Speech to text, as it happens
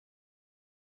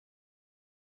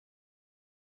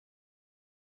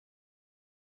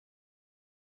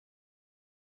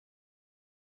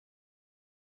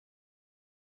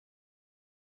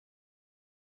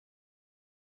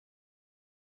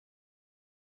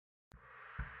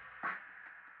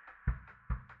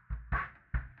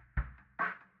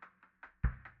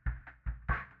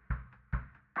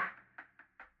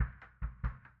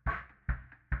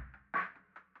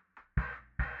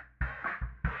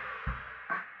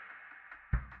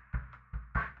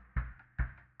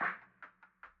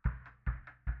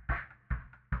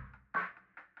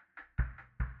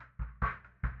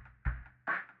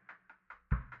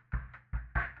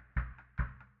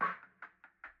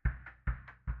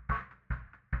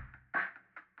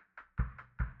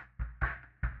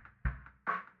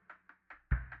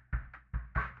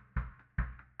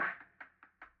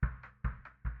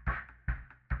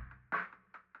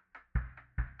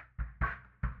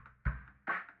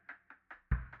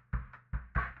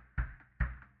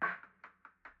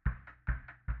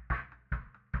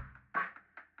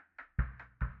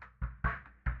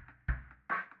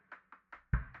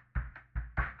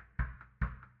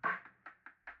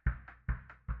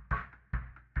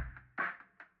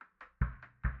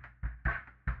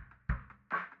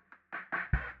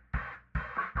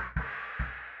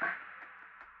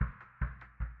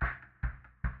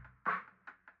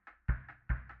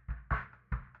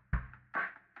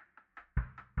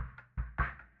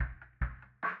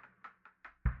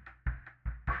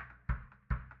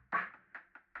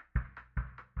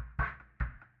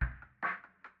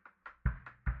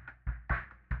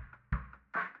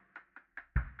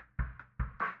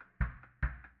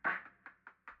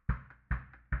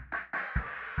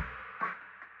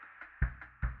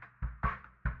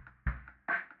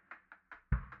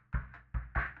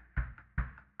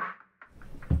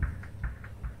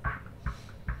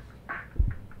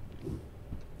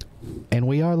And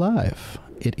we are live.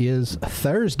 It is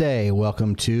Thursday.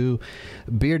 Welcome to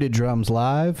Bearded Drums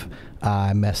Live.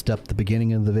 I messed up the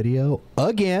beginning of the video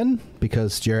again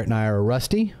because Jarrett and I are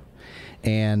rusty.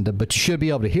 But you should be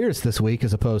able to hear us this week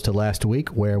as opposed to last week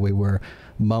where we were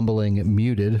mumbling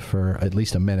muted for at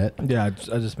least a minute. Yeah, I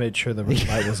just made sure the red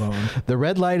light was on. The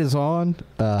red light is on.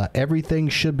 Everything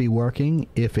should be working.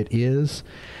 If it is,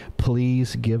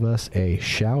 please give us a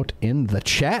shout in the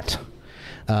chat.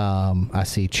 I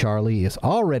see Charlie is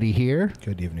already here.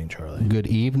 Good evening, Charlie. Good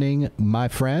evening, my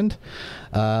friend.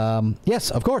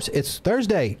 Yes, of course, it's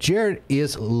Thursday. Jarrett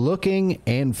is looking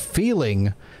and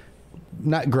feeling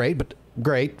not great, but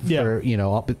great for,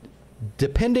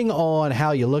 depending on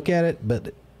how you look at it.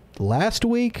 But last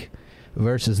week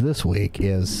versus this week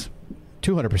is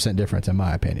 200% difference in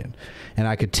my opinion. And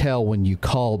I could tell when you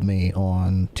called me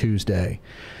on Tuesday,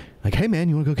 like, hey man,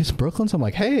 you want to go get some Brooklyn's? I'm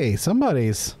like, hey,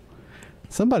 somebody's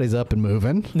up and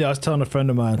moving. Yeah, I was telling a friend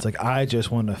of mine, it's like, I just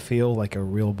want to feel like a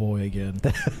real boy again.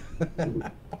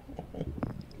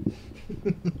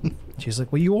 She's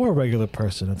like, well, you are a regular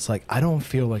person. It's like, I don't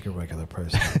feel like a regular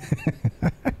person.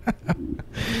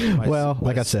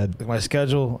 Like I said, my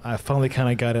schedule, I finally kind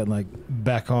of got it like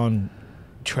back on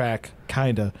track,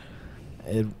 kind of.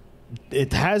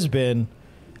 It has been,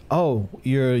 oh,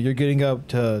 you're getting up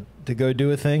to go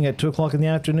do a thing at 2 o'clock in the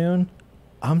afternoon.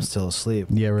 I'm still asleep.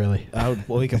 Yeah, really. I would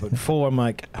wake up at 4. I'm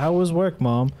like, how was work,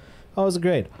 Mom? Oh, it was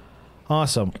great.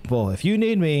 Awesome. Well, if you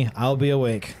need me, I'll be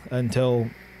awake until,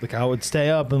 like, I would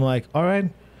stay up and like, all right,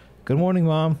 good morning,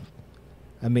 Mom.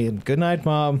 Good night,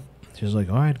 Mom. She was like,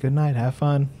 all right, good night. Have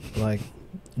fun. Like,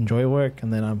 enjoy work.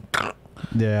 And then I'm...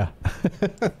 Yeah.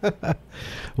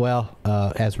 Well,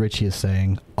 as Richie is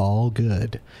saying, all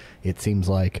good. It seems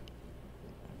like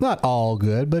not all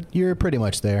good, but you're pretty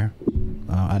much there.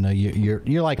 I know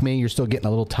you're like me. You're still getting a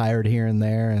little tired here and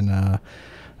there, and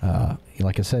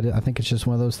like I said, I think it's just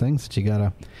one of those things that you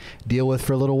gotta deal with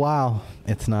for a little while.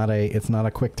 It's not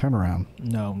a quick turnaround.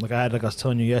 No, like I was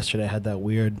telling you yesterday, I had that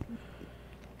weird.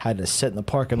 Had to sit in the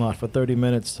parking lot for 30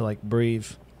 minutes to like breathe.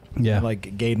 Yeah. And,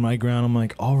 like gain my ground. I'm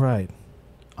like, all right,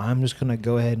 I'm just gonna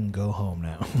go ahead and go home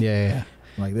now. Yeah.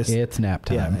 Like this. It's nap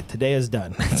time. Yeah, like, today is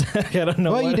done. I don't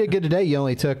know. Well, you did good today. You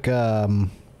only took.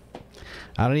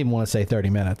 I don't even want to say 30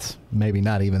 minutes. Maybe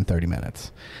not even 30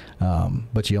 minutes.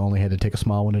 But you only had to take a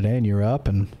small one today, and you're up.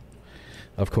 And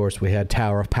of course, we had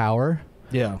Tower of Power.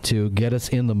 Yeah. To get us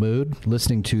in the mood,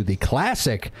 listening to the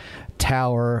classic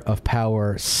Tower of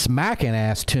Power smacking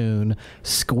ass tune,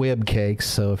 Squib Cakes.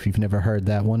 So if you've never heard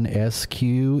that one,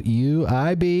 SQUIB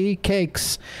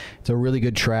Cakes. It's a really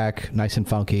good track, nice and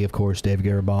funky. Of course, Dave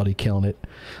Garibaldi killing it.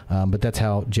 But that's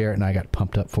how Jarrett and I got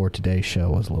pumped up for today's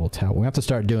show, was a little Tower. We have to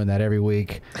start doing that every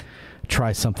week.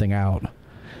 Try something out.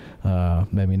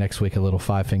 Maybe next week a little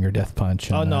 5-finger death punch.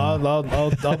 And, oh no,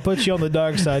 I'll put you on the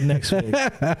dark side next week.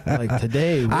 Like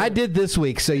today, I did this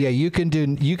week, so yeah, you can do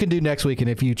next week. And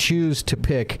if you choose to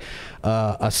pick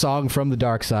a song from the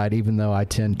dark side, even though I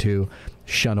tend to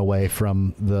shun away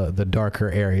from the darker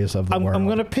areas of the world, I'm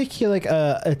gonna pick you like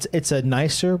it's a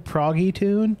nicer proggy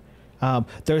tune.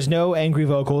 There's no angry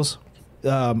vocals.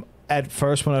 At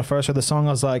first, when I first heard the song,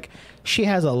 I was like, she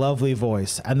has a lovely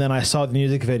voice. And then I saw the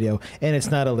music video, and it's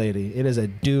not a lady. It is a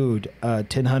dude,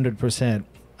 100%.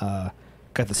 Got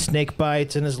the snake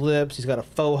bites in his lips. He's got a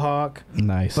faux hawk.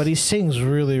 Nice. But he sings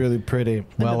really, really pretty.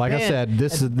 Well, like I said,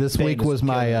 this week was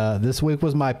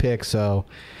my pick. So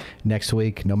next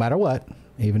week, no matter what,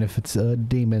 even if it's a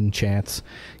demon chance,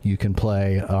 you can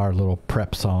play our little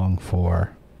prep song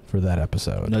for that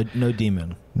episode. No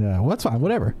demon. Yeah, well, that's fine.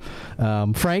 Whatever.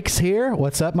 Frank's here.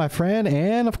 What's up, my friend?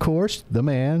 And, of course, the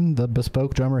man, the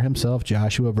bespoke drummer himself,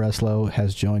 Joshua Breslow,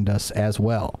 has joined us as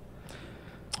well.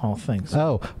 Oh, thanks.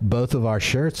 Oh, both of our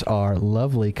shirts are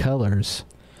lovely colors.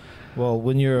 Well,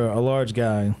 when you're a large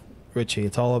guy, Richie,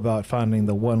 it's all about finding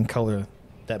the one color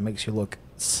that makes you look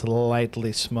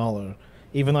slightly smaller.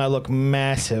 Even though I look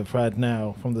massive right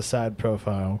now from the side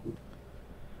profile.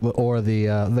 Or the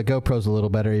GoPro's a little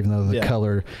better, even though the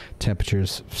color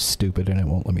temperature's stupid and it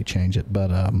won't let me change it. But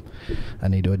I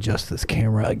need to adjust this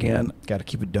camera again. Got to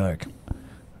keep it dark.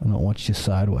 I don't want you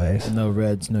sideways. No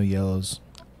reds, no yellows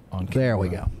on camera. There we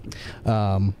go.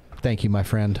 Thank you, my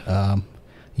friend.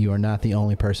 You are not the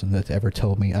only person that's ever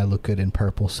told me I look good in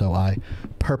purple, so I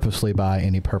purposely buy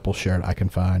any purple shirt I can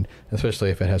find, especially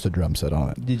if it has a drum set on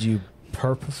it. Did you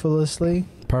purposefully?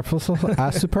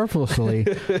 Superfluously.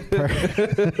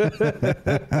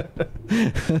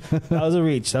 That was a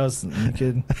reach. That was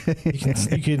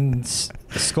you can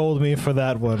scold me for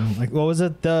that one. Like, what was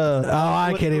it?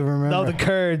 I can't even remember. No, the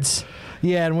Kurds.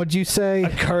 Yeah, and what'd you say?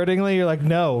 Accordingly, you're like,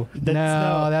 no,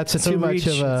 that's it's too much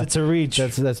of a. It's a reach.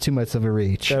 That's too much of a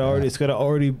reach. It's gonna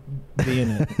already be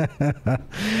in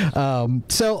it.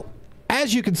 So,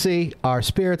 as you can see, our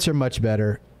spirits are much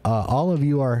better. All of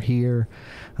you are here.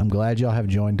 I'm glad y'all have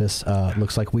joined us.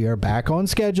 Looks like we are back on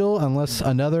schedule, unless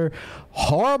another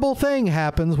horrible thing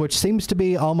happens, which seems to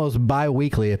be almost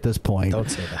bi-weekly at this point. Don't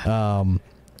say that.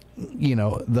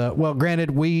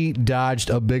 Granted, we dodged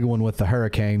a big one with the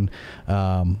hurricane,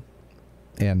 and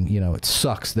it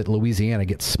sucks that Louisiana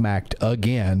gets smacked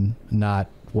again. Not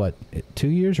 2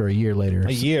 years or a year later?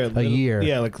 A year.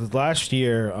 Yeah, like last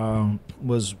year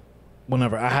was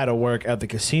whenever I had to work at the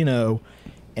casino.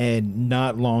 And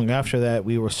not long after that,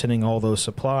 we were sending all those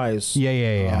supplies. To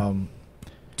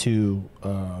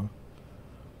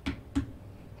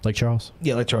Lake Charles.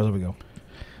 Yeah, Lake Charles. There we go.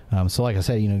 So, like I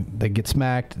said, they get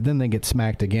smacked, then they get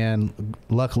smacked again.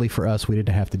 Luckily for us, we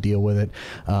didn't have to deal with it.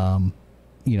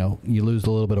 You lose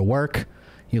a little bit of work,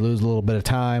 you lose a little bit of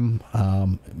time,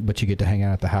 but you get to hang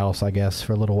out at the house, I guess,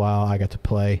 for a little while. I got to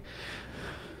play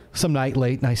some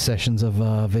late night sessions of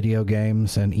video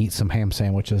games and eat some ham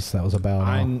sandwiches. That was about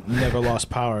I never lost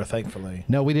power, thankfully.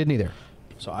 No, we didn't either.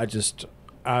 So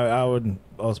I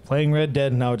was playing Red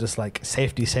Dead, and I would just like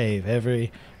safety save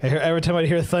every time I'd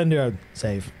hear thunder, I'd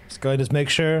save. Let's go ahead and just make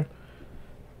sure.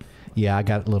 Yeah, I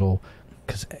got a little,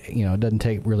 because it doesn't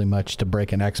take really much to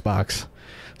break an Xbox.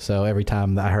 So every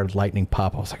time I heard lightning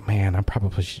pop, I was like, man, I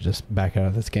probably should just back out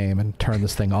of this game and turn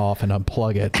this thing off and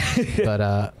unplug it.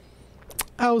 But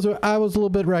I was a little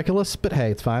bit reckless, but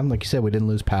hey, it's fine. Like you said, we didn't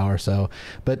lose power. So,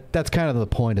 but that's kind of the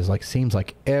point. Is like seems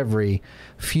like every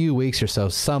few weeks or so,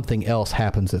 something else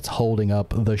happens that's holding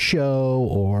up the show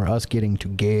or us getting to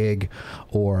gig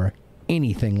or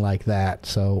anything like that.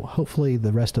 So hopefully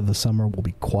the rest of the summer will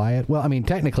be quiet. Well, I mean,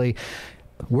 technically,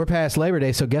 we're past Labor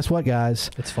Day, so guess what, guys?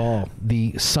 It's fall.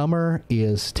 The summer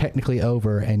is technically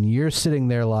over, and you're sitting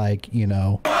there like,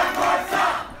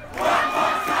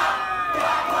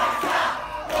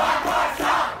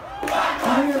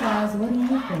 What do you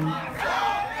think?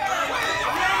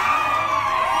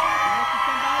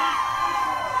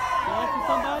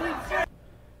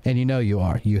 And you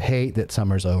are. You hate that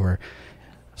summer's over.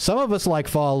 Some of us like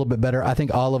fall a little bit better. I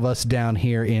think all of us down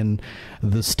here in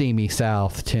the steamy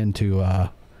South tend to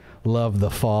love the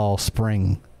fall,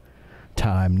 spring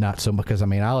time. Not so much because,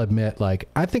 I'll admit,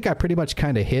 I think I pretty much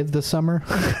kind of hid the summer.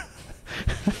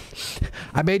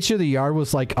 I made sure the yard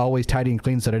was always tidy and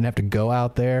clean so I didn't have to go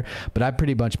out there, but I've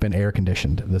pretty much been air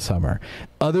conditioned this summer.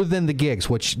 Other than the gigs,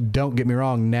 which don't get me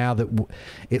wrong, now that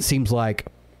it seems like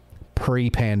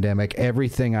pre-pandemic,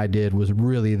 everything I did was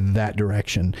really that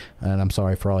direction. And I'm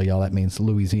sorry for all y'all, that means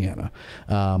Louisiana.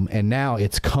 And now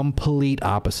it's complete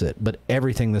opposite, but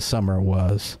everything this summer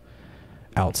was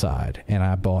outside, and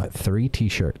I bought 3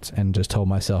 t-shirts and just told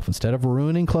myself, instead of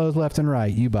ruining clothes left and right,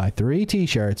 you buy 3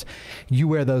 t-shirts, you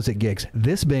wear those at gigs,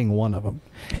 this being one of them.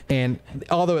 And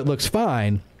although it looks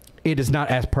fine, it is not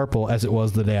as purple as it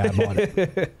was the day I bought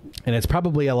it. And it's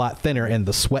probably a lot thinner in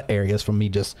the sweat areas from me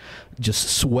just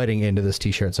sweating into this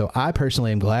t-shirt. So I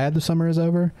personally am glad the summer is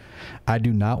over. I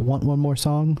do not want one more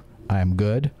song. I am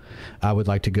good. I would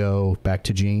like to go back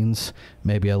to jeans,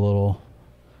 maybe a little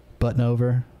button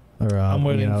over, or I'm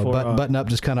waiting for button up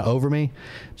just kind of over me,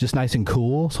 just nice and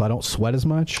cool, so I don't sweat as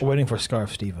much. Waiting for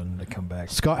Scarf Steven to come back.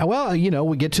 Well,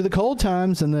 we get to the cold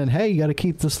times, and then hey, you got to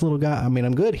keep this little guy.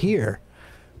 I'm good here,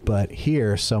 but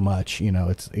here so much,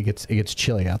 it gets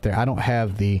chilly out there. I don't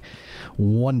have the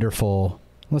wonderful.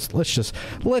 Let's just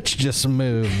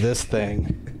move this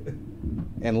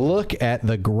thing and look at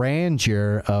the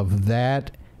grandeur of that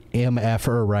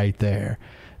MFer right there.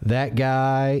 That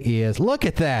guy is, look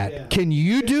at that. Yeah. Can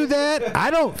you do that? I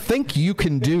don't think you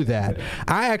can do that.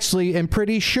 I actually am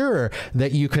pretty sure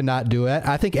that you cannot do it.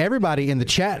 I think everybody in the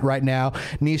chat right now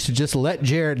needs to just let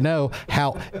Jared know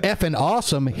how effing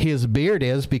awesome his beard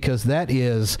is, because that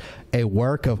is a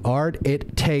work of art.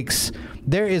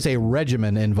 There is a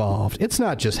regimen involved. It's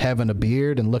not just having a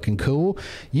beard and looking cool.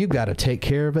 You've got to take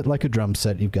care of it like a drum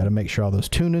set. You've got to make sure all those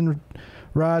tuning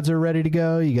rods are ready to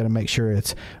go. You got to make sure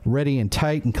it's ready and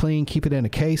tight and clean. Keep it in a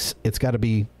case. It's got to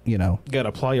be, You got to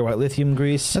apply your white lithium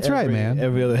grease. That's right, man.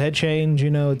 Every other head change,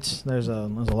 there's a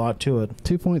lot to it.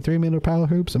 2.3 millimeter power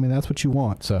hoops. That's what you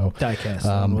want. So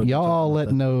diecast. Y'all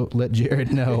let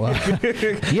Jared know.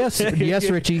 Yes,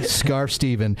 Richie. Scarf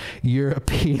Steven,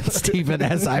 European Steven,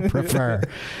 as I prefer.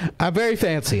 I'm very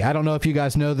fancy. I don't know if you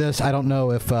guys know this. I don't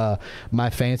know if my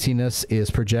fanciness is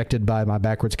projected by my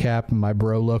backwards cap and my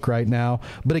bro look right now.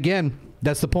 But again,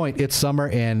 that's the point. It's summer,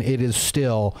 and it is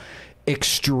still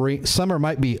extreme. Summer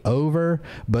might be over,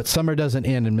 but summer doesn't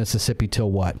end in Mississippi till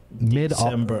what?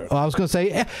 December. I was going to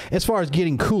say, as far as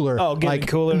getting cooler,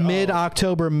 cooler,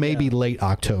 mid-October, maybe late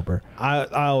October. I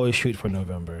always shoot for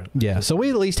November. Yeah, so we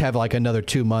at least have like another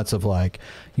 2 months of like,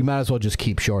 you might as well just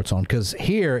keep shorts on, because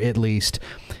here at least,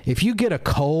 if you get a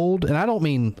cold, and I don't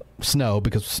mean snow,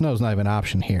 because snow's not even an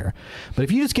option here, but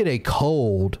if you just get a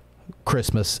cold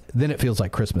Christmas, then it feels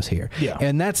like Christmas here. Yeah.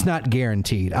 And that's not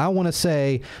guaranteed. I want to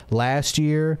say last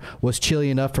year was chilly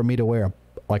enough for me to wear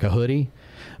a hoodie,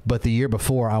 but the year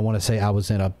before, I want to say I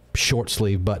was in a short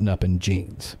sleeve button up and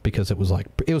jeans, because it was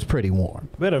pretty warm.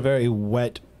 We had a very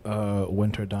wet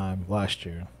winter time last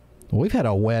year. We've had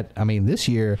a wet, this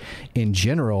year in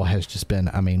general has just been,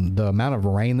 the amount of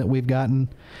rain that we've gotten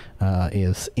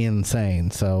is insane.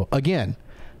 So again,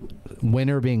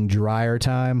 winter being drier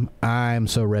time, I'm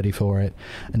so ready for it.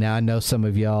 Now I know some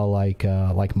of y'all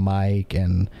like Mike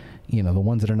and the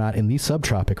ones that are not in the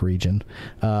subtropic region.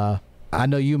 I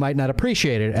know you might not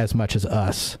appreciate it as much as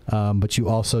us, but you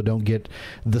also don't get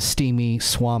the steamy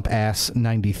swamp ass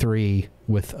 93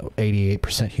 with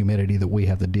 88% humidity that we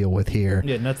have to deal with here.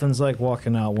 Yeah, nothing's like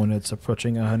walking out when it's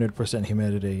approaching 100%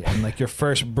 humidity, and like your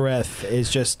first breath is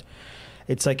just,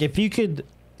 it's like if you could,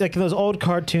 like in those old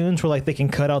cartoons where like they can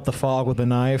cut out the fog with a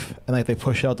knife and like they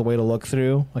push out the way to look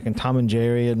through, like in Tom and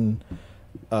Jerry and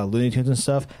Looney Tunes and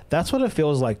stuff. That's what it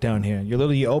feels like down here.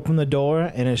 You open the door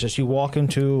and it's just you walk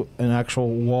into an actual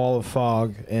wall of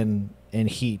fog and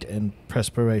heat and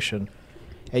perspiration,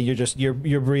 and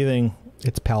you're breathing.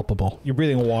 It's palpable. You're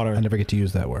breathing water. I never get to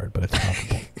use that word, but it's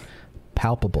palpable.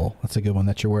 Palpable. That's a good one.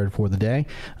 That's your word for the day.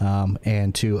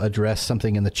 And to address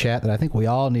something in the chat that I think we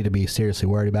all need to be seriously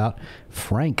worried about,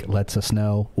 Frank lets us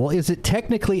know, well, is it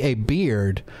technically a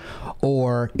beard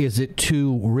or is it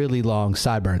two really long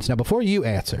sideburns? Now, before you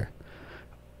answer,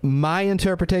 my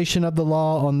interpretation of the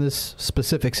law on this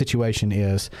specific situation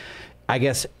is, I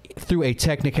guess, through a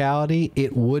technicality,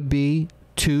 it would be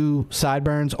two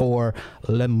sideburns or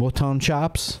le mouton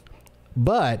chops,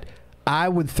 but I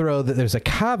would throw that there's a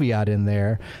caveat in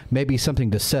there, maybe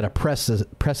something to set a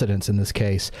precedence in this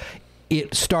case.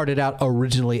 It started out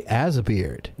originally as a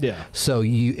beard. Yeah. So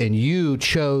you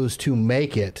chose to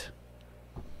make it.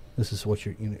 This is what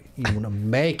you want to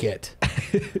make it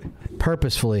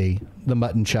purposefully the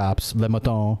mutton chops, le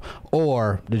mouton,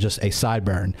 or just a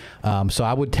sideburn. So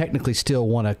I would technically still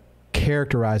want to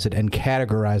characterize it and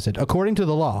categorize it according to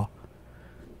the law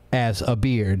as a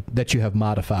beard that you have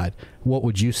modified. What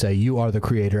would you say? You are the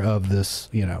creator of this,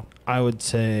 I would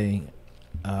say,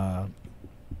 from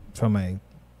a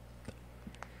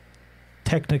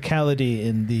technicality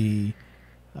in the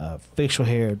facial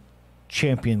hair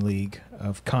champion league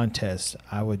of contests,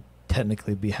 I would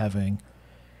technically be having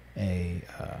a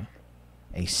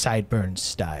sideburn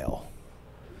style,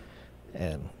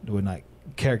 and would not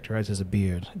characterize as a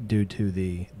beard due to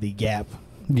the gap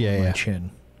on my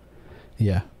chin.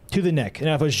 Yeah. To the neck. And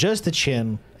if it was just the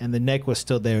chin and the neck was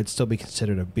still there, it'd still be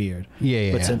considered a beard.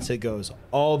 But since it goes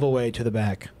all the way to the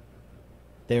back,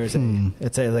 there's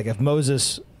it's like if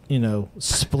Moses,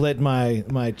 split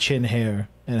my chin hair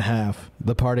in half.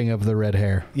 The parting of the red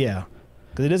hair. Yeah.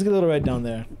 Because it does get a little red down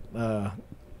there.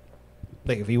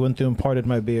 Like if he went through and parted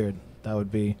my beard, that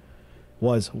would be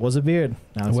was a beard.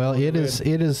 Well, it is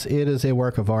a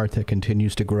work of art that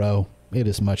continues to grow. It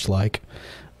is much like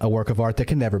a work of art that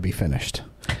can never be finished.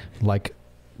 Like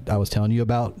I was telling you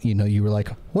about, you were like,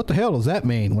 what the hell does that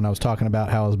mean? When I was talking about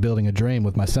how I was building a dream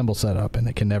with my symbol setup and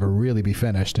it can never really be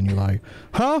finished. And you're like,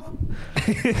 huh?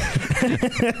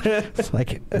 It's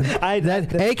like,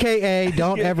 AKA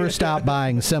don't ever stop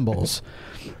buying symbols.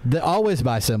 Always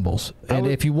buy symbols. And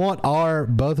if you want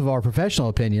both of our professional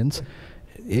opinions,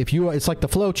 it's like the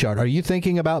flow chart. Are you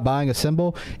thinking about buying a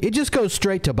symbol? It just goes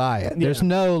straight to buy it. Yeah. There's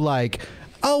no like,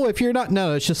 if you're not,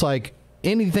 no, it's just like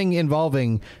anything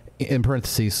involving, in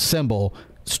parentheses, symbol,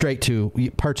 straight to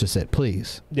purchase it,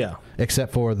 please. Yeah.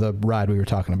 Except for the ride we were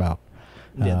talking about.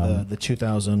 Yeah, the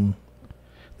 $2,000.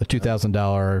 The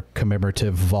 $2,000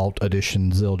 commemorative vault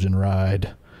edition Zildjian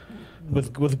ride.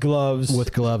 With gloves.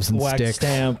 With gloves and wax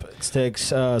sticks.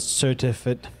 Sticks,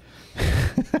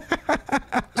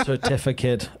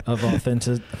 certificate of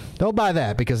authentic. Don't buy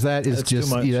that, because that is that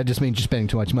just means you're spending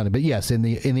too much money. But yes, in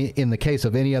the case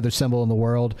of any other symbol in the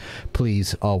world,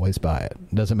 please always buy it.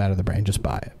 Doesn't matter the brand, just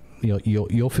buy it.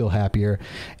 You'll feel happier.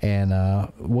 And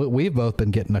we've both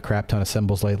been getting a crap ton of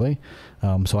symbols lately,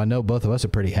 so I know both of us are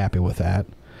pretty happy with that.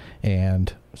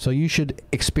 And so you should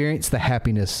experience the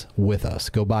happiness with us.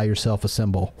 Go buy yourself a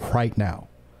symbol right now.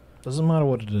 Doesn't matter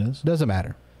what it is. Doesn't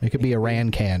matter. It could be a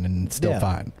Rand can and it's still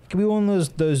fine. It could be one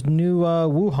of those new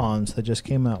Wuhans that just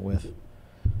came out with.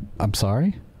 I'm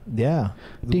sorry. Yeah.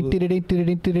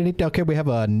 Okay, we have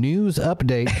a news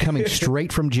update coming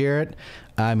straight from Jarrett.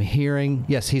 I'm hearing.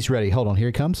 Yes, he's ready. Hold on. Here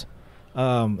he comes.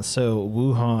 So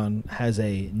Wuhan has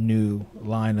a new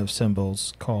line of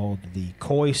cymbals called the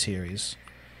Koi series,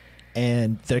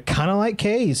 and they're kind of like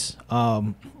K's.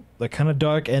 They're kind of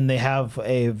dark, and they have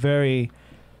a very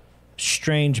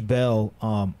strange bell.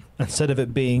 Instead of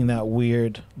it being that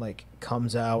weird, like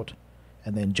comes out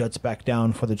and then juts back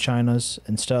down for the chinas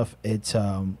and stuff, it's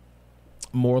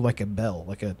more like a bell,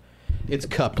 like a. It's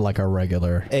cupped like a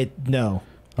regular. No.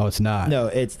 Oh, it's not. No,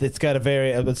 it's got a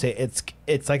very. I would say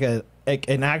it's like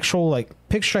an actual like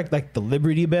picture like the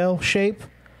Liberty Bell shape,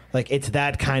 like it's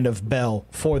that kind of bell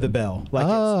for the bell. Like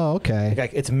okay.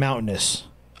 Like it's mountainous.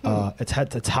 It's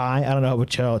high. I don't know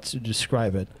how to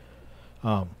describe it.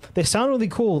 They sound really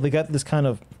cool. They got this kind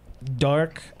of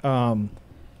dark tone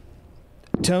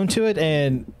to it.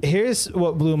 And here's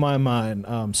what blew my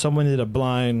mind. Someone did a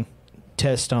blind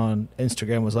test on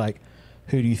Instagram. Was like,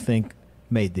 who do you think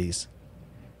made these?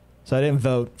 So I didn't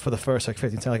vote for the first like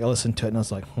 15 times. Like I listened to it and I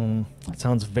was like, it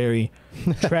sounds very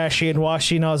trashy and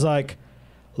washy. And I was like,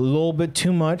 a little bit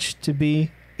too much to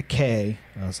be a K.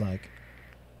 I was like,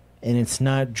 and it's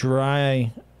not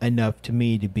dry enough to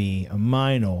me to be a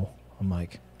minor. I'm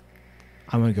like,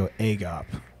 I'm gonna go AGOP.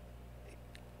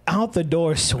 Out the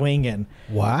door swinging.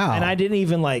 Wow. And I didn't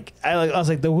even like. I was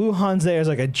like, the Wuhan's there is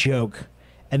like a joke.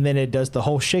 And then it does the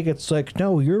whole shake. It's like,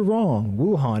 no, you're wrong.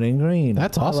 Wuhan in green.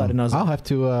 That's awesome. I'll have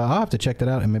to check that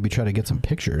out and maybe try to get some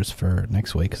pictures for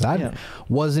next week because I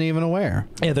wasn't even aware.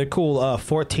 Yeah, they're cool.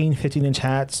 14, 15-inch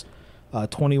hats,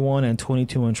 21 and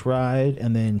 22-inch ride,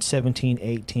 and then 17,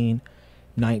 18,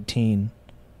 19,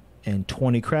 and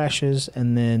 20 crashes.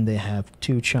 And then they have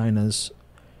 2 chinas,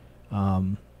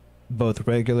 both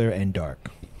regular and dark.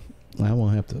 I will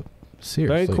have to.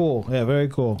 Seriously. Very cool. Yeah, very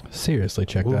cool. Seriously,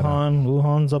 check that out.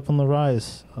 Wuhan's up on the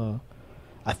rise.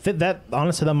 I think that,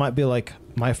 honestly, that might be like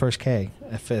my first K,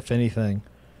 if anything,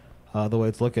 the way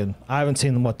it's looking. I haven't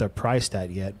seen what they're priced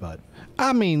at yet, but.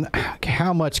 I mean,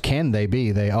 how much can they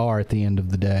be? They are at the end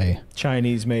of the day.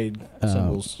 Chinese-made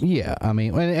cymbals. Yeah, I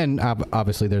mean, and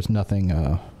obviously there's nothing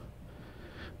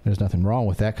wrong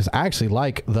with that because I actually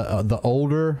like the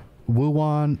older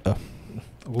Wuhan.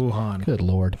 Wuhan. Good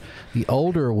Lord. The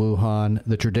older Wuhan,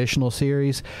 the traditional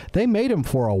series, they made them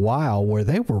for a while where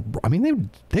they were, I mean,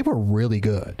 they were really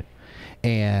good.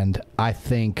 And I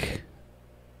think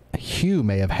Hugh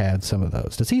may have had some of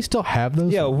those. Does he still have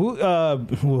those? Yeah,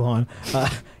 Wuhan.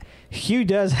 Hugh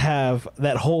does have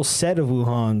that whole set of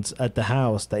Wuhans at the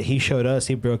house that he showed us.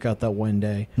 He broke out that one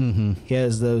day. Mm-hmm. He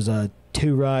has those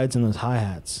 2 rides and those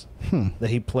hi-hats that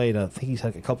he played. I think he's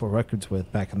had a couple of records with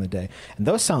back in the day. And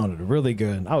those sounded really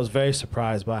good. I was very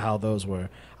surprised by how those were.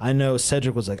 I know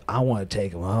Cedric was like, I want to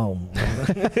take them home.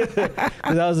 That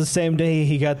was the same day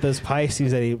he got those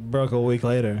Pisces that he broke a week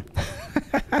later.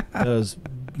 Those,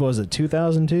 what was it,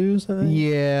 2002s, I think?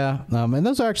 Yeah. And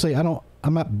those are actually,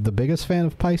 I'm not the biggest fan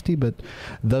of Peisty, but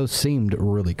those seemed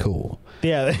really cool.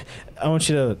 Yeah, I want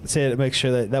you to say it. Make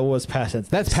sure that was past tense.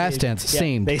 That's past tense.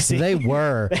 Seemed. Yeah, they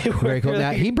were very cool. Really. Now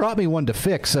he brought me one to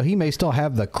fix, so he may still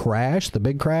have the crash, the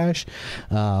big crash.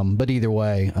 But either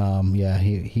way, yeah,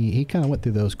 he kind of went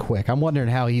through those quick. I'm wondering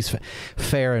how he's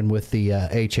faring with the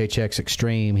HHX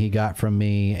Extreme he got from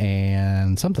me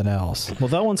and something else. Well,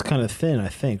 that one's kind of thin, I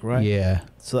think, right? Yeah.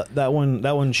 So that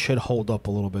one should hold up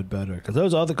a little bit better because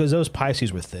those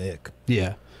Pisces were thick.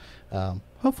 Yeah.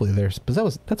 Hopefully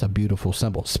that's a beautiful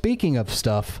symbol. Speaking of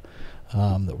stuff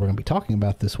that we're going to be talking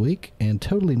about this week and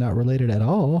totally not related at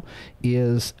all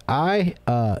is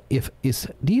do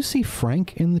you see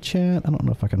Frank in the chat? I don't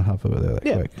know if I can hop over there that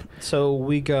quick. So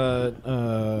we got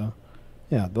the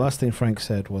last thing Frank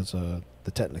said was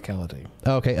the technicality.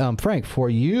 Okay, Frank, for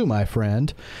you, my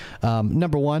friend,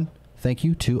 number one, thank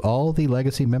you to all the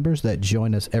Legacy members that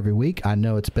join us every week. I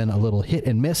know it's been a little hit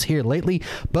and miss here lately,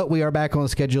 but we are back on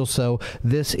schedule, so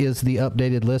this is the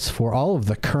updated list for all of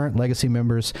the current Legacy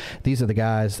members. These are the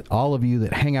guys, all of you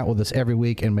that hang out with us every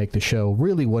week and make the show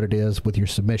really what it is with your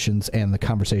submissions and the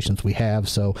conversations we have.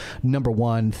 So, number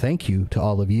one, thank you to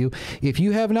all of you. If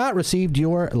you have not received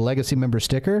your Legacy member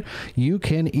sticker, you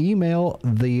can email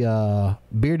the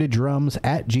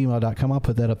beardeddrums@gmail.com. I'll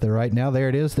put that up there right now. There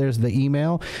it is. There's the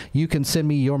email. You can send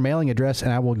me your mailing address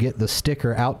and I will get the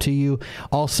sticker out to you.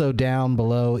 Also down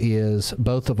below is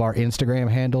both of our Instagram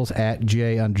handles at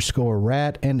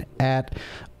 @J_rat and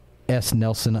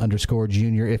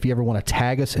 @snelson_jr. If you ever want to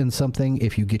tag us in something,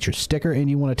 if you get your sticker and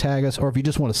you want to tag us, or if you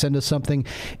just want to send us something,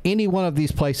 any one of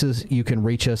these places you can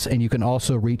reach us, and you can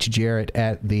also reach Jarrett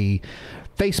at the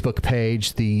Facebook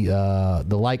page, the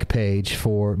like page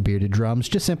for Bearded Drums.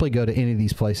 Just simply go to any of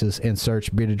these places and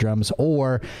search Bearded Drums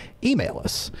or email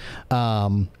us.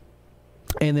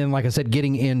 And then, like I said,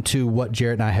 getting into what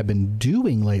Jarrett and I have been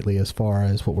doing lately as far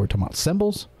as what we're talking about,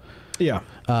 cymbals. Yeah.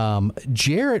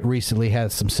 Jarrett recently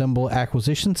had some cymbal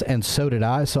acquisitions, and so did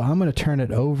I. So I'm going to turn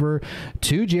it over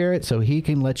to Jarrett so he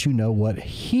can let you know what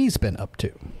he's been up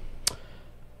to.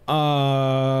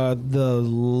 The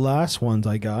last ones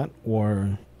I got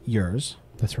were yours.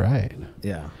 That's right.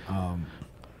 Yeah.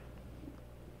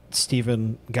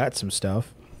 Steven got some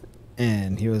stuff,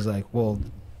 and he was like, well,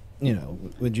 you know,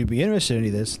 would you be interested in any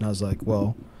of this? And I was like,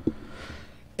 well,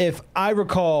 if I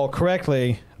recall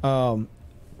correctly,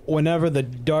 whenever the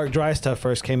Dark Dry stuff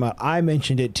first came out, I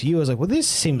mentioned it to you. I was like, well, this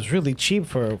seems really cheap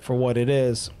for what it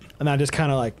is. And I just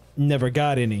kind of like never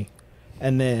got any.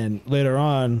 And then later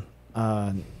on,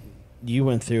 you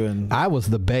went through and... I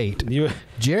was the bait.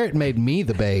 Jarrett made me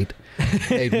the bait.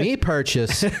 Made me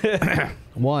purchase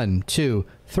 1, 2,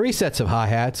 3 sets of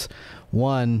hi-hats,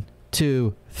 1,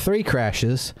 2, 3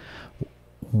 crashes,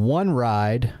 1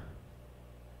 ride,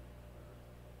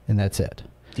 and that's it.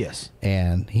 Yes.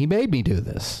 And he made me do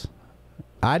this.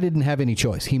 I didn't have any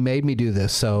choice. He made me do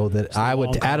this so that I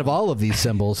would, out of all of these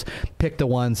cymbals, pick the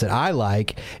ones that I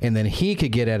like, and then he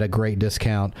could get at a great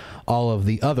discount all of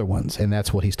the other ones, and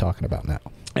that's what he's talking about now.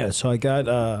 Yeah, so I got,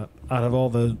 out of all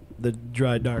the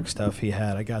Dry Dark stuff he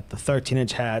had, I got the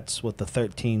 13-inch hats with the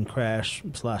 13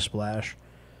 crash/splash.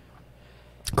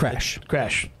 Crash.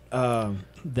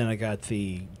 Then I got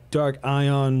the Dark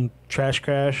Ion Trash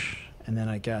Crash, and then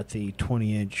I got the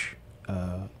 20-inch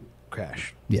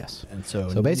crash. Yes. And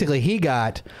so basically he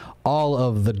got all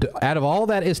of out of all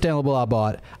that Istanbul I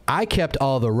bought, I kept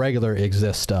all the regular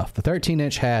Exist stuff. The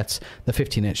 13-inch hats, the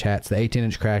 15-inch hats, the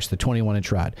 18-inch crash, the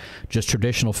 21-inch ride. Just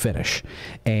traditional finish.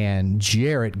 And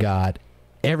Jarrett got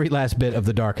every last bit of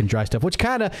the Dark and Dry stuff, which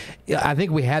kind of, I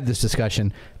think we had this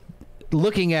discussion.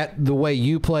 Looking at the way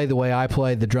you play, the way I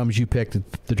play, the drums you pick,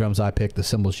 the drums I pick, the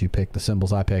cymbals you pick, the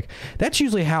cymbals I pick, that's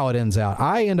usually how it ends out.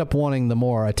 I end up wanting the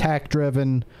more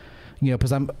attack-driven,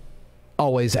 because I'm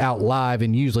always out live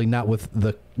and usually not with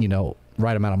the,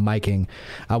 right amount of miking.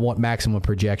 I want maximum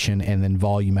projection and then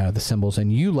volume out of the cymbals.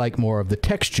 And you like more of the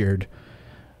textured,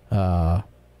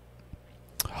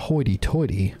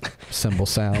 hoity-toity cymbal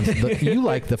sounds. You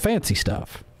like the fancy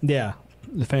stuff. Yeah,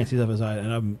 the fancy stuff is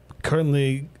and I'm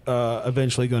currently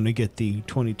eventually going to get the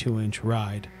 22-inch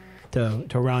ride to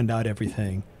round out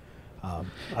everything.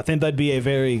 I think that'd be a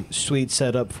very sweet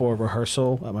setup for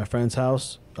rehearsal at my friend's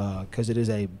house because it is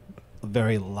a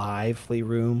very lively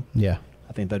room. Yeah.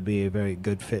 I think that'd be a very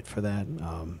good fit for that.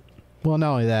 Well,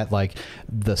 not only that, like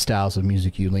the styles of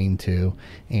music you lean to,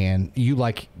 and you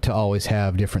like to always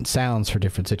have different sounds for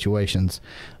different situations.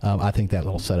 I think that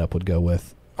little setup would go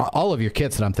with all of your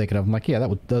kits that I'm thinking of. I'm like, yeah,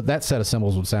 that set of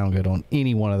cymbals would sound good on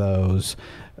any one of those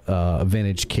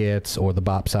vintage kits or the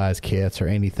bop size kits or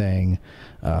anything.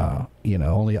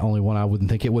 Only one I wouldn't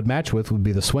think it would match with would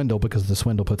be the Swindle, because the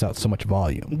Swindle puts out so much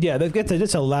volume. Yeah,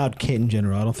 that's a loud kit in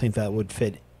general. I don't think that would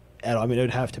fit at all. I mean, it would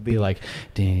have to be like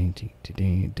ding ding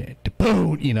ding ding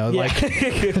boom. Like I'd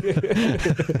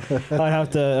have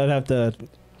to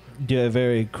do a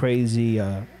very crazy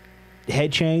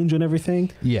head change on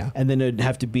everything. Yeah, and then it'd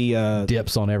have to be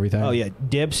dips on everything. Oh yeah,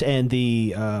 dips and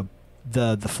the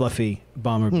fluffy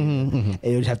bomber. Mm-hmm.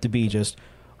 It would have to be just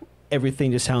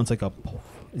everything just sounds like a.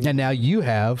 And now you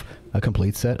have a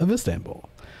complete set of Istanbul.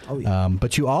 Oh yeah.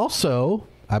 But you also,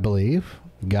 I believe,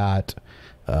 got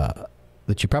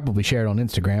that you probably shared on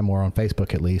Instagram or on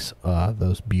Facebook at least.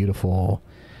 Those beautiful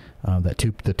the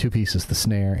two pieces, the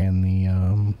snare and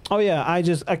the. Oh yeah, I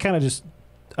kind of just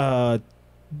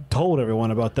told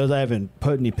everyone about those. I haven't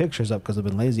put any pictures up because I've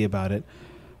been lazy about it.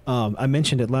 I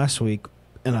mentioned it last week,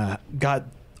 and I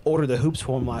ordered the hoops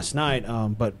for them last night.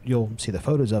 But you'll see the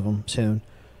photos of them soon.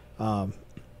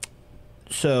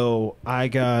 So I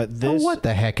got this. Oh, what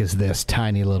the heck is this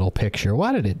tiny little picture?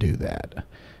 Why did it do that?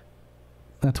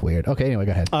 That's weird. Okay, anyway,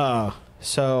 go ahead.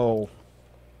 So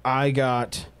I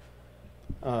got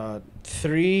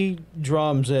 3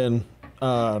 drums in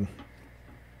as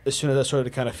soon as I started to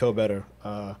kind of feel better.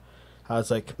 I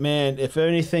was like, man, if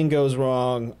anything goes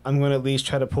wrong, I'm going to at least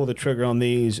try to pull the trigger on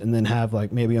these and then have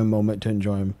like maybe a moment to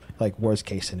enjoy them, like worst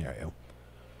case scenario.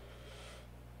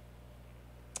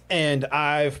 And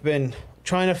I've been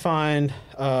trying to find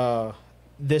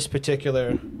this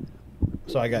particular.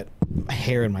 So I got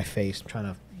hair in my face. I'm trying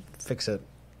to fix it.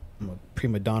 I'm a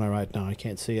prima donna right now. I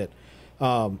can't see it.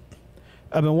 I've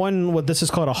been wanting what this is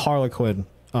called a Harlequin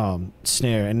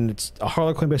snare, and it's a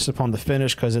Harlequin based upon the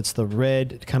finish because it's the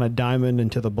red kind of diamond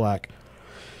into the black,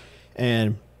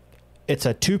 and it's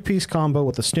a 2-piece combo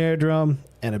with a snare drum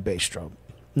and a bass drum.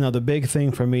 Now the big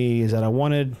thing for me is that I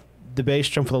wanted the bass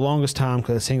drum for the longest time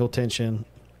because it's single tension,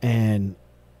 and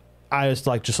I just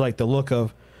like the look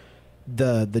of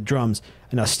the drums.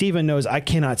 And now Steven knows I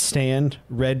cannot stand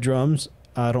red drums.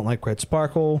 I don't like red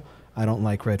sparkle. I don't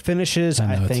like red finishes.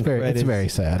 I know, think it's very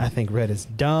sad. I think red is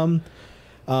dumb.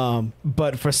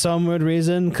 But for some weird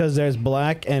reason, because there's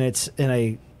black and it's in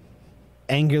a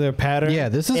angular pattern. Yeah,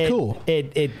 this is cool.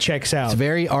 It checks out. It's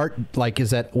very art, like,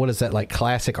 what is that, like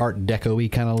classic art deco-y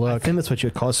kind of look? I think that's what you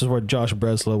would call it. This is what Josh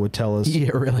Breslow would tell us.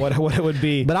 Yeah, really. What it would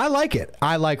be. But I like it.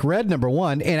 I like red, number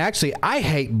one, and actually I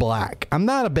hate black. I'm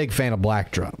not a big fan of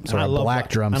black drums. I love black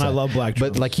drums. And I love black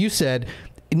drums. But like you said,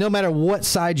 no matter what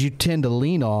side you tend to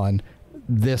lean on,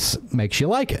 this makes you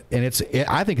like it. And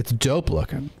I think it's dope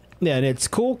looking. Yeah, and it's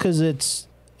cool because it's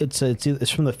from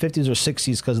the 50s or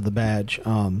 60s because of the badge.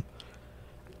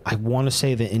 I want to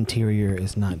say the interior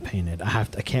is not painted. I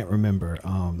can't remember.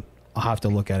 I'll have to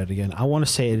look at it again. I want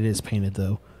to say it is painted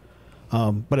though.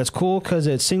 But it's cool because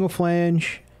it's single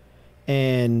flange,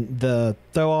 and the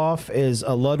throw off is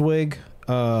a Ludwig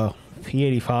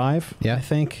P85. Yeah, I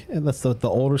think and that's the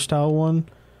older style one.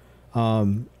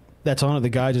 That's on it. The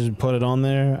guy just put it on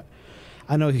there.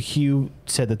 I know Hugh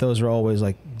said that those are always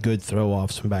like good throw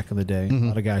offs from back in the day. Mm-hmm. A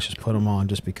lot of guys just put them on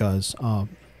just because.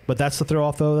 But that's the throw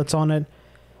off though that's on it.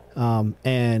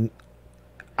 And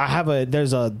I have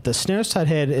the snare side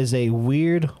head is a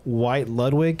weird white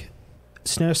Ludwig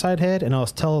snare side head, and I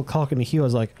was talking to Hugh, I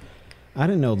was like, I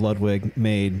didn't know Ludwig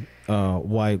made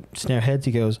white snare heads.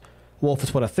 He goes, well, if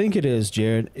it's what I think it is,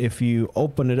 Jared, if you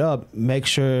open it up, make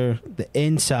sure the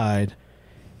inside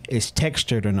is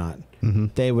textured or not. Mm-hmm.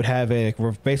 They would have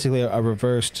basically a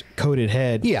reversed coated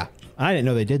head. Yeah, I didn't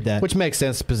know they did that, which makes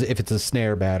sense because if it's a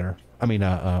snare batter. I mean,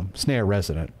 snare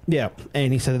resonant. Yeah,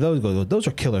 and he said those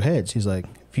are killer heads. He's like,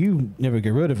 if you never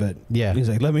get rid of it, yeah. He's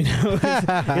like, let me know. He's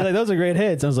like, those are great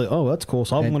heads. I was like, oh, that's cool.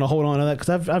 So I'm going to hold on to that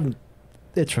because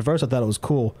it's reversed. I thought it was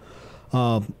cool.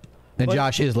 And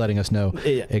Josh is letting us know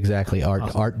exactly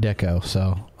art deco.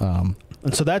 So,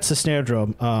 and so that's the snare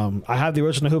drum. I have the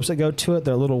original hoops that go to it.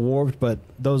 They're a little warped, but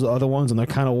those are other ones, and they're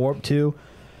kind of warped too.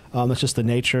 That's just the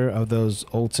nature of those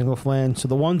old single flange. So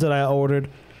the ones that I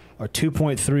ordered are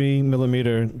 2.3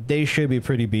 millimeter. They should be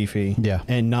pretty beefy, yeah,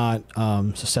 and not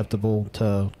susceptible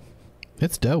to.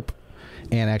 It's dope.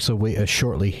 And actually,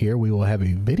 shortly here we will have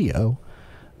a video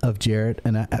of Jarrett,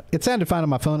 and it sounded fine on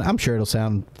my phone. I'm sure it'll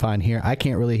sound fine here. I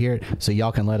can't really hear it, so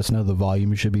y'all can let us know the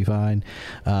volume should be fine.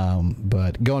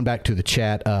 But going back to the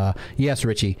chat, yes,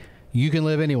 Richie, you can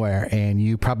live anywhere, and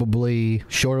you probably,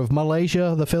 short of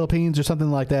Malaysia, the Philippines, or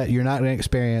something like that, you're not going to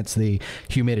experience the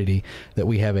humidity that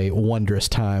we have a wondrous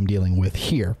time dealing with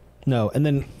here. No, and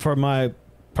then for my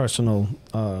personal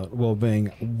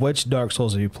well-being, which Dark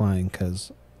Souls are you playing?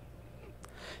 Because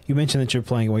you mentioned that you're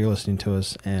playing it while you're listening to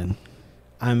us, and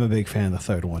I'm a big fan of the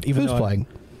third one. Who's playing?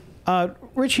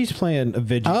 Richie's playing a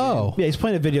video game. Yeah, he's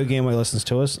playing a video game while he listens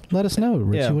to us. Let us know,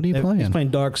 Richie. Yeah, what are you playing? He's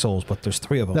playing Dark Souls, but there's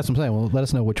 3 of them. That's what I'm saying. Well, let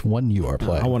us know which one you are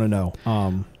playing. I want to know.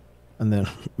 And then,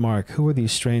 Mark, who are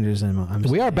these strangers?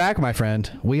 We are back, my friend.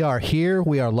 We are here.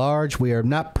 We are large. We are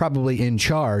not probably in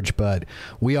charge, but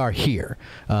we are here.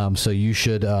 So you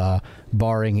should,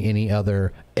 barring any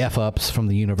other F-ups from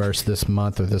the universe this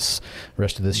month or this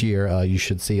rest of this year, you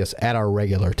should see us at our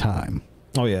regular time.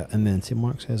 Oh, yeah. And then, see,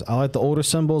 Mark says, I like the older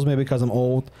cymbals, maybe because I'm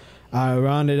old. I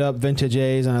rounded up vintage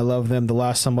A's, and I love them. The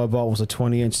last cymbal I bought was a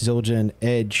 20-inch Zildjian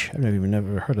Edge. I've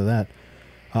never heard of that.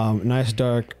 Nice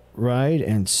dark ride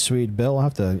and sweet bell. I'll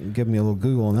have to give me a little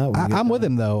Google on that one. I'm with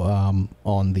him, though,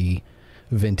 on the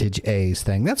vintage A's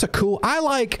thing. That's a cool... I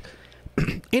like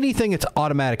anything that's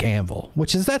automatic anvil,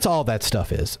 that's all that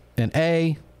stuff is. An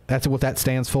A... That's what that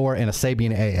stands for, and a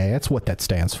Sabian AA. That's what that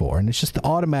stands for, and it's just the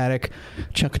automatic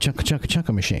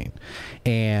chunka machine.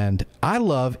 And I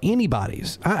love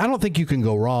anybody's. I don't think you can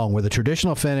go wrong with a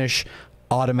traditional finish,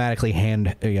 automatically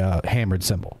hammered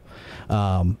cymbal.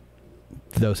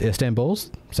 Those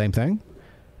Istanbuls, same thing.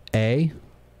 A,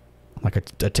 like a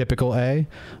typical A.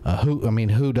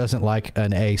 Who doesn't like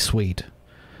an A suite,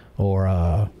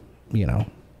 or the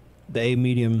A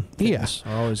medium? Yes.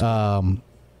 Yeah.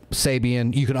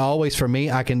 Sabian, you can always, for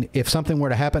me, if something were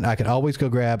to happen, I could always go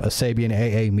grab a Sabian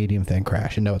AA medium thin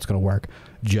crash and know it's going to work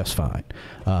just fine.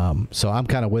 So I'm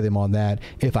kind of with him on that.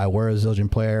 If I were a Zildjian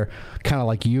player, kind of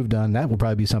like you've done, that would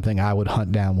probably be something I would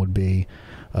hunt down, would be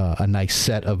a nice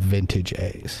set of vintage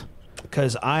A's.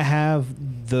 because I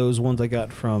have those ones I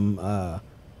got from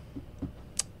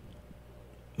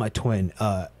my twin,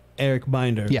 Eric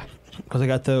Binder. Yeah. Because I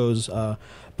got those.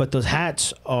 But those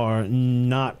hats are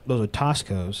not, those are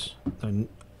Toscos. They're,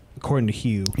 according to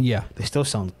Hugh. Yeah. They still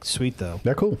sound sweet, though.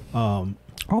 They're cool.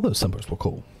 All those cymbals were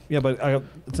cool. Yeah, but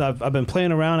I've been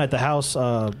playing around at the house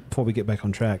before we get back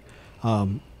on track.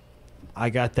 I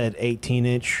got that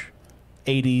 18-inch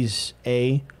 80s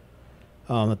A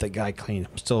that the guy cleaned.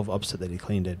 I'm still upset that he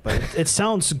cleaned it, but it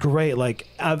sounds great. Like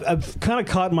I've kind of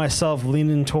caught myself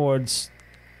leaning towards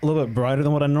a little bit brighter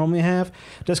than what I normally have,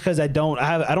 just because I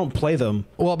don't play them.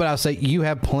 Well, but I'll say you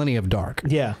have plenty of dark.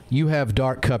 Yeah, you have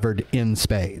dark covered in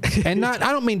spades, and not.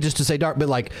 I don't mean just to say dark, but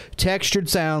like textured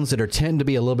sounds that tend to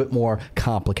be a little bit more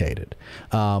complicated.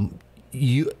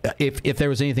 If there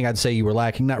was anything I'd say you were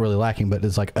lacking, not really lacking, but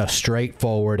it's like a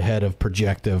straightforward head of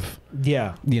projective.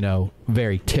 Yeah,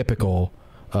 very typical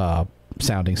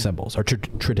sounding cymbals or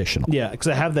traditional. Yeah, because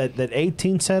I have that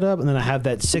 18 setup, and then I have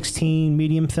that 16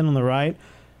 medium thin on the right.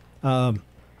 I don't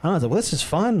know. I was like, well, this is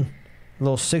fun. A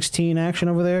little 16 action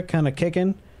over there, kind of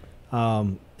kicking.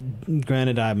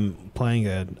 Granted, I'm playing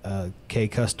a K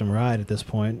custom ride at this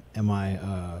point in my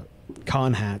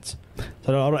con hats,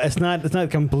 so it's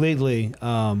not completely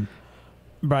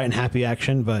bright and happy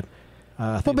action, but.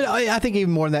 But I think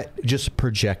even more than that, just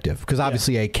projective, because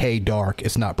obviously a K dark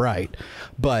is not bright,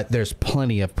 but there's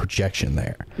plenty of projection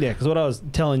there. Yeah, because what I was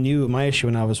telling you, my issue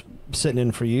when I was sitting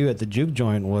in for you at the juke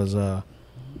joint was,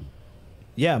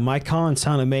 my cons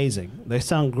sound amazing. They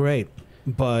sound great,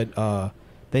 but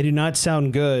they do not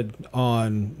sound good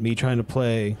on me trying to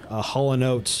play Hall &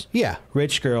 Oates,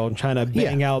 Rich Girl, and trying to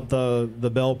bang out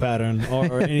the bell pattern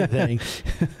or anything.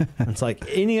 It's like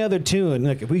any other tune.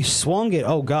 Like if we swung it,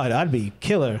 oh God, I'd be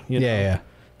killer. Yeah.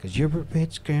 Because you're a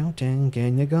rich girl, and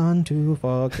you're gone too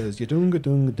far. Because you're doing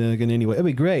and anyway, it'd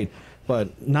be great,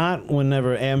 but not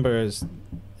whenever Amber is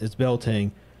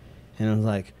belting, and I was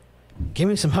like, give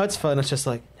me some chutzpah, and it's just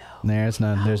like. There's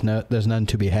none. There's none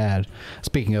to be had.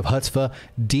 Speaking of chutzpah,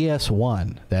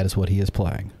 DS1. That is what he is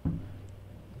playing.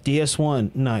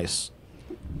 DS1, nice.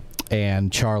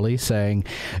 And Charlie saying,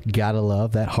 "Gotta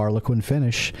love that Harlequin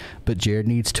finish, but Jared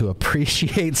needs to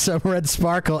appreciate some Red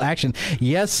Sparkle action."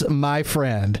 Yes, my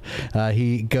friend.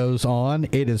 He goes on.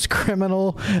 It is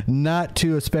criminal not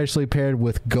to, especially paired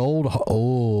with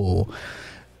gold.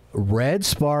 Red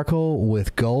Sparkle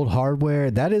with gold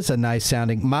hardware. That is a nice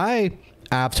sounding.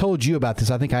 I've told you about this.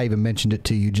 I think I even mentioned it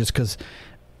to you just because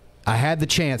I had the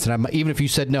chance, and even if you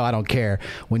said no, I don't care.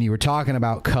 When you were talking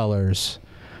about colors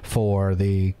for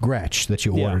the Gretsch that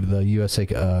you ordered, the USA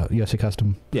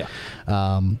Custom. Yeah.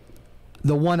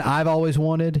 The one I've always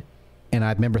wanted, and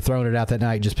I remember throwing it out that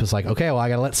night just because, like, okay, well, I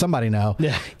got to let somebody know,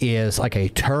 is like a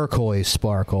turquoise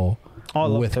sparkle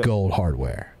with gold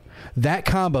hardware. That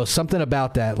combo, something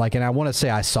about that, like, and I want to say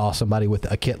I saw somebody with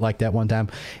a kit like that one time,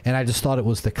 and I just thought it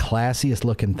was the classiest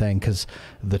looking thing because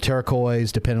the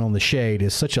turquoise, depending on the shade,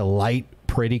 is such a light,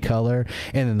 pretty color,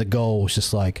 and then the gold was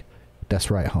just like, that's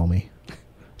right, homie.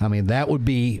 I mean, that would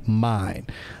be mine.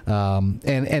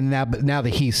 And now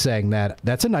that he's saying that,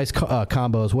 that's a nice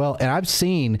combo as well. And I've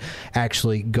seen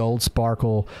actually gold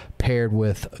sparkle paired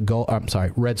with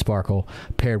red sparkle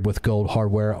paired with gold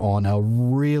hardware on a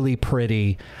really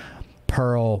pretty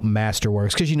Pearl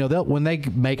Masterworks, because when they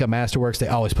make a Masterworks, they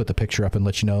always put the picture up and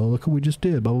let you know, look what we just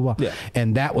did, blah blah blah. Yeah.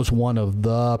 And that was one of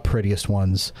the prettiest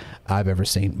ones I've ever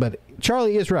seen. But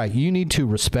Charlie is right. You need to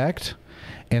respect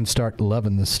and start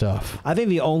loving this stuff. I think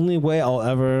the only way I'll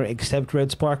ever accept Red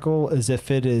Sparkle is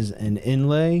if it is an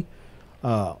inlay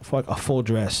for like a full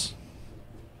dress.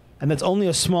 And that's only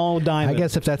a small diamond. I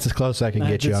guess if that's as close as I can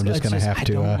get you, I'm just going to have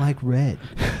to. I don't like red.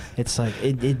 It's like,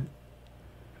 it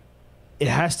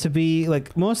has to be,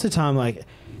 like, most of the time, like,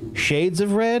 shades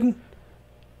of red,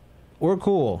 we're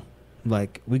cool.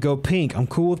 Like, we go pink, I'm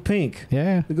cool with pink.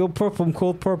 Yeah. We go purple, I'm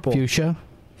cool with purple.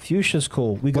 Fuchsia's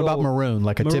cool. What about maroon?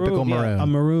 Like a typical maroon? Yeah, a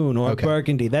maroon or a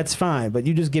burgundy. That's fine, but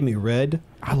you just give me red.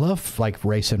 I love, like,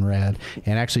 racing red.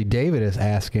 And actually, David is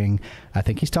asking, I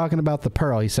think he's talking about the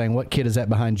Pearl. He's saying, what kit is that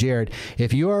behind Jared?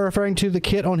 If you are referring to the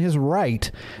kit on his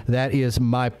right, that is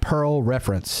my Pearl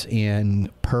reference in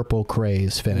Purple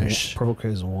Craze finish. Purple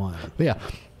Craze 1. Yeah,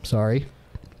 sorry.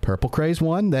 Purple Craze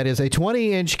 1. That is a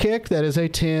 20-inch kick. That is a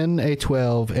 10, a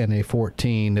 12, and a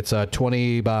 14. It's a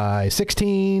 20 by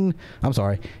 16. I'm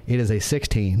sorry. It is a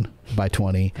 16 by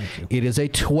 20. It is a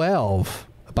 12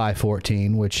 by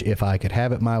 14, which if I could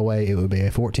have it my way, it would be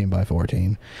a 14 by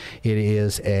 14. It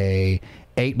is a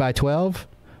 8 by 12.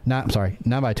 9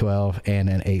 by 12 and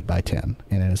an 8 by 10.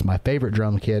 And it is my favorite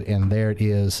drum kit. And there it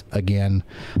is again.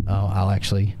 I'll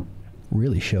actually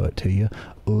really show it to you.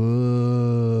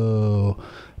 Ooh,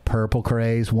 Purple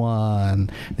Craze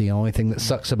 1. The only thing that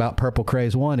sucks about Purple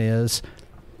Craze 1 is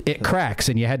it cracks,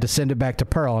 and you had to send it back to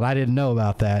Pearl, and I didn't know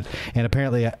about that. And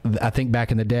apparently, I think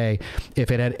back in the day, if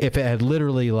it had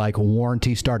literally like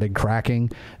warranty started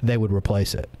cracking, they would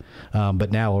replace it.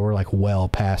 But now we're like well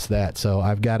past that, so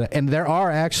I've got to. And there are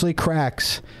actually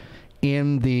cracks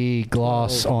in the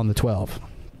gloss on the 12.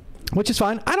 Which is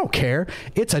fine. I don't care.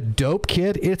 It's a dope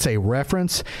kit. It's a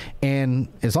reference. And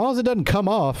as long as it doesn't come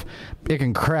off, it can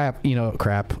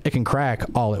It can crack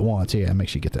all at once. Yeah, make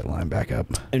sure you get that line back up.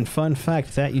 And fun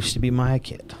fact, that used to be my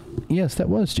kit. Yes, that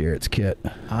was Jarrett's kit.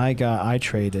 I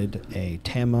traded a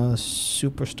Tama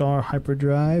Superstar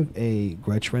Hyperdrive, a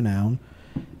Gretsch Renown,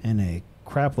 and a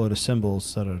crap load of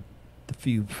symbols that are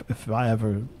if I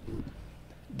ever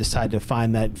decide to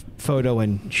find that photo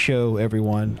and show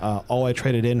everyone all I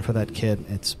traded in for that kit.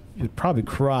 You'd probably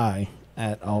cry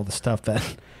at all the stuff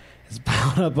that is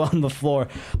piled up on the floor.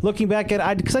 Looking back at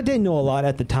it, because I didn't know a lot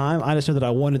at the time, I just knew that I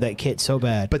wanted that kit so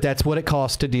bad. But that's what it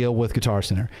costs to deal with Guitar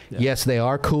Center. Yeah. Yes, they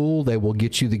are cool. They will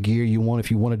get you the gear you want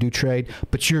if you want to do trade,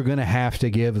 but you're going to have to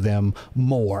give them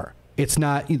more. It's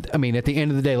not, I mean, at the end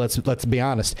of the day, let's be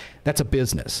honest, that's a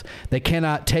business. They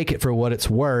cannot take it for what it's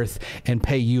worth and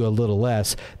pay you a little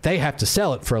less. They have to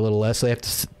sell it for a little less. So they have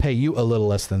to pay you a little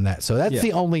less than that. So that's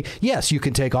the only, yes, you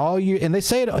can take all you, and they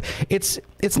say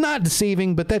it's not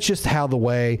deceiving, but that's just how the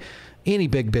way any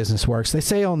big business works. They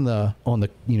say on the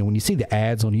when you see the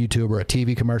ads on YouTube or a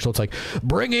TV commercial, it's like,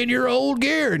 bring in your old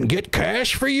gear and get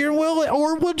cash for your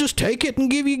or we'll just take it and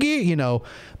give you gear,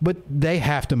 but they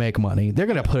have to make money. They're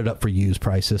going to put it up for used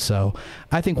prices. So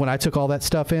I think when I took all that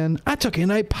stuff in, I took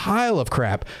in a pile of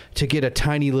crap to get a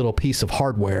tiny little piece of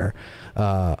hardware,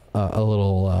 a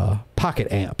little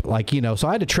pocket amp, so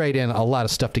I had to trade in a lot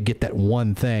of stuff to get that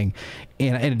one thing.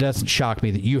 And it doesn't shock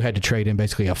me that you had to trade in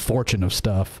basically a fortune of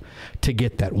stuff to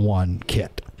get that one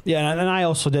kit. Yeah, and I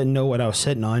also didn't know what I was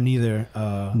sitting on either.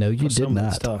 No, you did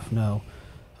not. Stuff, no.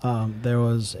 There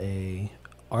was a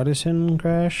Artisan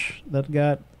Crash that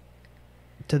got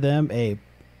to them.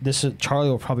 Charlie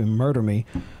will probably murder me.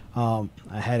 I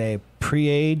had a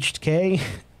pre-aged K.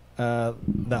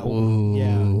 Naughty.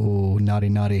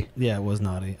 Yeah, it was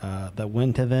naughty. That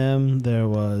went to them. There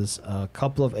was a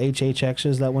couple of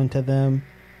HHXs that went to them.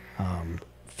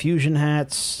 Fusion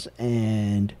hats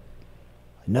and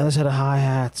another set of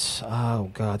hi-hats. Oh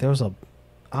god, there was I'll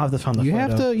have to find the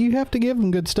photo. You have to give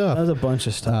them good stuff. There's a bunch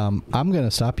of stuff. I'm going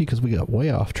to stop you because we got way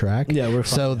off track. Yeah, we're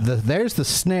fine. So there's the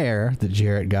snare that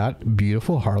Jarrett got.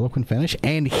 Beautiful Harlequin finish.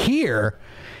 And here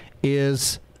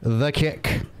is the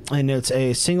kick. And it's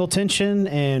a single tension,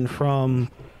 and from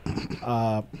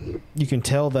you can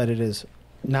tell that it is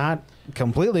not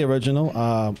completely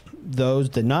original. Those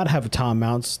did not have tom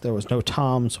mounts. There was no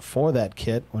toms for that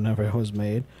kit whenever it was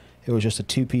made. It was just a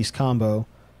two-piece combo.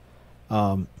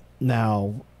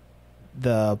 Now,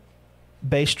 the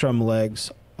bass drum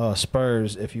legs,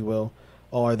 spurs, if you will,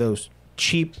 are those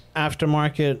cheap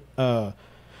aftermarket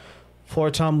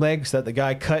floor tom legs that the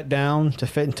guy cut down to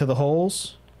fit into the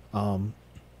holes.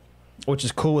 Which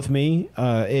is cool with me.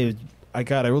 I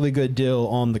got a really good deal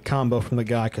on the combo from the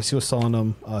guy because he was selling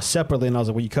them separately, and I was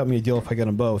like, "Well, you cut me a deal if I get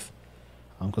them both."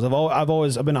 Because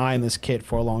I've been eyeing this kit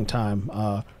for a long time.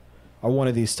 I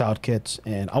wanted these styled kits,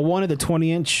 and I wanted the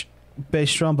 20-inch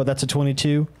bass drum, but that's a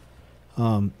 22.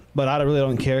 But I really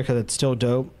don't care because it's still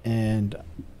dope. And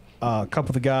a couple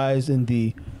of the guys in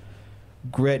the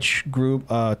Gretsch group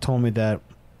told me that.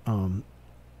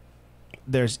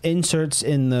 There's inserts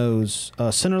in those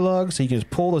center lugs, so you can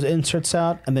just pull those inserts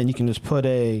out, and then you can just put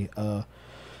a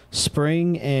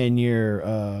spring in your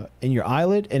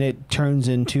eyelet, and it turns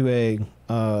into a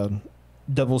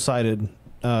double-sided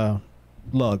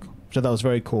lug. So that was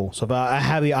very cool. So if I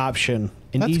have the option,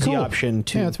 option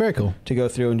to that's very cool to go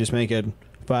through and just make it.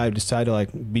 If I decide to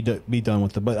be done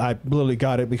with it, but I literally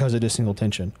got it because it is single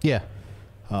tension. Yeah,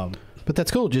 but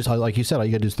that's cool. Just like you said, all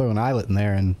you got to do is throw an eyelet in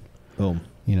there, and boom.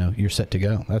 You're set to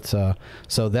go. That's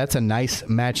so that's a nice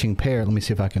matching pair. Let me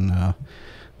see if I can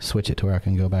switch it to where I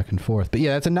can go back and forth. But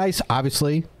yeah, that's a nice.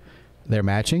 Obviously, they're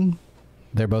matching.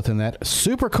 They're both in that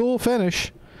super cool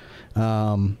finish.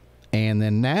 And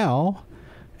then now,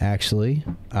 actually,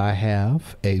 I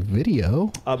have a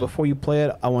video. Before you play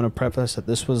it, I want to preface that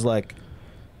this was like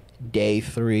day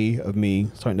 3 of me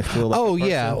starting to feel like. Oh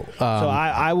yeah. So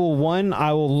I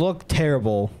will look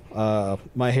terrible.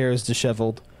 My hair is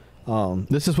disheveled.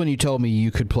 This is when you told me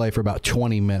you could play for about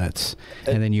 20 minutes,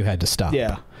 and then you had to stop.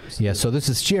 Yeah. Yeah, so this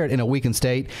is Jared in a weakened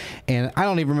state, and I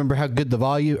don't even remember how good the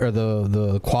volume or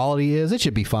the quality is. It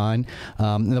should be fine.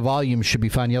 And the volume should be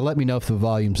fine. Yeah, let me know if the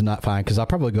volume's not fine, because I'll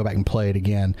probably go back and play it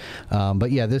again.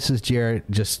 But yeah, this is Jared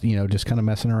just kind of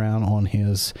messing around on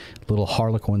his little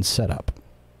Harlequin setup.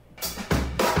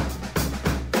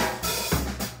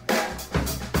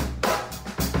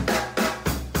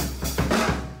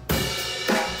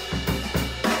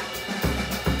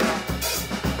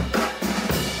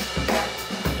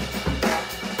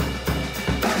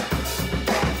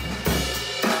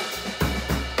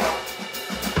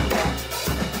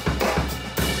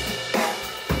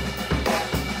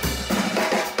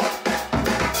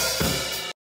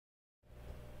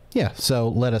 Yeah, so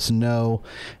let us know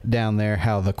down there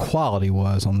how the quality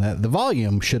was on that. The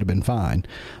volume should have been fine,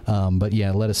 but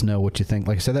yeah, let us know what you think.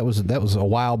 Like I said, that was a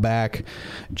while back.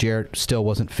 Jarrett still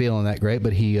wasn't feeling that great,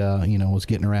 but he was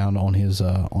getting around on his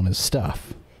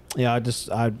stuff. Yeah, I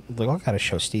gotta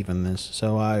show Steven this,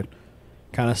 so I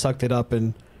kind of sucked it up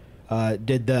and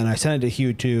did that. And I sent it to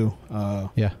Hugh too.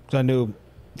 Yeah, because I knew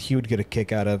Hugh would get a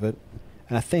kick out of it.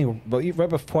 And I think, but right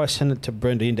before I sent it to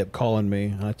Brenda, he ended up calling me,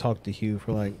 and I talked to Hugh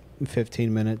for like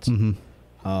 15 minutes.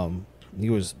 Mm-hmm. He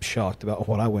was shocked about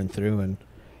what I went through, and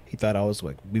he thought I was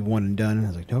like, be one and done. And I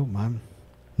was like, no, I'm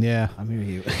here,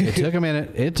 Hugh. It took a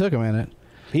minute.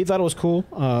 He thought it was cool.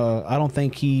 I don't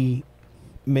think he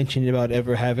mentioned about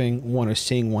ever having one or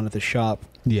seeing one at the shop.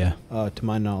 Yeah. To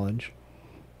my knowledge.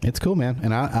 It's cool, man.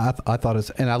 And I thought it's,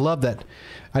 and I love that.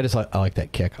 I like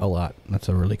that kick a lot. That's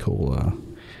a really cool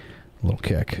little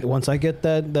kick. Once I get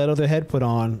that other head put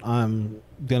on, I'm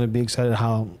gonna be excited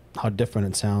how different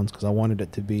it sounds, because I wanted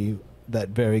it to be that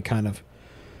very kind of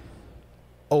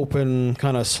open,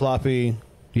 kind of sloppy.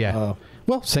 Yeah.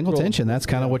 Well, single tension. That's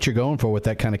kind of what you're going for with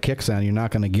that kind of kick sound. You're not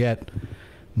going to get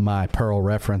my Pearl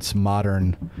reference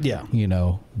modern. Yeah.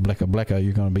 Blecka blecka.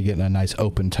 You're going to be getting a nice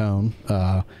open tone.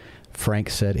 Frank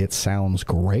said it sounds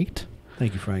great.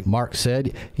 Thank you, Frank. Mark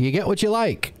said, you get what you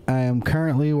like. I am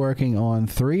currently working on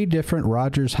 3 different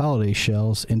Rogers holiday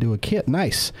shells into a kit.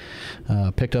 Nice.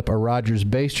 Picked up a Rogers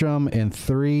bass drum and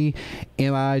 3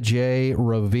 MIJ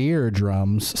Revere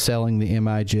drums, selling the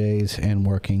MIJs and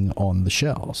working on the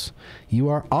shells. You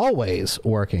are always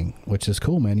working, which is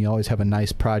cool, man. You always have a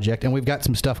nice project. And we've got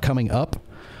some stuff coming up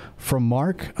from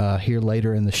Mark here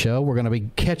later in the show. We're going to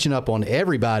be catching up on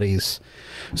everybody's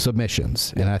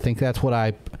submissions. And I think that's what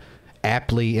I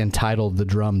aptly entitled the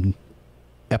drum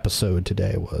episode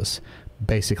today, was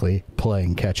basically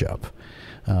playing catch up.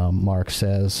 Mark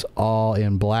says, all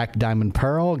in black diamond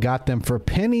pearl, got them for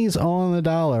pennies on the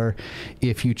dollar.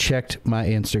 If you checked my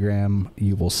Instagram,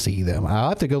 you will see them. I'll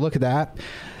have to go look at that.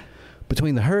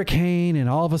 Between the hurricane and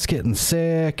all of us getting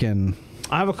sick, and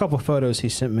I have a couple of photos he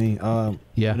sent me on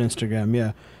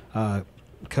Instagram.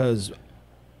 Because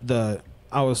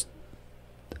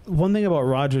one thing about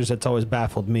Rogers that's always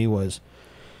baffled me was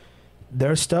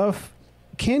their stuff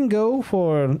can go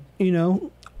for,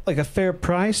 like a fair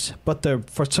price, but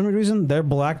for some reason their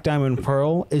black diamond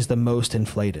pearl is the most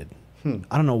inflated.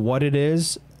 I don't know what it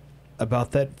is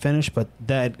about that finish, but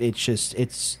that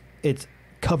it's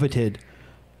coveted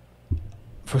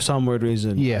for some weird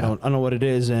reason. Yeah. I don't know what it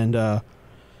is, and I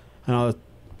was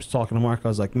talking to Mark. I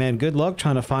was like, man, good luck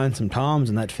trying to find some toms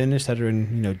in that finish that are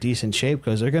in decent shape,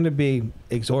 because they're going to be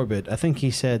exorbitant. I think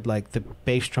he said like the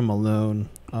bass drum alone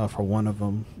for one of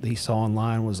them that he saw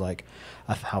online was like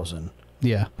 $1,000.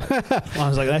 Yeah. I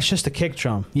was like, that's just a kick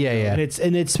drum. Yeah, yeah.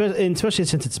 And especially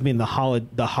since it's been the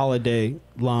holiday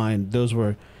line, those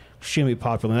were extremely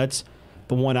popular. And that's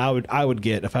the one I would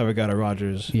get if I ever got a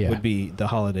Rogers. Yeah. Would be the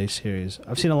holiday series.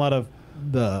 I've seen a lot of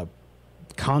the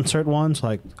concert ones,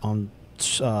 like on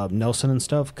Nelson and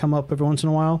stuff, come up every once in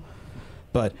a while,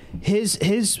 but his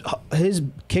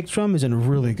kick drum is in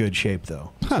really good shape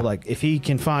though. So like if he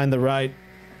can find the right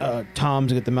toms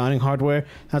to get the mounting hardware,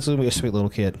 that's gonna be a sweet little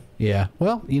kid. Yeah.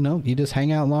 Well, you just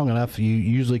hang out long enough, you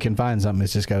usually can find something.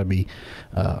 It's just got to be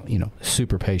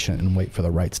super patient and wait for the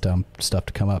right stuff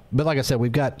to come up. But like I said,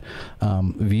 we've got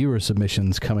viewer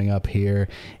submissions coming up here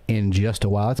in just a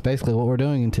while. That's basically what we're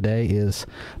doing today, is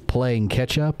playing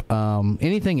catch up.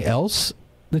 Anything else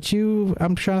that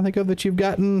I'm trying to think of that you've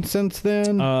gotten since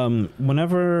then?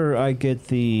 Whenever I get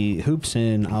the hoops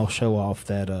in, I'll show off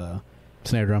that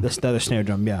snare drum. This other snare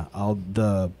drum, yeah.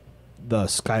 The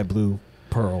sky blue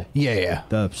pearl. Yeah.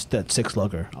 That 6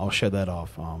 lugger. I'll show that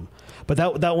off. But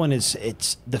that one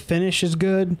it's the finish is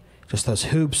good. Just those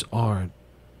hoops are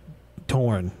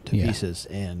torn to pieces,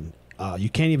 and you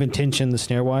can't even tension the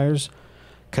snare wires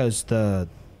because the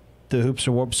hoops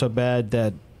are warped so bad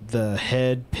that the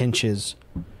head pinches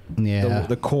Yeah.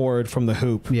 the cord from the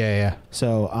hoop. Yeah.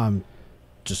 So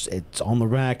it's on the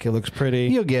rack. It looks pretty.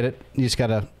 You'll get it. You just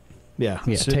gotta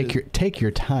So take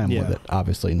your time with it.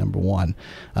 Obviously, number one.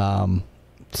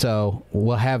 So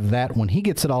we'll have that when he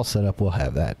gets it all set up. We'll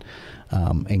have that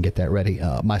and get that ready.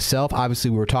 Myself,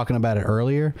 obviously, we were talking about it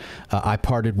earlier. I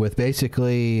parted with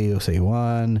basically, you'll see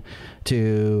 1,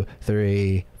 2,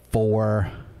 3,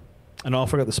 4. And I'll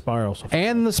forget the spirals.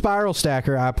 And the spiral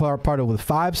stacker. I parted with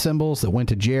 5 cymbals that went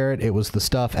to Jarrett. It was the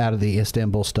stuff out of the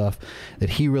Istanbul stuff that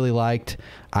he really liked.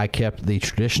 I kept the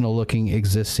traditional looking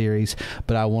Exist series,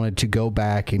 but I wanted to go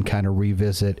back and kind of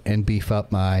revisit and beef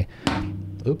up my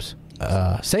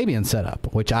Sabian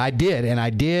setup, which I did, and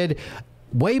I did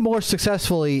way more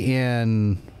successfully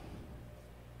in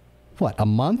a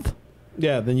month?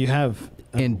 Yeah, then you have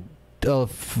in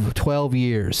 12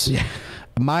 years. Yeah.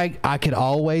 I could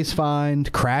always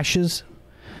find crashes.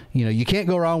 You can't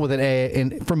go wrong with an A.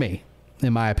 And for me,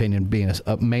 in my opinion, being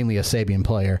mainly a Sabian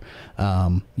player,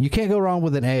 you can't go wrong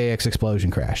with an AAX explosion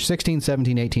crash. 16,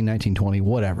 17, 18, 19, 20,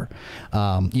 whatever.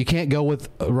 You can't go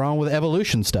wrong with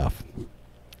evolution stuff.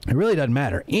 It really doesn't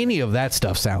matter. Any of that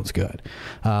stuff sounds good.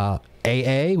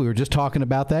 AA, we were just talking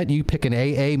about that. You pick an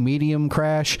AA medium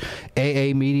crash,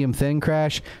 AA medium thin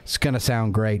crash, it's going to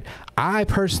sound great. I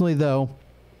personally, though,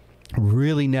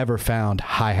 really never found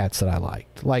hi-hats that I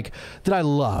liked, that I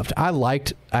loved. I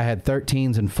had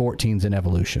 13s and 14s in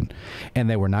Evolution, and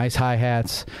they were nice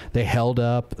hi-hats. They held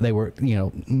up. They were,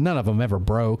 none of them ever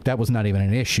broke. That was not even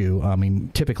an issue. I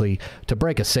mean, typically, to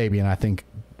break a Sabian, I think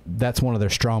that's one of their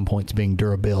strong points, being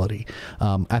durability.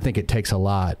 I think it takes a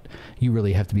lot. You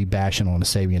really have to be bashing on a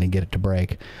Sabian and get it to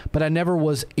break. But I never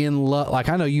was in love.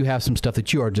 I know you have some stuff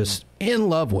that you are just in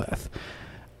love with.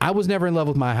 I was never in love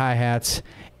with my hi-hats,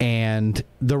 and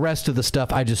the rest of the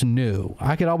stuff I just knew.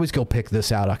 I could always go pick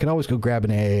this out. I could always go grab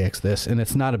an AAX this, and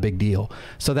it's not a big deal.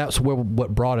 So that's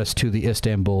what brought us to the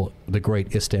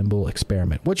Great Istanbul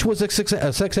Experiment, which was a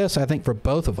success, I think, for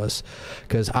both of us,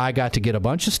 because I got to get a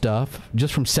bunch of stuff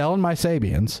just from selling my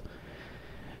Sabians,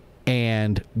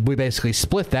 and we basically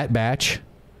split that batch.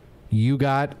 You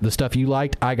got the stuff you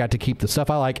liked. I got to keep the stuff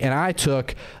I like. And I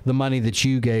took the money that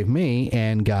you gave me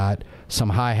and got some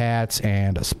hi-hats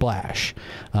and a splash.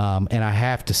 And I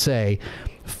have to say,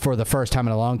 for the first time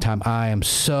in a long time, I am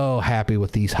so happy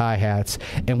with these hi-hats.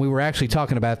 And we were actually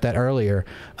talking about that earlier.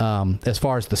 As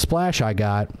far as the splash I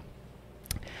got,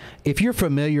 if you're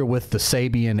familiar with the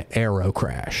Sabian Aero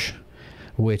Crash,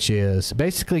 which is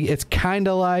basically, it's kind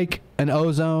of like an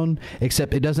Ozone,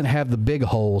 except it doesn't have the big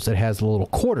holes. It has the little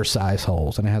quarter-size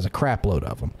holes, and it has a crap load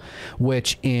of them,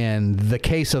 which in the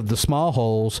case of the small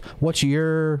holes, what's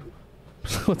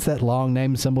that long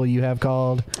name symbol you have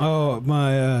called? Oh,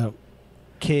 my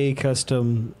K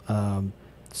Custom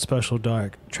Special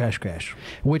Dark Trash Crash.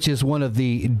 Which is one of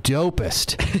the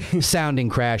dopest sounding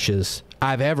crashes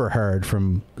I've ever heard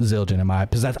from Zildjian,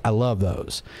 because I love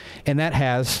those. And that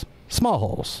has small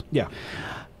holes. Yeah.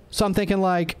 So I'm thinking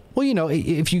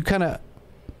if you kind of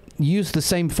use the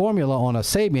same formula on a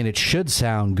Sabian, it should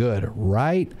sound good,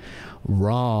 right?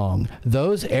 Wrong.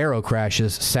 Those Aero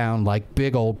crashes sound like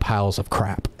big old piles of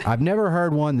crap. I've never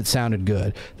heard one that sounded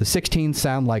good. The 16s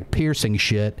sound like piercing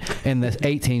shit, and the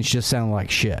 18s just sound like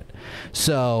shit.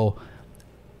 So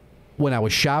when I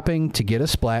was shopping to get a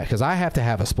splash, because I have to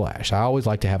have a splash. I always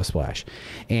like to have a splash.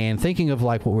 And thinking of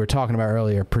what we were talking about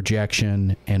earlier,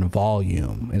 projection and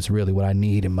volume is really what I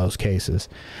need in most cases.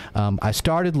 I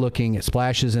started looking at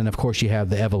splashes, and of course you have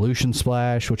the Evolution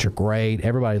splash, which are great.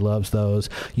 Everybody loves those.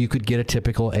 You could get a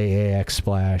typical AAX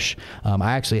splash.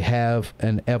 I actually have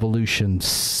an Evolution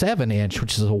 7-inch,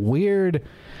 which is a weird...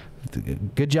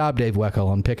 Good job, Dave Weckl,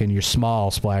 on picking your small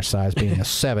splash size being a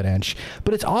 7-inch.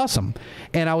 But it's awesome.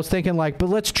 And I was thinking, but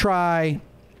let's try,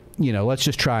 let's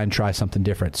just try something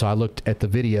different. So I looked at the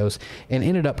videos and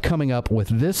ended up coming up with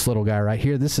this little guy right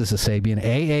here. This is a Sabian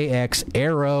AAX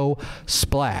Aero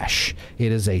Splash.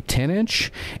 It is a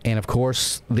 10-inch. And, of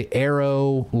course, the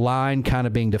Aero line kind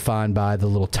of being defined by the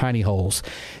little tiny holes.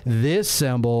 This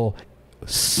cymbal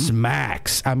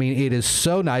smacks. I mean, it is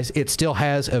so nice. It still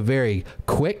has a very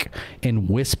quick and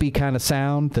wispy kind of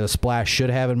sound the splash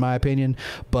should have, in my opinion,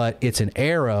 but it's an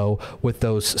Aero with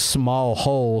those small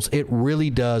holes. It really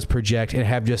does project and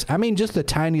have just the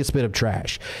tiniest bit of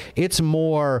trash. It's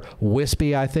more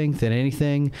wispy, I think, than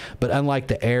anything, but unlike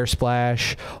the Air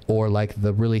Splash or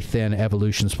the really thin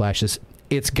Evolution splashes,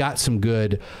 it's got some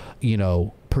good,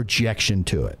 projection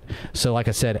to it. So like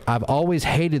I said, I've always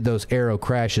hated those Aero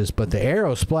crashes, but the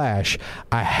Aero Splash,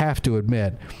 I have to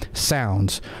admit,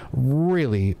 sounds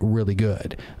really, really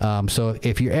good. So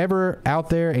if you're ever out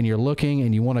there and you're looking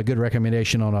and you want a good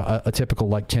recommendation on a typical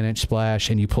like 10-inch splash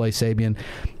and you play Sabian,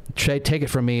 take it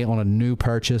from me on a new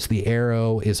purchase. The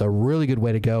Aero is a really good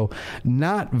way to go.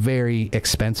 Not very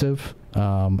expensive.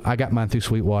 I got mine through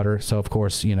Sweetwater, so of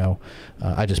course,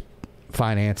 I just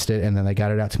financed it and then they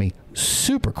got it out to me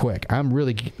super quick. I'm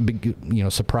really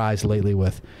surprised lately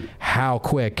with how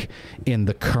quick in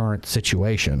the current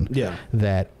situation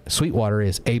that Sweetwater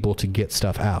is able to get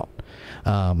stuff out.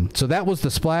 So that was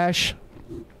the Splash.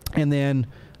 And then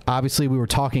obviously we were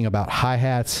talking about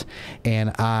hi-hats,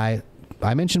 and I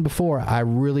mentioned before, I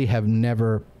really have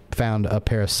never found a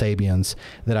pair of Sabians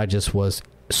that I just was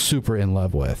super in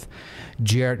love with.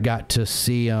 Jarrett got to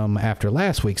see them after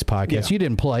last week's podcast. Yeah. You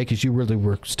didn't play because you really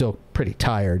were still pretty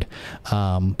tired.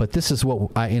 But this is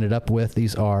what I ended up with.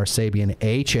 These are Sabian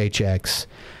HHX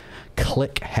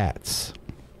Click hats.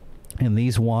 And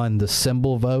these won the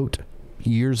Symbol Vote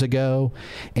years ago,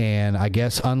 and I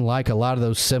guess unlike a lot of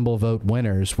those Symbol Vote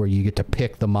winners where you get to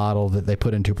pick the model that they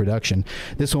put into production,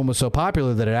 this one was so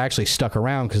popular that it actually stuck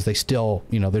around because they still,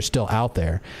 they're still out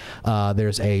there.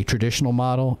 There's a traditional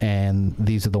model, and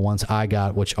these are the ones I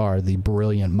got, which are the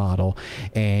Brilliant model,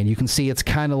 and you can see it's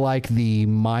kind of like the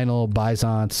Meinl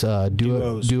Byzance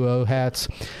duo hats.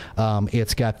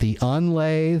 It's got the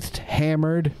unlathed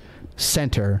hammered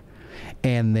center,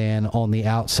 and then on the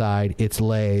outside it's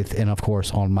lathed, and of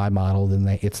course on my model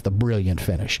then it's the Brilliant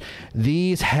finish.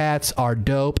 These hats are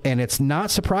dope, and it's not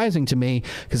surprising to me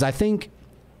because I think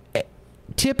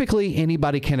typically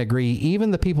anybody can agree,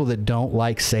 even the people that don't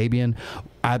like Sabian,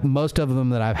 most of them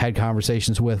that I've had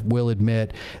conversations with will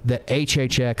admit that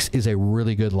HHX is a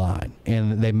really good line,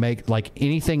 and they make like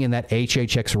anything in that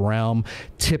HHX realm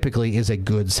typically is a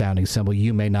good sounding cymbal.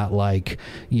 You may not like,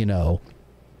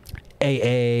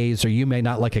 AAs, or you may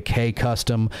not like a K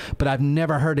custom, but I've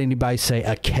never heard anybody say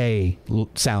a K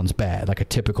sounds bad, like a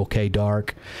typical K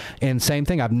dark. And same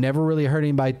thing, I've never really heard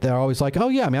anybody, they're always like, oh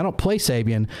yeah, I don't play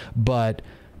Sabian, but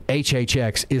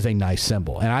HHX is a nice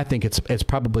cymbal, and I think it's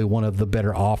probably one of the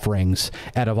better offerings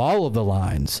out of all of the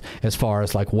lines as far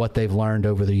as like what they've learned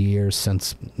over the years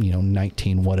since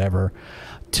 19 whatever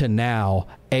to now.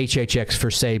 HHX for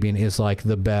Sabian is like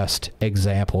the best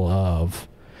example of,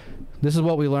 this is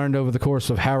what we learned over the course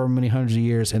of however many hundreds of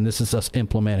years, and this is us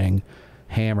implementing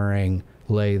hammering,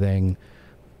 lathing,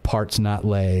 parts not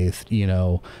lathed,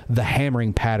 the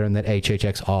hammering pattern that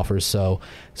HHX offers. So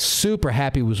super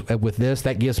happy with this.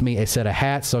 That gives me a set of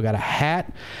hats. So I got a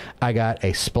hat, I got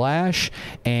a Splash,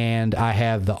 and I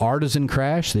have the Artisan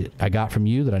Crash that I got from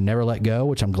you that I never let go,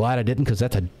 which I'm glad I didn't because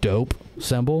that's a dope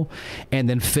cymbal. And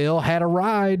then Phil had a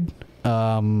ride,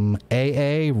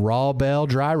 AA Raw Bell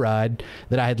Dry Ride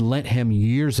that I had lent him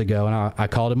years ago, and I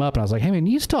called him up and I was like, hey man,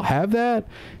 you still have that?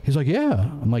 He's like, yeah.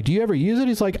 I'm like, do you ever use it?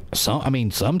 He's like,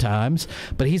 sometimes,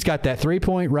 but he's got that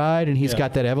 3-point ride and he's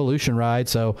got that Evolution ride.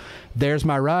 So there's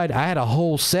my ride. I had a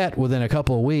whole set within a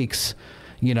couple of weeks,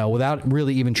 without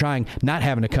really even trying, not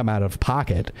having to come out of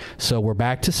pocket. So we're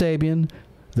back to Sabian.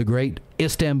 The great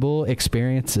Istanbul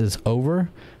experience is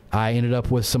over. I ended up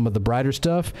with some of the brighter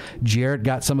stuff. Jarrett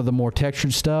got some of the more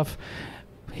textured stuff.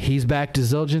 He's back to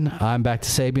Zildjian. I'm back to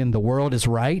Sabian. The world is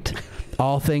right.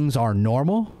 All things are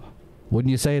normal. Wouldn't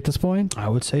you say at this point? I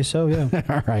would say so, yeah.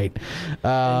 All right.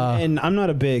 And I'm not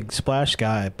a big Splash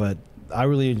guy, but I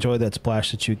really enjoyed that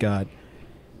Splash that you got.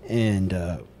 And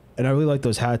I really like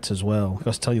those hats as well. I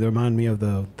was telling you, they remind me of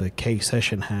the K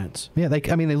Session hats. Yeah, they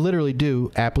literally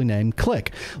do, aptly named,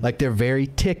 click. Like, they're very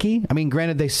ticky.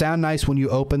 Granted, they sound nice when you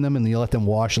open them and you let them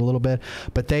wash a little bit,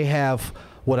 but they have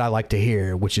what I like to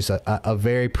hear, which is a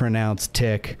very pronounced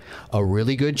tick, a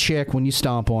really good chick when you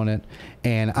stomp on it.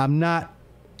 And I'm not,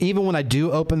 even when I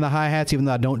do open the hi-hats, even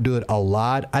though I don't do it a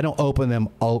lot, I don't open them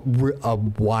a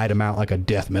wide amount like a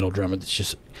death metal drummer.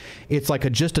 It's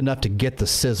like just enough to get the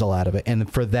sizzle out of it.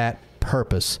 And for that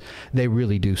purpose, they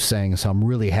really do sing. So I'm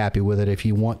really happy with it. If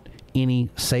you want any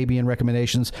Sabian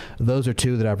recommendations, those are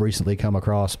two that I've recently come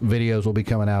across. Videos will be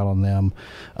coming out on them,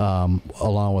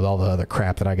 along with all the other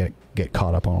crap that I get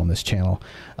caught up on this channel.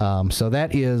 So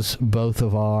that is both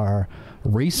of our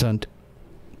recent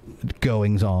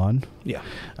goings on. Yeah.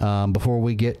 Before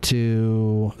we get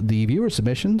to the viewer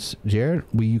submissions, Jared,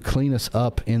 will you clean us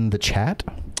up in the chat?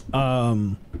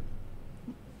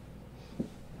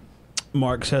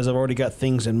 Mark says, I've already got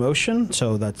things in motion,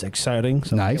 so that's exciting.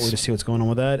 So nice. I can't wait to see what's going on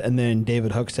with that. And then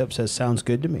David Hookstep says, sounds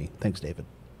good to me. Thanks, David.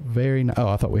 Very nice. Oh,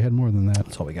 I thought we had more than that.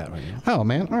 That's all we got right now. Oh,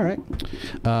 man. All right.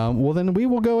 Well, then we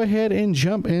will go ahead and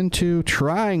jump into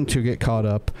trying to get caught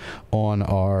up on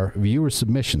our viewer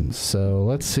submissions. So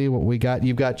let's see what we got.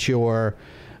 You've got your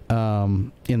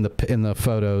in the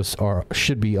photos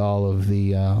should be all of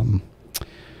the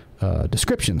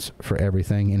descriptions for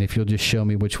everything. And if you'll just show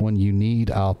me which one you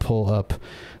need, I'll pull up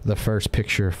the first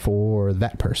picture for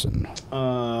that person.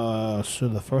 So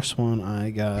the first one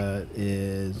I got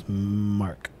is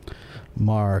Mark.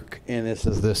 And this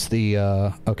is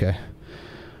the okay.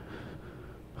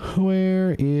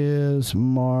 Where is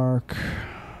Mark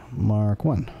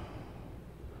 1?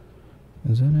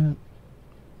 Is that it?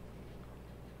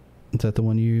 Is that the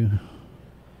one you...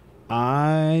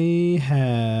 I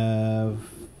have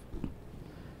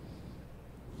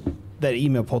that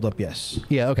email pulled up, yes.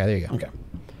 Yeah, okay, there you go. Okay.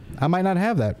 I might not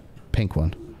have that pink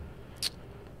one.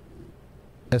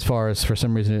 As far as, for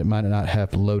some reason, it might not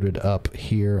have loaded up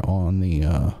here on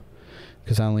the...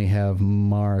 Because I only have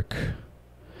Mark...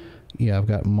 Yeah, I've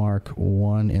got Mark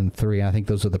 1 and 3. I think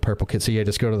those are the purple kits. So, yeah,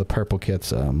 just go to the purple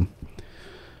kits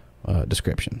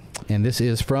description. And this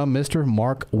is from Mr.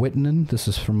 Mark Whitman. This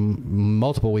is from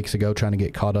multiple weeks ago, trying to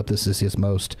get caught up. This is his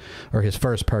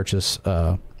first purchase...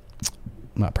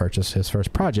 his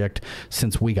first project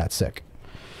since we got sick.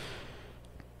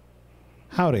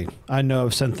 Howdy. I know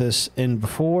I've sent this in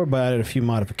before, but I added a few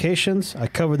modifications. I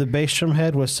covered the bass drum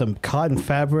head with some cotton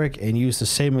fabric and used the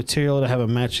same material to have a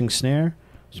matching snare,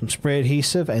 some spray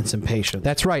adhesive, and some patience.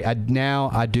 That's right.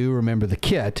 I do remember the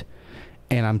kit,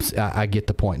 and I get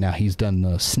the point now. He's done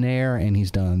the snare and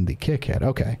he's done the kick head.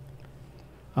 Okay.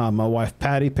 My wife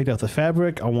Patty picked out the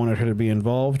fabric. I wanted her to be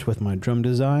involved with my drum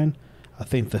design. I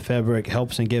think the fabric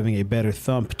helps in giving a better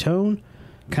thump tone,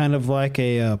 kind of like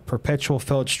a perpetual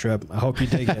felt strip. I hope you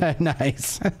dig it.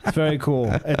 Nice. It's very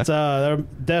cool. It's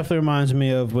that definitely reminds me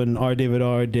of when R. David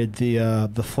R. did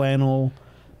the flannel,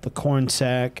 the corn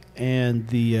sack, and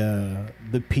the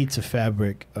pizza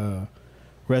fabric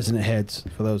resonant heads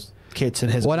for those kits in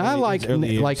his. What I like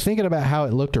thinking about how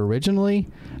it looked originally,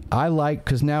 I like,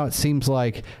 because now it seems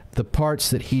like the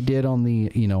parts that he did on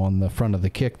the on the front of the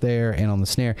kick there and on the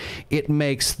snare, it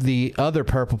makes the other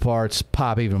purple parts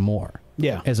pop even more.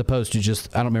 Yeah. As opposed to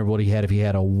just, I don't remember what he had, if he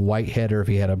had a white head or if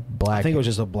he had a black I think head. it was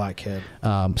just a black head.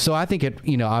 So I think it,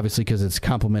 obviously because it's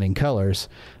complementing colors,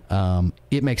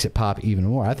 it makes it pop even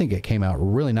more. I think it came out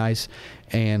really nice.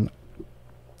 And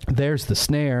there's the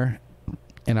snare.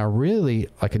 And I really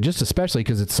like it, just especially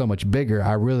because it's so much bigger.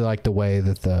 I really like the way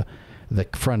that the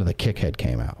front of the kick head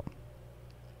came out.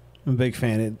 I'm a big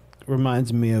fan. It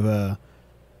reminds me of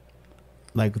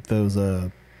like those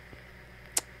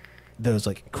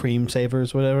like cream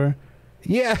savers, whatever.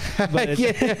 Yeah,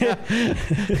 yeah.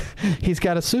 He's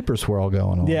got a super swirl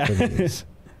going on. Yeah. For these.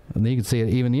 And you can see it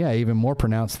even more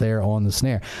pronounced there on the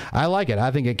snare. I like it.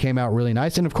 I think it came out really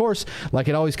nice. And of course, like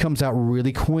it always comes out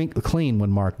really clean when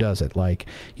Mark does it. Like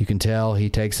you can tell he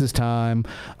takes his time,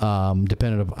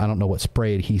 depending on, I don't know what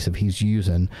spray adhesive he's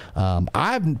using.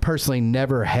 I've personally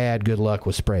never had good luck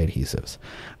with spray adhesives.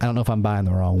 I don't know if I'm buying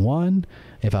the wrong one,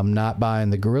 if I'm not buying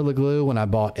the Gorilla Glue when I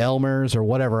bought Elmer's or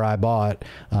whatever I bought.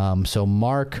 So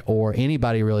Mark or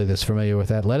anybody really that's familiar with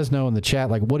that, let us know in the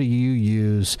chat, like what do you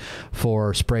use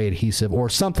for spray adhesive or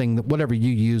something, whatever you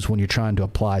use when you're trying to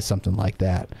apply something like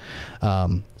that.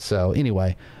 So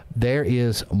anyway, there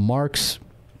is Mark's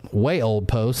way old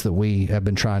post that we have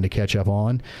been trying to catch up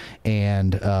on,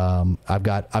 and I've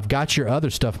got your other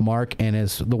stuff, Mark, and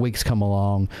as the weeks come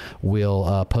along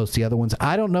we'll post the other ones.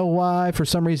 I don't know why, for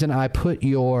some reason I put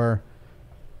your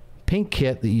pink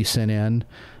kit that you sent in,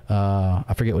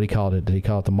 I forget what he called it. Did he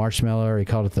call it the marshmallow or he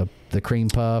called it the cream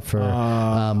puff? Or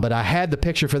but I had the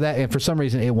picture for that, and for some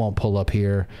reason it won't pull up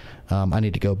here. I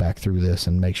need to go back through this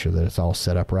and make sure that it's all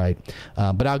set up right.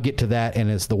 But I'll get to that, and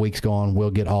as the weeks go on,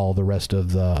 we'll get all the rest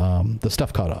of the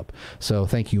stuff caught up. So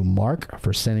thank you, Mark,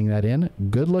 for sending that in.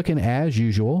 Good looking as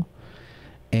usual.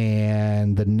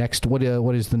 And the next, what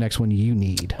is the next one you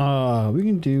need? We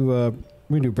can do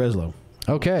Breslow.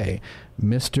 Okay,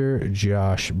 Mr.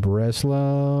 Josh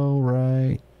Breslow,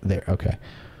 right there. Okay,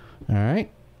 all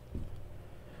right.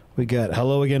 We got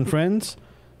hello again, friends.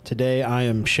 Today I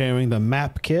am sharing the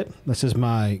map kit. This is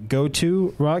my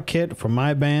go-to rock kit for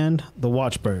my band, the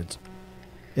Watchbirds.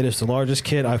 It is the largest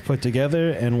kit I've put together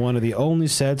and one of the only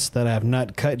sets that I have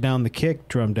not cut down the kick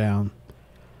drum down.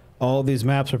 All these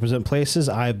maps represent places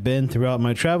I've been throughout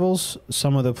my travels.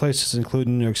 Some of the places include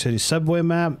New York City subway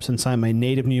map, since I'm a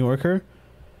native New Yorker,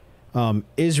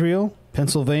 Israel,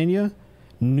 Pennsylvania,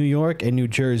 New York, and New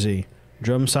Jersey.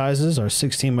 Drum sizes are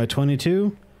 16 by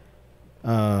 22,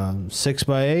 6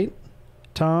 by 8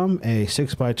 tom, a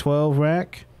 6 by 12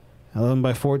 rack, 11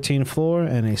 by 14 floor,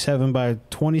 and a 7 by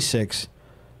 26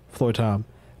 floor tom.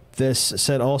 This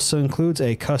set also includes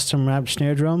a custom wrapped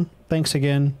snare drum. Thanks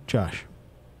again, Josh.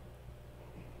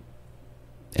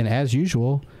 And as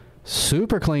usual,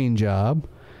 super clean job.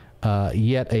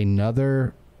 Yet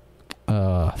another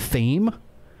theme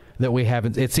that we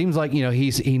haven't. It seems like, you know,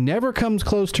 he never comes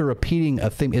close to repeating a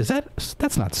theme.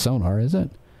 That's not sonar, is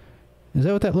it? Is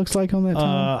that what that looks like on that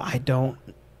tone?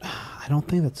 I don't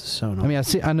think that's a sonar. I mean,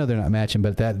 I know they're not matching,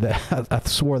 but that I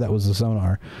swore that was a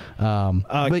sonar.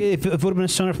 But if it would have been a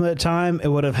sonar from that time, it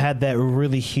would have had that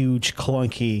really huge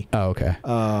clunky. Oh, okay.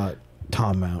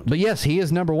 Tom mount. But yes, he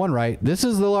is number one, right? This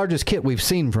is the largest kit we've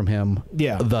seen from him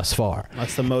thus far.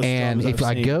 That's the most. And if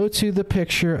I go to the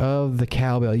picture of the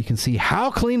cowbell, you can see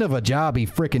how clean of a job he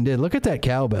freaking did. Look at that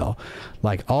cowbell.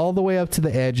 Like all the way up to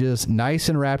the edges, nice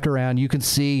and wrapped around. You can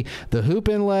see the hoop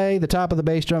inlay, the top of the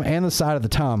bass drum, and the side of the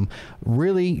tom.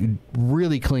 Really,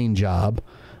 really clean job,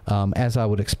 as I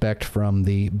would expect from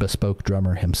the bespoke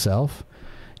drummer himself.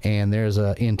 And there's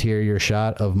an interior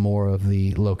shot of more of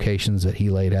the locations that he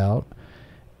laid out.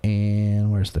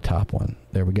 And where's the top one?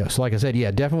 There we go. So like I said,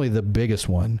 yeah, definitely the biggest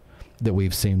one that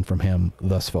we've seen from him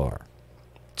thus far.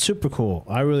 Super cool.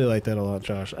 I really like that a lot,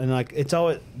 Josh. And like it's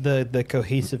all the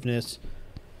cohesiveness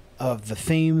of the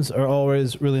themes are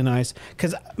always really nice.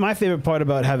 Because my favorite part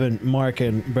about having Mark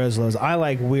and Breslow is I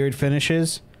like weird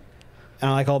finishes. And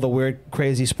I like all the weird,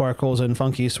 crazy sparkles and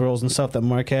funky swirls and stuff that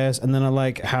Mark has. And then I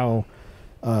like how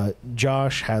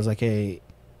Josh has like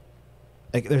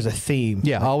there's a theme.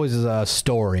 Yeah, always is a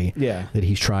story that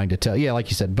he's trying to tell. Yeah, like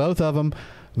you said, both of them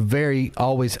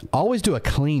always do a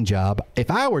clean job.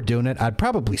 If I were doing it, I'd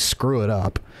probably screw it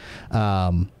up.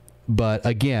 But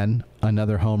again,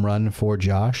 another home run for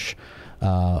Josh.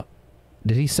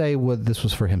 Did he say this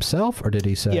was for himself, or did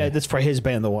he say? Yeah, that's for his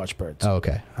band, the Watchbirds. Oh,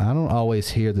 okay. I don't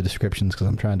always hear the descriptions because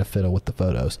I'm trying to fiddle with the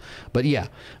photos. But yeah,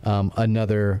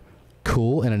 another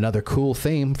cool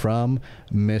theme from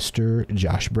Mr.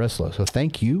 Josh Breslow. So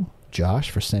thank you, Josh,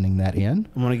 for sending that in.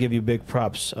 I want to give you big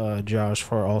props, Josh,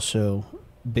 for also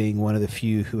being one of the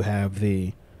few who have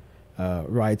the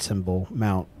ride cymbal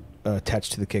mount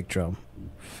attached to the kick drum.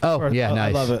 Oh, yeah,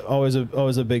 nice. I love it.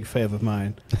 Always a big fave of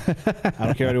mine. I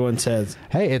don't care what anyone says.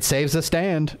 Hey, it saves a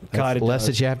stand. God, it less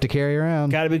does. that you have to carry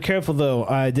around. Got to be careful, though.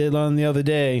 I did learn the other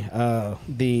day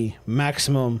the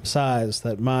maximum size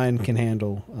that mine can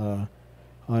handle,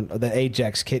 on the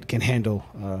Ajax kit can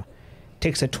handle,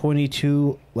 takes a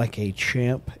 22 like a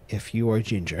champ if you are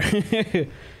ginger.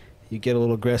 You get a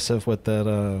little aggressive with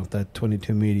that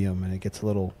 22 medium, and it gets a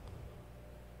little...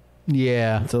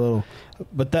 Yeah, it's a little,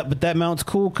 but that mount's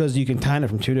cool because you can tighten it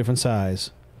from two different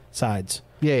sides.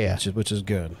 Yeah, which is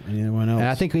good. And anyone else? And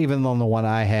I think even on the one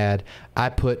I had, I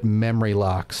put memory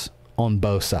locks on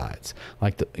both sides,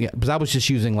 because I was just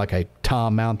using like a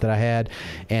tom mount that I had,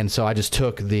 and so I just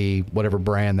took the whatever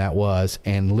brand that was,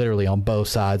 and literally on both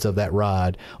sides of that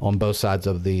rod, on both sides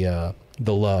of the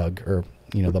lug or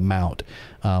the mount,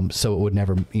 so it would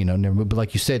never move. But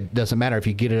like you said, it doesn't matter if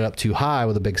you get it up too high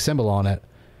with a big cymbal on it.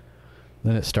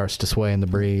 Then it starts to sway in the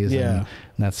breeze. Yeah,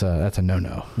 and that's a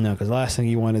no-no. No, because the last thing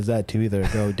you want is that to either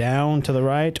go down to the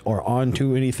right or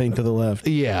onto anything to the left.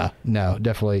 Yeah, no,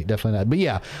 definitely not. But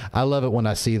yeah, I love it when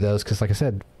I see those because, like I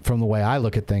said, from the way I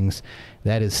look at things,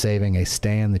 that is saving a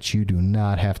stand that you do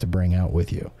not have to bring out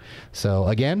with you. So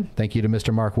again, thank you to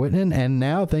Mr. Mark Whitman, and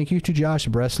now thank you to Josh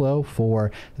Breslow for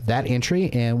that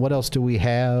entry. And what else do we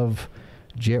have?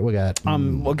 Jarrett, we got...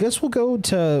 Well, I guess we'll go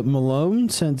to Malone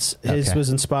since his was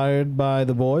inspired by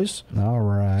the boys. All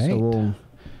right. So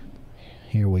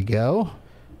here we go.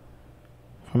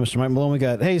 From Mr. Mike Malone, we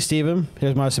got, hey, Steven,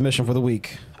 here's my submission for the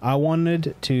week. I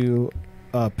wanted to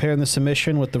pair the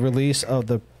submission with the release of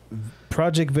the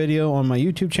project video on my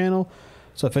YouTube channel.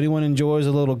 So if anyone enjoys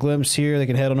a little glimpse here, they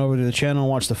can head on over to the channel and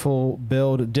watch the full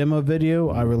build demo video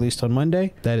I released on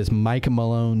Monday. That is Mike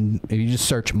Malone. If you just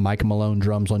search Mike Malone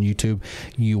drums on YouTube,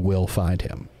 you will find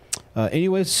him.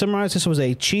 Anyways, to summarize, this was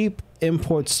a cheap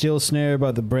import steel snare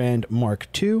by the brand Mark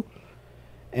II.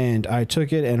 And I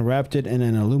took it and wrapped it in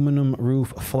an aluminum roof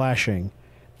flashing.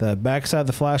 The backside of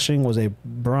the flashing was a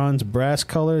bronze brass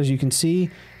color, as you can see.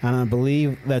 And I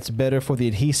believe that's better for the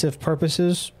adhesive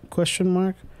purposes, ?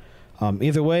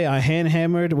 Either way, I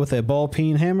hand-hammered with a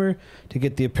ball-peen hammer to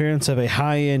get the appearance of a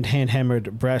high-end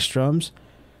hand-hammered brass drums.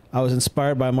 I was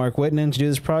inspired by Mark Whitman to do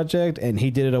this project, and he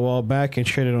did it a while back and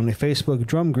shared it on a Facebook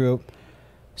drum group.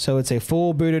 So it's a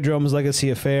full Buddha Drums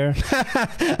Legacy affair.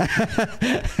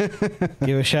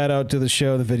 Give a shout-out to the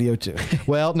show, the video, too.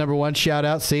 Well, number one,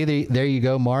 shout-out. See, there you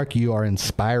go, Mark. You are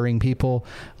inspiring people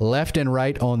left and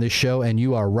right on this show, and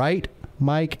you are right.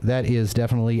 Mike, that is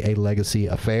definitely a legacy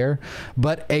affair.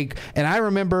 And I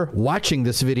remember watching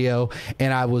this video,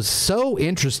 and I was so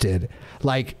interested.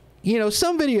 Like, you know,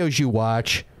 some videos you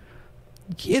watch,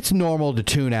 it's normal to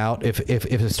tune out if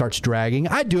it starts dragging.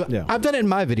 I do. Yeah. I've done it in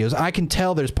my videos. I can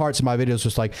tell there's parts of my videos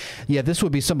just like, yeah, this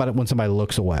would be when somebody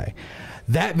looks away.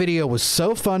 That video was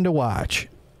so fun to watch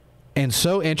and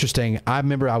so interesting. I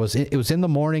remember it was in the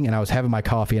morning, and I was having my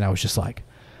coffee, and I was just like,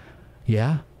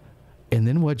 yeah. And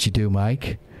then what'd you do,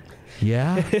 Mike?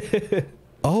 Yeah.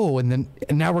 Oh, and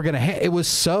now we're going to, it was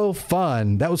so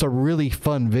fun. That was a really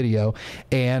fun video.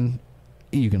 And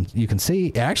you can see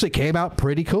it actually came out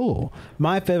pretty cool.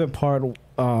 My favorite part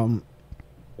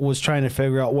was trying to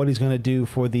figure out what he's going to do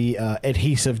for the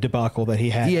adhesive debacle that he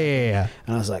had. Yeah.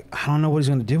 And I was like, I don't know what he's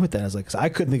going to do with that. I was like, 'cause I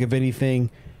couldn't think of anything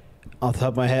off the top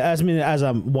of my head. As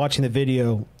I'm watching the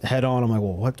video head on, I'm like,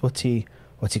 well, what's he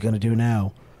going to do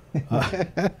now?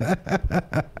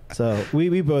 So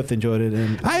we both enjoyed it,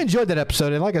 and I enjoyed that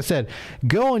episode. And like I said,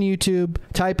 go on YouTube,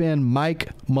 type in Mike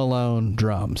Malone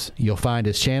drums. You'll find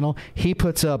his channel. He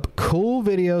puts up cool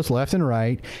videos left and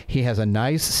right. He has a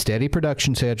nice steady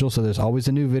production schedule, so there's always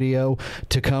a new video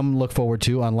to come look forward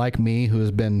to, unlike me, who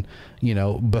has been, you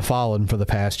know, befallen for the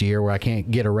past year, where I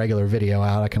can't get a regular video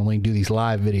out. I can only do these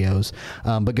live videos.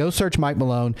 But go search Mike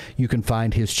Malone. You can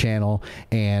find his channel,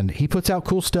 and he puts out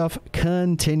cool stuff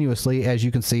continuously, as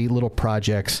you can see, little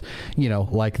projects, you know,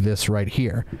 like this right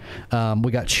here.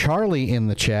 We got Charlie in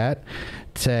the chat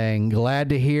saying, glad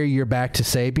to hear you're back to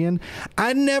Sabian.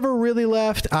 I never really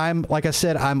left. Like I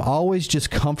said, I'm always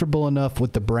just comfortable enough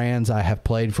with the brands I have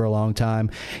played for a long time.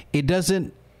 It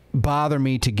doesn't bother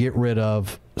me to get rid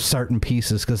of certain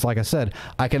pieces, because like I said,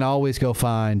 I can always go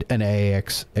find an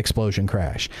AAX Explosion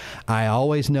Crash. I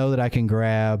always know that I can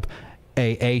grab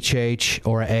a HH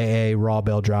or a AA Raw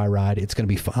Bell Dry Ride. It's going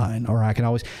to be fine. Or I can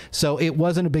always, so it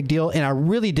wasn't a big deal. And I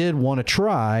really did want to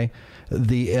try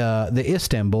the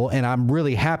Istanbul, and I'm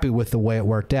really happy with the way it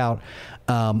worked out.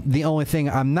 The only thing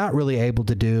I'm not really able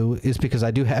to do is, because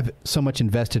I do have so much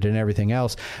invested in everything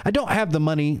else, I don't have the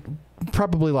money,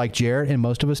 probably like Jared and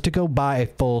most of us, to go buy a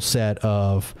full set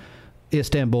of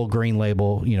Istanbul Green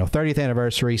Label, you know, 30th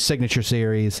anniversary signature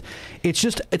series. It's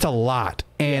a lot.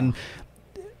 And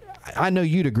I know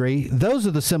you'd agree. Those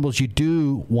are the cymbals you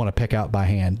do want to pick out by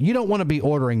hand. You don't want to be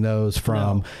ordering those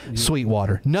from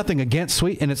Sweetwater. Nothing against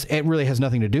and it really has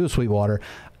nothing to do with Sweetwater.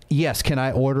 Yes, can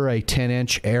I order a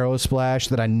 10-inch Aerosplash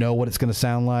that I know what it's going to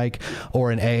sound like, or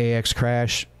an AAX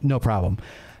Crash? No problem.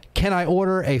 Can I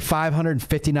order a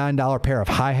 $559 pair of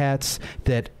hi-hats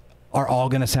that are all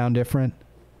going to sound different?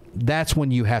 That's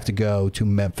when you have to go to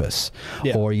Memphis,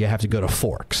 or you have to go to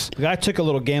Forks. I took a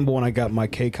little gamble when I got my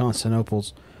K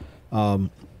Constantinoples. And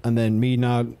then me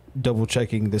not double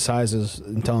checking the sizes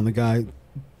and telling the guy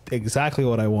exactly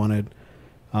what I wanted.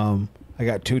 I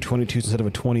got two 22s instead of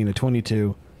a 20 and a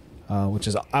 22, which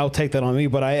is, I'll take that on me.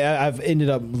 But I've ended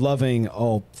up loving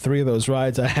all three of those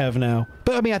rides I have now.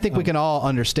 But I mean, I think we can all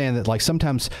understand that, like,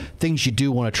 sometimes things you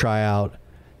do want to try out,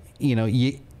 you know,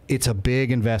 it's a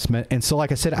big investment. And so,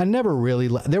 like I said, I never really,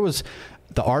 there was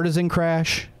the Artisan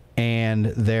Crash, and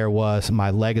there was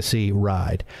my Legacy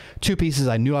Ride. Two pieces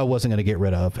I knew I wasn't going to get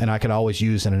rid of, and I could always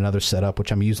use in another setup,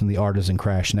 which I'm using the Artisan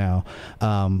Crash now.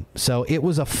 So it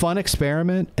was a fun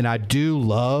experiment, and I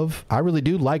really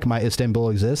do like my Istanbul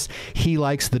Exists. He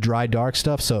likes the dry dark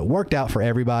stuff, so it worked out for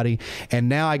everybody. And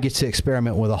now I get to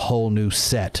experiment with a whole new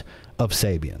set of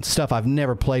Sabians, stuff I've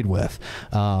never played with.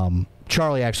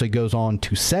 Charlie actually goes on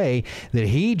to say that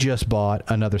he just bought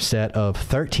another set of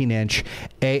 13-inch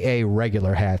AA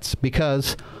regular hats,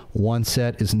 because one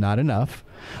set is not enough.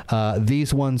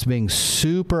 These ones being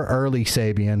super early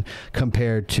Sabian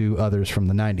compared to others from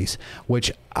the 90s,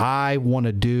 which I want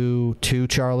to do too,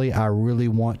 Charlie. I really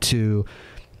want to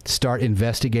start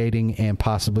investigating and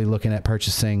possibly looking at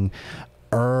purchasing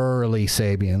early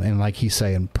Sabian, and like he's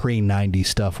saying, pre-90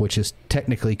 stuff, which is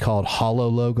technically called hollow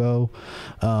logo,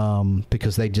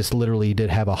 because they just literally did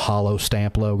have a hollow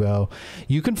stamp logo.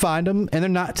 You can find them, and they're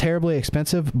not terribly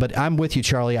expensive, but I'm with you,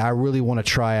 Charlie. I really want to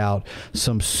try out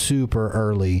some super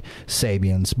early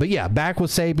Sabians. But yeah, back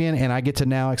with Sabian, and I get to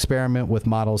now experiment with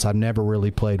models I've never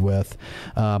really played with.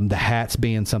 The hats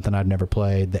being something I've never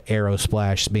played, the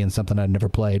Aerosplash being something I've never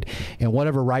played, and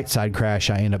whatever right side crash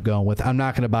I end up going with, I'm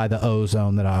not going to buy the Ozone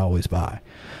that I always buy.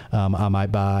 I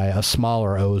might buy a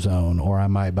smaller Ozone, or I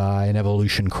might buy an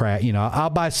Evolution Crash. You know, I'll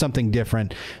buy something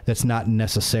different that's not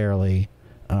necessarily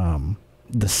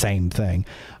the same thing.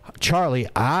 Charlie,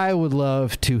 I would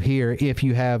love to hear, if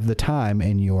you have the time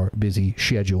in your busy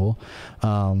schedule,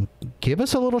 give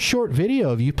us a little short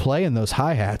video of you playing those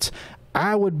hi-hats.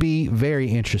 I would be very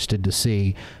interested to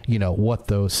see, what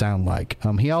those sound like.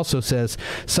 He also says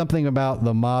something about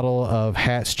the model of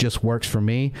hats just works for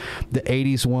me. The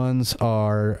 80s ones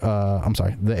are,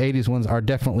 the 80s ones are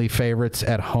definitely favorites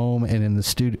at home and in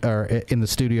the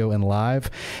studio and live.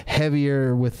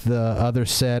 Heavier with the other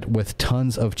set with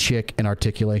tons of chick and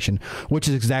articulation, which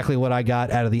is exactly what I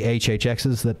got out of the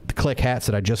HHXs, the click hats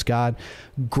that I just got.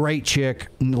 Great chick,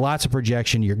 lots of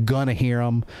projection. You're gonna hear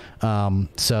them.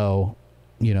 Sabian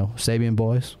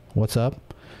boys, what's up?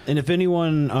 And if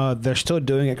anyone, they're still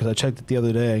doing it because I checked it the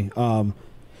other day.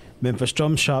 Memphis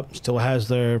Drum Shop still has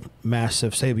their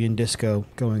massive Sabian disco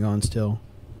going on still.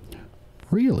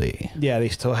 Really? Yeah, they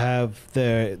still have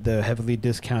the heavily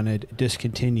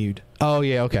discontinued. Oh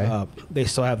yeah, okay. They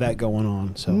still have that going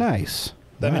on. So nice.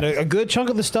 I mean, a good chunk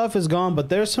of the stuff is gone, but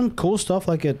there's some cool stuff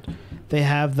like it. They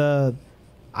have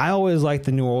I always like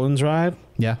the New Orleans ride.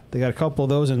 Yeah. They got a couple of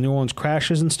those in New Orleans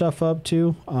crashes and stuff up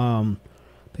too.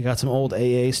 They got some old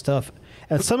AA stuff.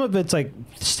 And some of it's like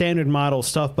standard model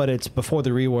stuff, but it's before the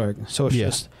rework. So it's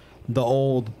just the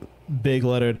old big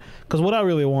lettered. Because what I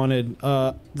really wanted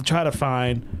to try to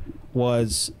find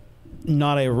was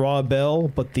not a raw bell,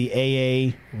 but the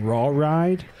AA raw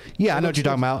ride. Yeah, I know what you're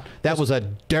talking about. That was a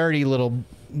dirty little,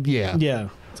 Yeah.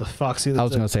 It's a foxy. I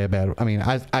was going to say a bad. I mean,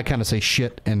 I kind of say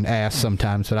shit and ass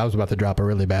sometimes, but I was about to drop a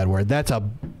really bad word. That's a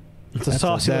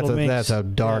saucy little mix. That's a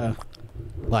dark,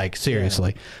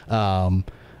 seriously. And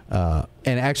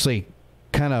actually,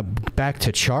 kind of back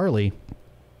to Charlie.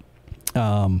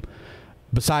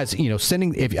 Besides,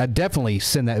 sending, if I definitely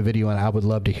send that video, and I would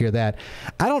love to hear that.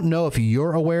 I don't know if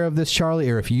you're aware of this, Charlie,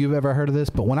 or if you've ever heard of this,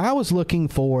 but when I was looking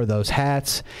for those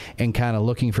hats and kind of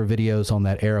looking for videos on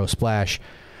that Aero Splash,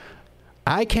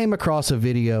 I came across a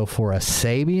video for a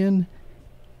Sabian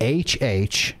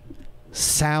HH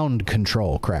sound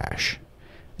control crash.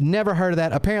 Never heard of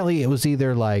that. Apparently, it was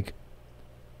either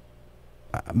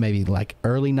maybe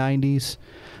early 90s,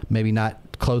 maybe not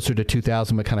closer to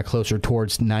 2000, but kind of closer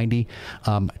towards 90.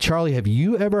 Charlie, have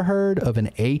you ever heard of an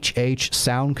HH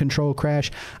sound control crash?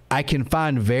 I can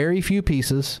find very few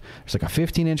pieces. There's like a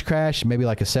 15-inch crash, maybe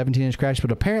like a 17-inch crash,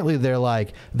 but apparently they're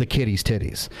like the kitty's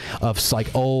titties of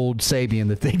like old Sabian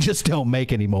that they just don't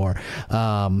make anymore.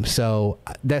 So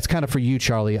that's kind of for you,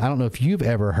 Charlie. I don't know if you've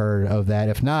ever heard of that.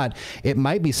 If not, it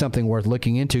might be something worth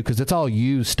looking into because it's all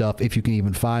used stuff if you can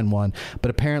even find one. But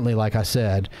apparently, like I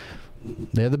said,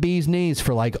 they're the bee's knees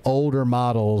for like older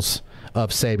models of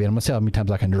Sabian. I'm gonna see how many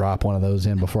times I can drop one of those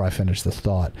in before I finish this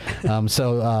thought.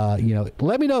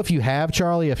 Let me know if you have,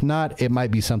 Charlie. If not, it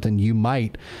might be something you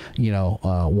might,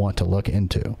 want to look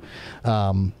into.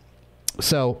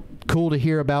 So cool to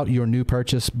hear about your new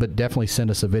purchase, but definitely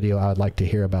send us a video. I would like to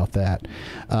hear about that.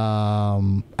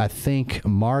 I think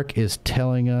Mark is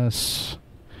telling us,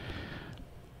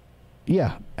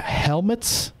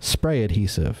 helmets spray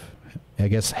adhesive. I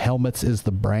guess Helmets is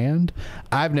the brand.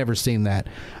 I've never seen that.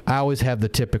 I always have the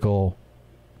typical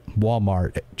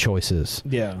Walmart choices.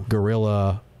 Yeah.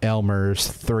 Gorilla, Elmer's,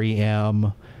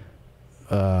 3M.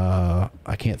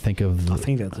 I can't think of. I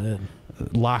think that's it.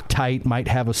 Loctite might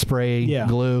have a spray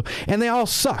glue, and they all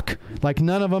suck. Like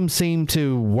none of them seem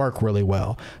to work really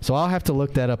well. So I'll have to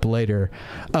look that up later.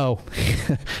 Oh,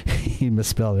 he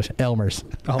misspelled it. Elmer's.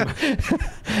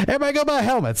 Everybody go buy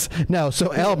helmets. No, so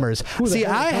Elmer's. See,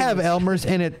 I have Elmer's,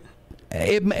 and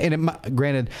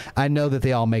granted, I know that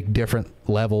they all make different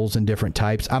levels and different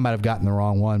types. I might have gotten the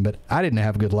wrong one, but I didn't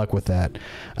have good luck with that.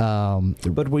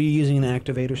 But were you using an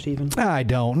activator, Stephen? I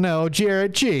don't know,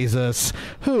 Jared. Jesus,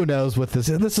 who knows what this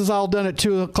is? This is all done at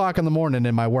 2:00 in the morning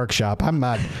in my workshop. I'm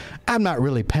not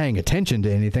really paying attention to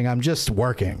anything. I'm just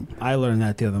working. I learned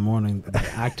that the other morning. The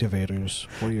activators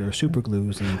for your super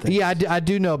glues and things. Yeah, I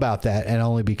do know about that, and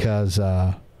only because.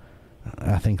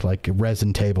 I think like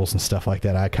resin tables and stuff like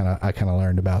that. I kind of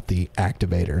learned about the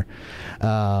activator.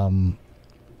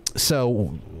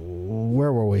 So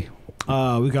where were we?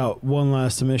 We got one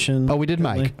last submission. Oh, we did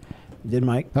Mike. Did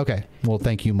Mike? Okay. Well,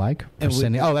 thank you, Mike, for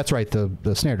sending. Oh, that's right.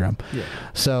 The snare drum. Yeah.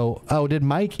 So, did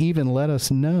Mike even let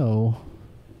us know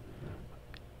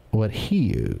what he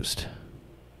used?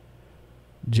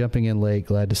 Jumping in late.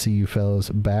 Glad to see you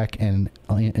fellows back and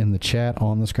in the chat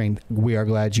on the screen. We are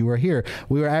glad you are here.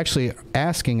 We were actually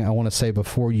asking, I want to say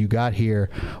before you got here,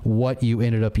 what you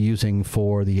ended up using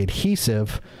for the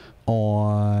adhesive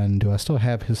on. Do I still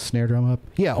have his snare drum up?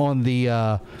 Yeah, on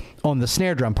the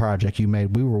snare drum project you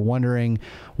made. We were wondering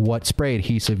what spray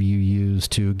adhesive you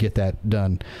used to get that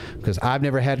done, because I've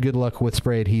never had good luck with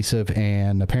spray adhesive,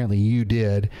 and apparently you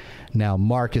did. Now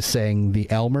Mark is saying the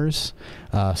Elmer's,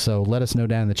 so let us know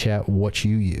down in the chat what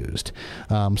you used.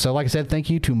 So like I said, thank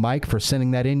you to Mike for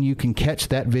sending that in. You can catch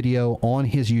that video on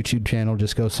his YouTube channel.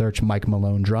 Just go search Mike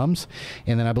Malone Drums.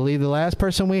 And then I believe the last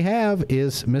person we have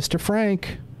is Mr.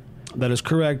 Frank. That is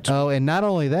correct. Oh, and not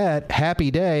only that,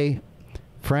 happy day,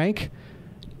 Frank,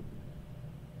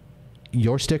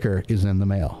 your sticker is in the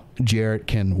mail. Jarrett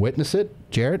can witness it.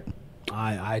 Jarrett?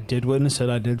 I did witness it.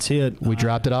 I did see it. We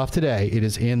dropped it off today. It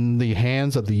is in the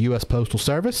hands of the U.S. Postal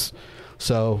Service,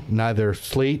 so neither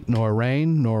sleet nor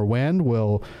rain nor wind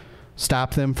will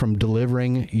stop them from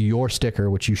delivering your sticker,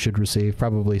 which you should receive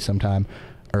probably sometime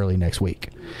early next week.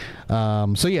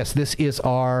 So, yes, this is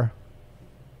our...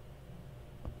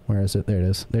 Where is it? There it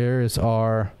is. There is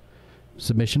our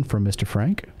submission from Mr.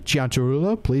 Frank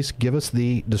Giancharulo. Please give us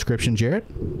the description, Jarrett.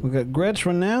 We got Gretsch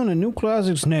Renown and New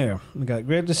Classic Snare. We got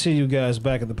great to see you guys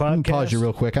back at the podcast. Pause you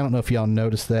real quick. I don't know if y'all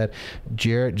noticed that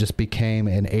Jarrett just became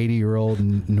an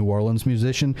 80-year-old New Orleans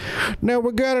musician. Now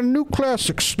we got a New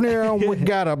Classic Snare. We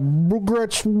got a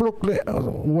Gretsch.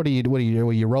 What are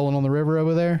you rolling on the river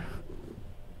over there?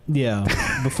 Yeah,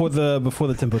 before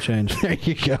the tempo change. There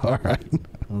you go. All right.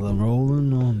 Well, I'm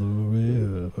rolling on the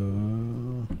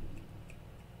river.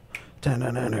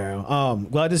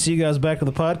 Glad to see you guys back at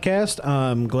the podcast.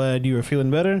 I'm glad you are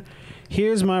feeling better.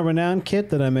 Here's my Renown kit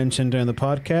that I mentioned during the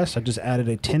podcast. I just added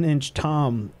a 10-inch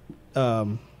tom,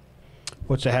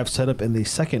 which I have set up in the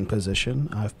second position.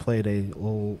 I've played a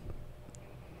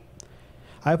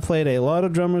lot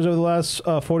of drummers over the last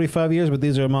 45 years, but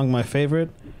these are among my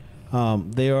favorite.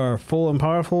 They are full and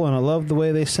powerful, and I love the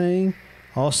way they sing.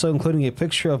 Also including a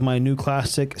picture of my New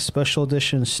Classic Special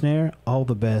Edition snare. All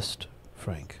the best,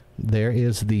 Frank. There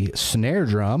is the snare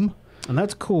drum. And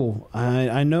that's cool.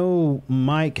 I know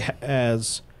Mike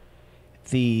has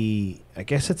I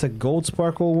guess it's a gold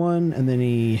sparkle one, and then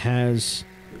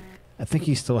I think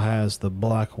he still has the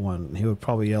black one. He would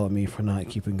probably yell at me for not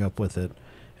keeping up with it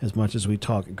as much as we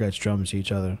talk Gretsch drums to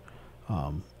each other.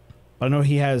 But I know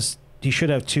he should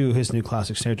have his New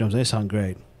Classic snare drums. They sound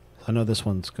great. I know this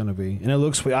one's going to be. And it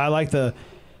looks sweet. I like the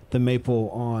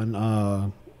maple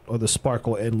on, or the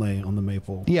sparkle inlay on the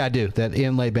maple. Yeah, I do. That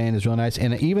inlay band is real nice.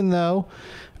 And even though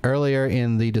earlier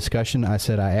in the discussion I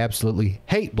said I absolutely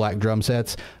hate black drum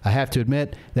sets, I have to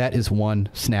admit that is one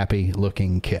snappy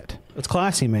looking kit. It's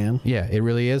classy, man. Yeah, it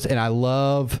really is. And I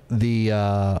love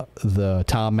the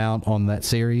tom mount on that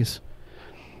series.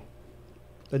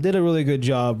 They did a really good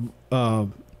job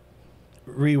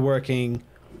reworking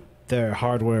their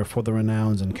hardware for the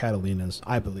Renowns and Catalinas,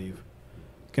 I believe,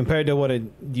 compared to what it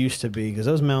used to be, because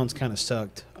those mounts kind of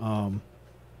sucked. No,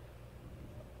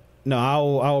 I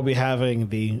will be having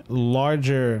the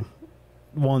larger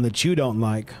one that you don't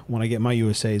like when I get my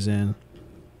USAs in.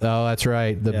 Oh, that's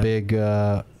right. The big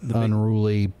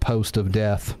unruly post of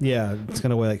death. Yeah, it's going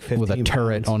to weigh like 15 with a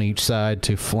turret pounds on each side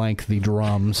to flank the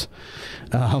drums.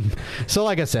 So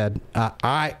like I said,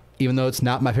 even though it's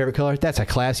not my favorite color, that's a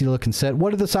classy looking set.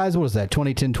 What are the size? What is that?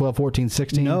 20, 10, 12, 14,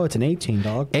 16? No, it's an 18,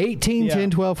 dog. 18, Yeah. 10,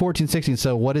 12, 14, 16.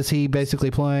 So what is he basically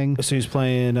playing? So he's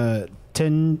playing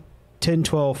 10,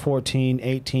 12, 14,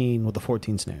 18 with the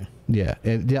 14 snare. Yeah.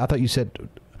 I thought you said...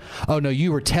 Oh, no,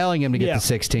 you were telling him to get the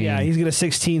 16. Yeah, he's got a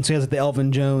 16, so he has the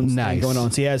Elvin Jones Nice. thing going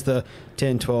on. So he has the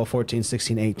 10, 12, 14,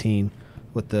 16, 18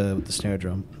 with the snare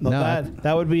drum. Well, No,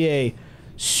 that would be a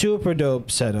super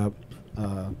dope setup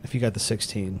if you got the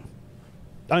 16.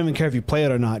 I don't even care if you play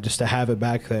it or not, just to have it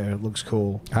back there. It looks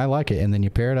cool. I like it. And then you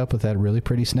pair it up with that really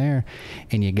pretty snare,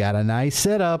 and you got a nice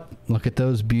setup. Look at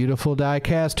those beautiful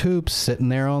die-cast hoops sitting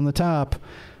there on the top.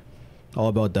 All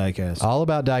about diecast. All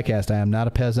about diecast. I am not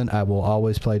a peasant. I will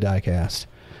always play diecast.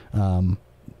 And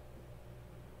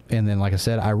then, like I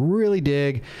said, I really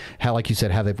dig how, like you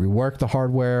said, how they've reworked the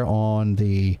hardware on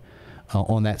the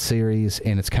on that series,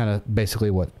 and it's kind of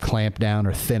basically clamped down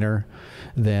or thinner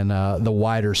than the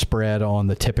wider spread on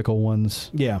the typical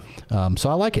ones. Yeah. So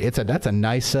I like it. That's a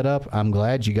nice setup. I'm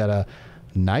glad you got a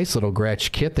nice little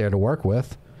Gretsch kit there to work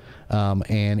with.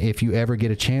 And if you ever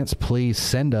get a chance, please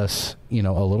send us, a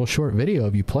little short video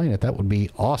of you playing it. That would be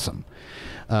awesome.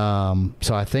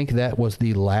 So I think that was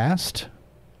the last.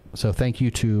 So thank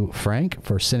you to Frank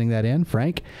for sending that in.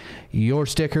 Frank, your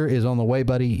sticker is on the way,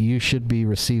 buddy. You should be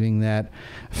receiving that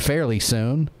fairly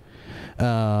soon.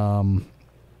 Of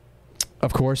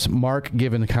course, Mark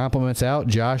giving the compliments out.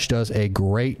 Josh does a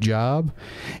great job.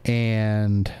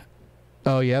 And,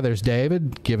 oh, yeah, there's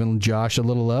David giving Josh a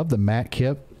little love. The Matt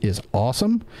Kip is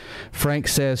awesome. Frank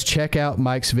says, check out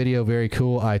Mike's video. Very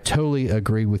cool. I totally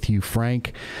agree with you,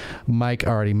 Frank. Mike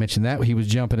already mentioned that. He was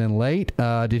jumping in late.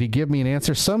 Did he give me an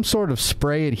answer? Some sort of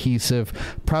spray adhesive,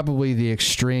 probably the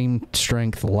extreme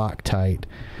strength Loctite.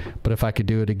 But if I could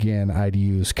do it again, I'd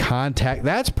use contact.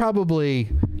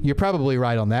 You're probably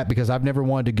right on that, because I've never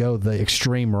wanted to go the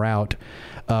extreme route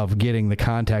of getting the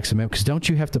contact cement, because don't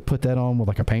you have to put that on with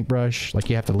like a paintbrush? Like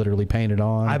you have to literally paint it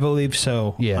on? I believe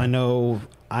so. Yeah. I know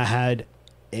I had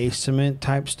a cement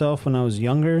type stuff when I was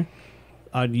younger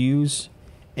I'd use,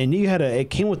 and it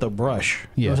came with a brush.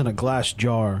 Yeah. It was in a glass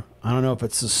jar. I don't know if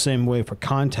it's the same way for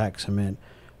contact cement,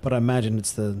 but I imagine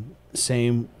it's the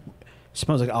same. It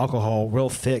smells like alcohol, real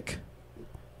thick.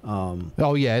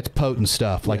 Oh yeah, it's potent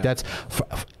stuff. Like that's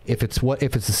if it's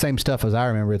the same stuff as I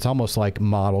remember, it's almost like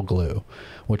model glue,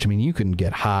 which I mean you can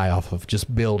get high off of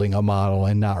just building a model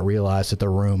and not realize that the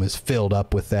room is filled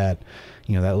up with that,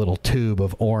 that little tube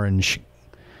of orange.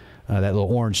 That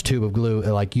little orange tube of glue,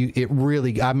 I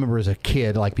remember as a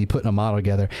kid, like be putting a model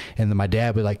together, and then my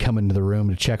dad would like come into the room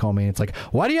to check on me. And it's like,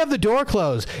 why do you have the door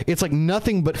closed? It's like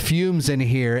nothing but fumes in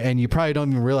here, and you probably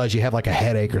don't even realize you have like a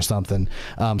headache or something.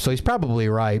 So he's probably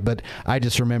right, but I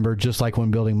just remember, just like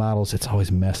when building models, it's always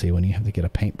messy when you have to get a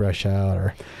paintbrush out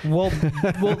or. Well,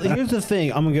 here's the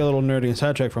thing. I'm gonna get a little nerdy and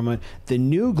sidetracked from it. The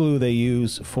new glue they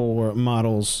use for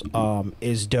models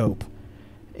is dope.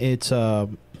 It's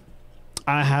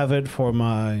I have it for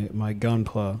my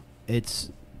Gunpla.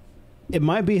 It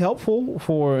might be helpful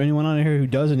for anyone on here who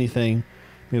does anything,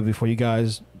 before you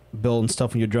guys building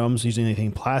stuff on your drums using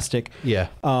anything plastic. Yeah.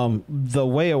 The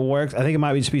way it works, I think it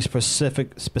might just be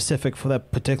specific for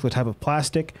that particular type of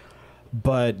plastic.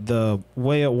 But the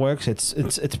way it works,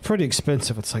 it's pretty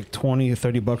expensive. It's like $20 or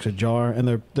 $30 a jar,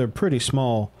 and they're pretty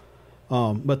small.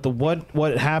 But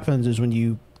what happens is when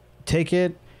you take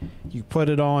it, you put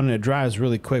it on, and it dries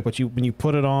really quick. But when you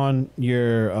put it on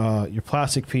your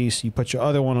plastic piece, you put your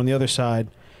other one on the other side,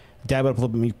 dab it up a little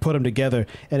bit, and you put them together,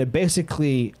 and it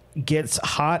basically gets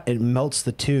hot and melts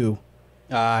the two.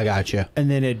 I gotcha. And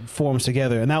then it forms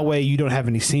together, and that way you don't have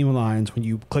any seam lines when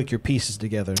you click your pieces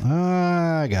together.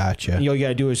 I gotcha. And all you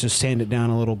gotta do is just sand it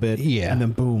down a little bit, yeah, and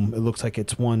then boom, it looks like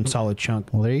it's one solid chunk.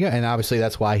 Well, there you go. And obviously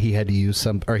that's why he had to use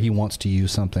he wants to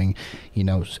use something,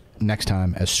 next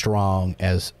time as strong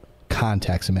as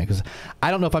contact cement, because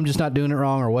I don't know if I'm just not doing it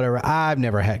wrong or whatever. I've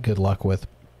never had good luck with.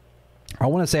 I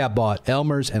want to say I bought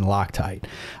Elmer's and Loctite.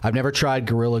 I've never tried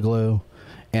Gorilla Glue,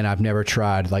 and I've never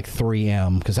tried like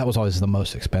 3M, because that was always the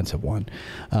most expensive one.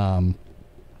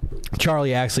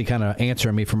 Charlie actually kind of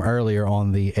answered me from earlier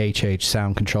on the HH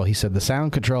sound control. He said the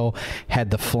sound control had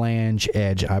the flange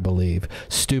edge, I believe.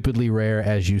 Stupidly rare,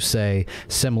 as you say,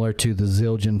 similar to the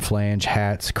Zildjian flange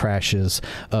hats crashes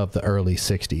of the early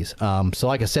 60s. So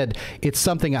like I said, it's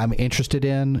something I'm interested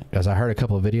in, because I heard a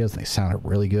couple of videos and they sounded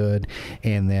really good.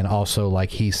 And then also,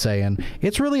 like he's saying,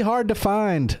 it's really hard to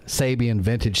find Sabian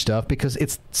vintage stuff, because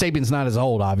Sabian's not as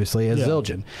old, obviously, as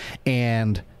Zildjian.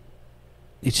 And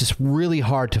it's just really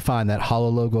hard to find that hollow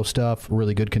logo stuff,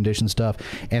 really good condition stuff,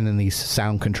 and then these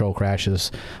sound control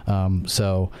crashes.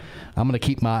 So I'm going to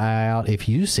keep my eye out. If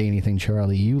you see anything,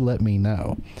 Charlie, you let me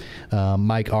know.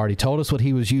 Mike already told us what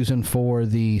he was using for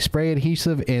the spray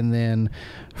adhesive, and then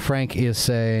Frank is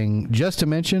saying, just to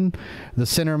mention, the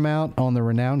center mount on the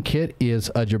Renown kit is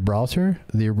a Gibraltar.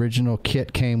 The original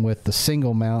kit came with the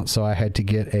single mount, so I had to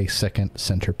get a second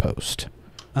center post.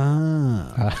 Well,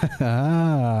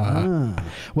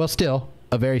 still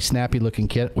a very snappy looking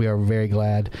kit. We are very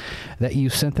glad that you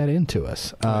sent that in to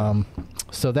us.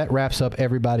 So that wraps up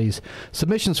everybody's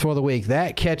submissions for the week.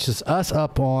 That catches us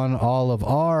up on all of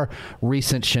our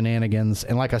recent shenanigans.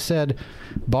 And like I said,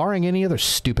 barring any other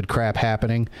stupid crap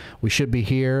happening, we should be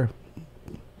here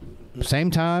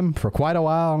same time for quite a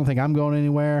while. I don't think I'm going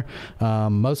anywhere.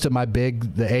 Most of the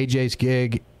AJ's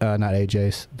gig, not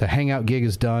AJ's, the Hangout gig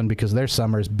is done, because their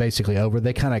summer is basically over.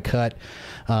 They kind of cut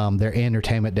their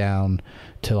entertainment down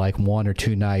to like 1 or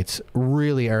 2 nights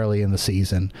really early in the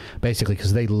season, basically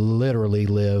because they literally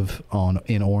live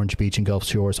in Orange Beach and Gulf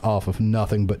Shores off of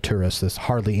nothing but tourists. There's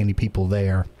hardly any people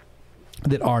there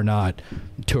that are not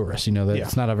tourists.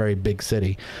 It's not a very big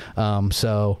city.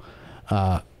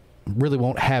 Really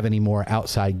won't have any more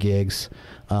outside gigs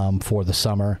for the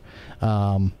summer.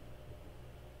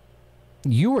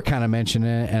 You were kind of mentioning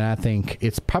it, and I think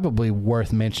it's probably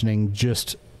worth mentioning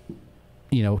just,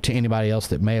 to anybody else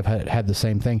that may have had the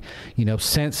same thing.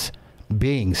 Since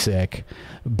being sick,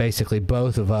 basically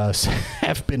both of us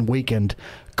have been weakened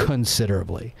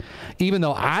considerably. Even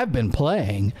though I've been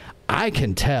playing, I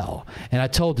can tell. And I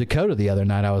told Dakota the other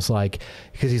night, I was like,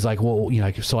 because he's like, well,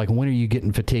 so like, when are you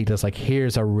getting fatigued? I was like,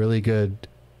 here's a really good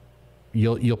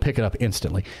You'll pick it up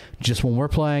instantly. Just when we're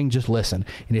playing, just listen.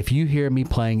 And if you hear me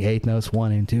playing eighth notes,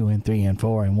 1 and 2 and 3 and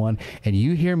 4 and 1, and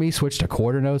you hear me switch to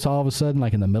quarter notes all of a sudden,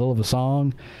 like in the middle of a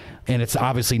song, and it's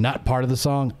obviously not part of the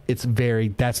song,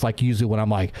 that's like usually when I'm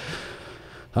like,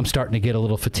 I'm starting to get a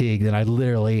little fatigued, and I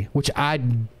literally,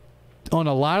 on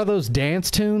a lot of those dance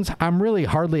tunes, I'm really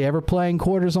hardly ever playing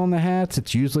quarters on the hats.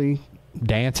 It's usually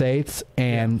dance eighths,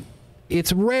 and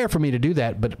it's rare for me to do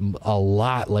that, but a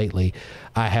lot lately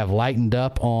I have lightened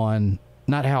up on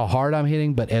not how hard I'm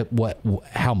hitting, but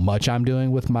how much I'm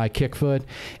doing with my kick foot.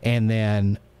 And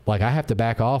then like I have to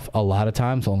back off a lot of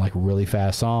times on like really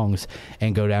fast songs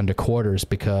and go down to quarters,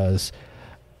 because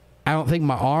I don't think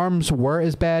my arms were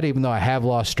as bad, even though I have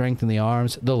lost strength in the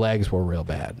arms. The legs were real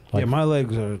bad. Like, my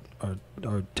legs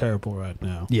are terrible right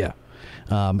now. Yeah.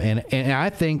 And I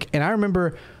think, and I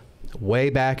remember way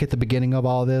back at the beginning of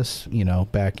all this,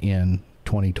 back in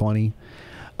 2020,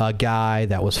 a guy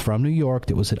that was from New York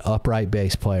that was an upright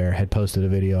bass player had posted a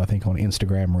video, I think, on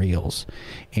Instagram Reels,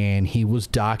 and he was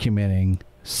documenting,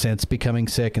 since becoming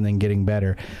sick and then getting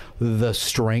better, the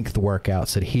strength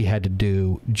workouts that he had to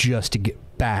do just to get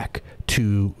back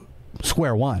to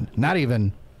square one. Not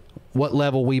even what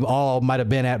level we all might have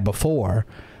been at before.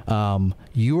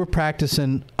 You were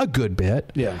practicing a good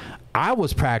bit. Yeah. I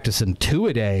was practicing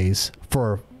 2-a-days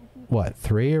for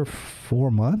 3 or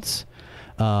 4 months,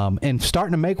 and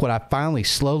starting to make what I finally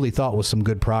slowly thought was some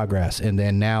good progress. And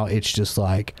then now it's just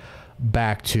like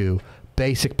back to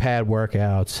basic pad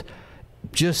workouts,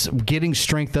 just getting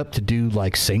strength up to do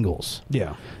like singles.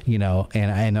 Yeah.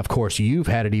 And of course you've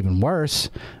had it even worse.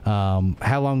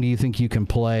 How long do you think you can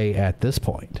play at this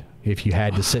point if you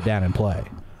had to sit down and play?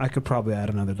 I could probably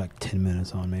add another like 10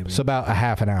 minutes on, maybe. So about a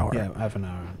half an hour. Yeah, half an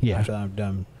hour. Yeah. After I'm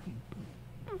done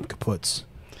kaputs.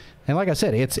 And like I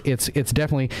said, it's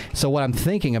definitely, so what I'm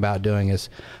thinking about doing is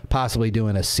possibly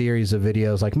doing a series of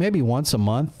videos, like maybe once a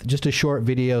month, just a short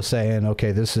video saying,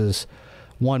 okay, this is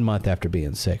 1 month after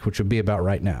being sick, which would be about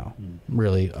right now,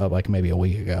 really, like maybe a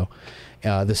week ago.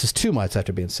 This is 2 months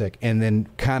after being sick, and then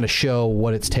kind of show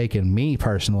what it's taken me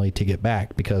personally to get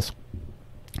back, because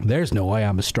there's no way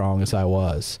I'm as strong as I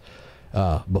was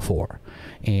before.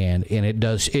 And it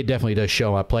definitely does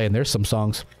show my play. And there's some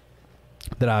songs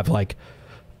that I've like,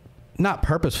 not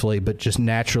purposefully, but just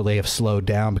naturally have slowed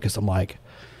down because I'm like,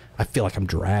 I feel like I'm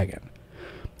dragging.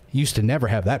 Used to never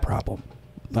have that problem.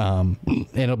 And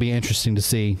it'll be interesting to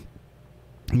see,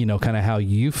 kind of how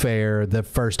you fare the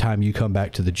first time you come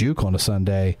back to the Juke on a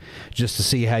Sunday, just to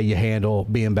see how you handle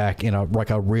being back in a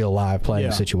real live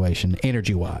playing situation,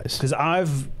 energy wise. Because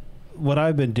what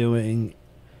I've been doing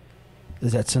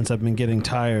is that since I've been getting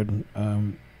tired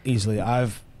easily,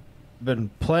 I've been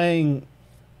playing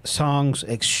songs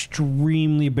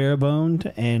extremely bare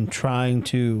boned and trying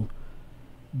to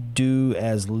do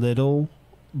as little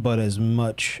but as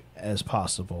much as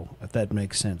possible, if that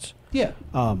makes sense. Yeah.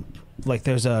 Like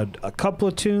there's a couple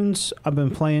of tunes I've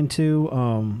been playing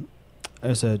too.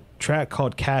 There's a track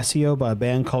called Casio by a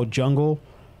band called Jungle.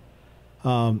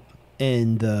 And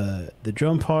the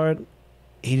drum part,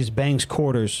 he just bangs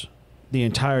quarters the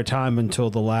entire time until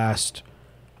the last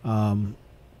 2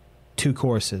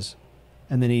 choruses,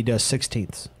 and then he does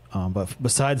 16ths. But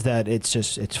besides that,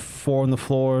 it's 4 on the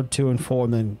floor, 2 and 4,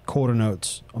 and then quarter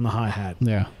notes on the hi-hat.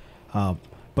 Yeah.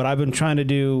 But I've been trying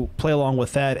to play along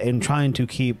with that and trying to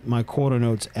keep my quarter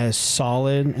notes as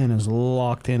solid and as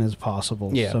locked in as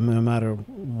possible. Yeah. So no matter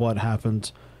what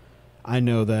happens, I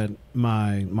know that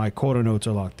my quarter notes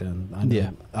are locked in.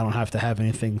 I don't have to have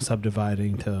anything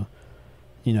subdividing to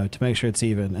make sure it's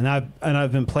even. And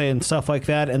I've been playing stuff like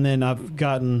that, and then I've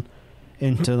gotten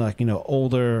into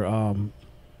older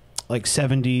like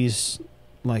 70s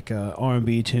like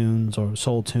R&B tunes or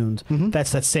soul tunes. Mm-hmm.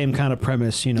 That's that same kind of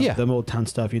premise, the Motown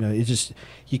stuff. It's just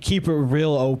you keep it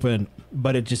real open,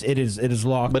 but it is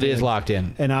locked. But it is locked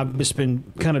in. And I've just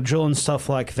been kind of drilling stuff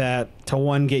like that to,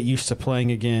 1, get used to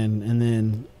playing again, and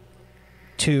then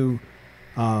 2,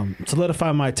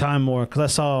 solidify my time more, because I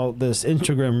saw this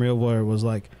Instagram reel where it was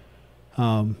like,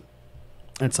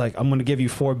 it's like, I'm going to give you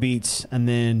 4 beats, and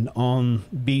then on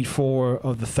beat 4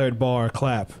 of the 3rd bar,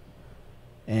 clap.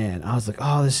 And I was like,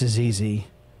 oh, this is easy.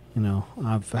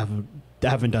 I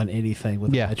haven't done anything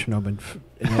with the metronome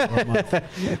in over a month.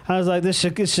 I was like, this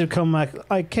should come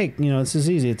like cake. This is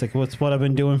easy. It's like, what's what I've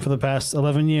been doing for the past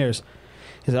 11 years.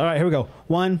 He's like, all right, here we go.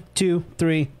 1, 2,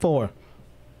 3, 4.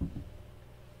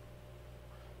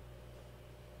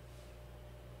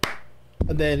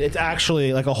 And then it's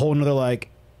actually like a whole nother like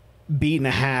beat and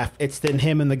a half. It's then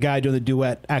him and the guy doing the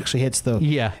duet actually hits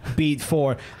the beat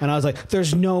 4, and I was like,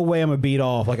 there's no way I'm gonna beat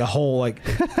off like a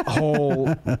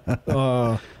whole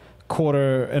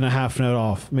quarter and a half note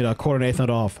off. I mean, a quarter and eighth note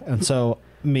off. And so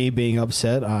me being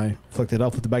upset, I flicked it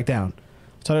up, flipped it back down.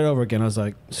 Started over again. I was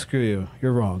like, screw you.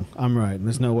 You're wrong. I'm right.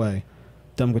 There's no way.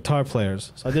 Dumb guitar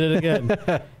players. So I did it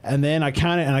again. And then I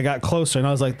counted and I got closer and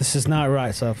I was like, this is not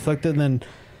right. So I flicked it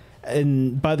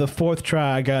and by the fourth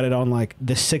try, I got it on like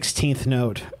the 16th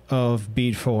note of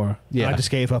beat 4. Yeah. I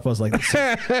just gave up. I was like,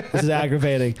 this is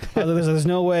aggravating. I was like, there's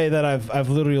no way that I've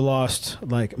literally lost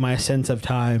like my sense of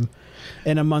time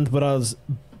in a month. But I was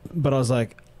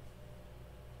like,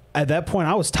 at that point,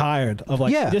 I was tired of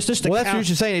like, just well, that's what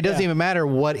you're saying. It doesn't even matter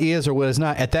what is or what is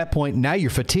not. At that point, now you're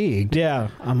fatigued. Yeah.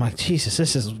 I'm like, Jesus,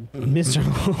 this is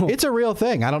miserable. It's a real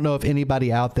thing. I don't know if anybody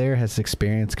out there has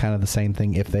experienced kind of the same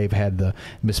thing if they've had the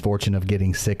misfortune of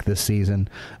getting sick this season.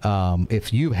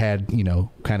 If you've had,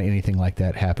 kind of anything like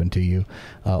that happen to you,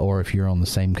 or if you're on the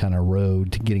same kind of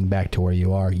road to getting back to where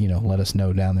you are, let us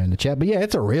know down there in the chat. But yeah,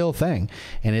 it's a real thing.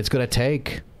 And it's going to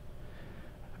take...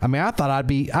 I mean,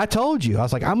 I told you, I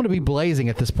was like, I'm going to be blazing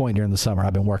at this point during the summer.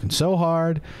 I've been working so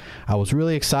hard. I was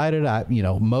really excited.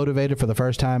 Motivated for the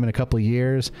first time in a couple of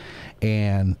years.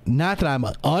 And not that I'm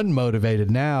unmotivated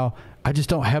now, I just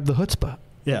don't have the chutzpah.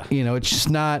 Yeah. It's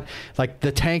just not like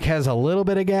the tank has a little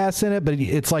bit of gas in it, but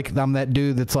it's like I'm that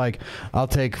dude that's like, I'll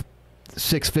take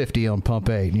 $6.50 on pump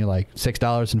 8. And you're like,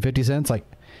 $6.50? Like,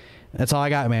 that's all I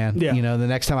got, man. Yeah. The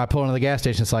next time I pull into the gas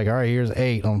station, it's like, all right, here's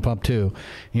 8 on pump 2. And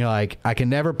you're like, I can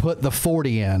never put the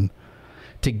 40 in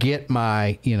to get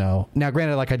my, Now,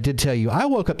 granted, like I did tell you, I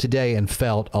woke up today and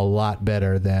felt a lot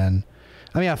better than,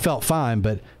 I felt fine,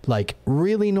 but like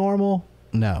really normal,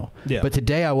 no. Yeah. But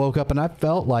today I woke up and I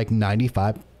felt like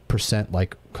 95%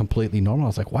 like completely normal. I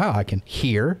was like, wow, I can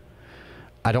hear.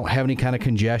 I don't have any kind of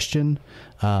congestion.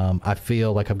 I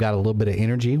feel like I've got a little bit of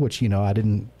energy, which, I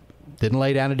didn't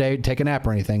lay down today, take a nap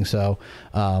or anything. So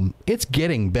it's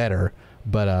getting better,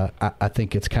 but I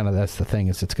think it's kind of, that's the thing,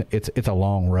 is it's a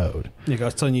long road. Like I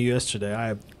was telling you yesterday,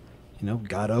 I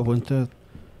got up, went to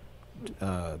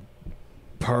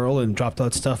Pearl and dropped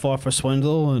that stuff off for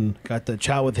Swindle and got to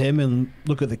chat with him and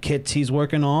look at the kits he's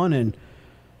working on and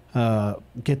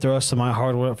get the rest of my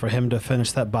hardware for him to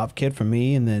finish that bop kit for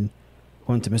me. And then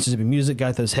went to Mississippi Music,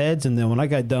 got those heads, and then when I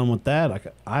got done with that,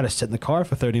 I had to sit in the car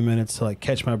for 30 minutes to like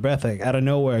catch my breath. Like out of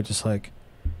nowhere, it just like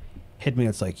hit me.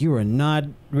 It's like, you are not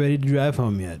ready to drive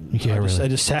home yet. Yeah, I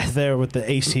just sat there with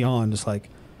the AC on, just like,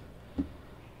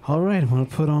 all right, I'm gonna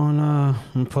put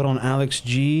on Alex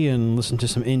G and listen to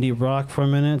some indie rock for a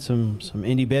minute, some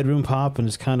indie bedroom pop, and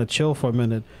just kind of chill for a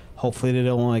minute. Hopefully they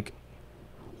don't like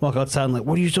walk outside and like,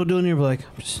 what are you still doing here? But like,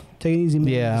 I'm just taking it easy,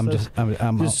 man. Yeah,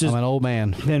 I'm an old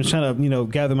man. Yeah, I'm just trying to,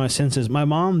 gather my senses. My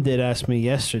mom did ask me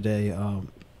yesterday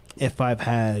if I've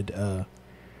had,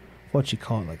 what you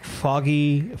call it, like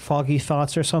foggy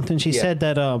thoughts or something. She said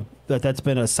that that's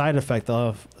been a side effect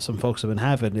of some folks have been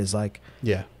having, is like,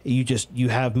 you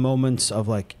have moments of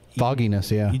like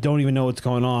fogginess. Yeah, you don't even know what's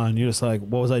going on. You're just like,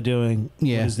 what was I doing?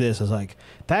 Yeah, what is this? I was like,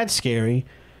 that's scary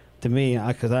to me,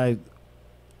 because I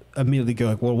immediately go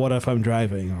like, well, what if I'm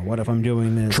driving, or what if I'm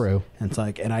doing this? True. And it's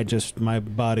like, and my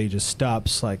body just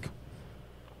stops, like,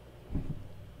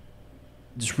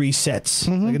 just resets.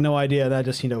 Mm-hmm. Like, no idea. That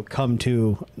just come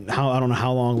to I don't know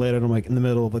how long later. I'm like in the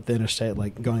middle of the interstate,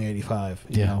 like going 85.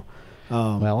 You know.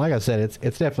 Well, like I said, it's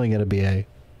definitely going to be an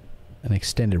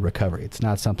extended recovery. It's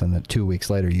not something that 2 weeks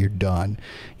later you're done.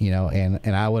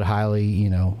 And I would highly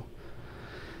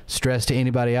stress to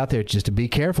anybody out there just to be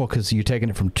careful, because you're taking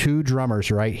it from 2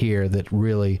 drummers right here that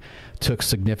really took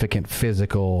significant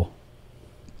physical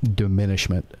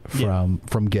diminishment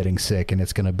from getting sick. And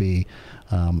it's going to be,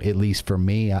 at least for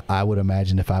me, I would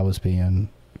imagine, if I was being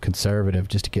conservative,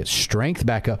 just to get strength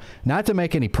back up, not to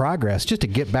make any progress, just to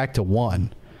get back to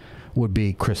 1 would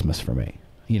be Christmas for me.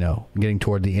 Getting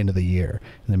toward the end of the year,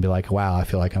 and then be like, wow, I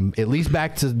feel like I'm at least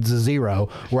back to 0,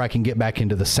 where I can get back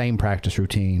into the same practice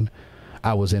routine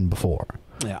I was in before.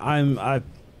 Yeah,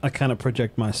 I kind of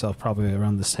project myself probably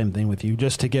around the same thing with you,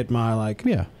 just to get my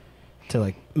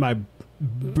my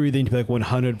breathing to be like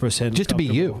 100%, just to be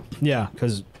you. Yeah,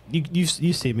 because you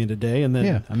see me today, and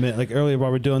then I mean, like earlier while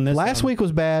we're doing this, last week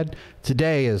was bad.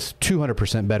 Today is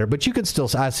 200% better, but you can still,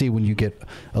 I see when you get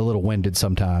a little winded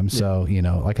sometimes. So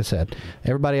like I said,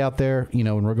 everybody out there,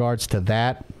 in regards to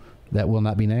that will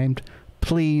not be named,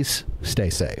 please stay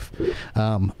safe.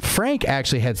 Frank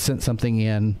actually had sent something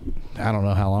in, I don't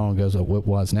know how long ago it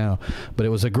was now, but it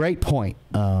was a great point.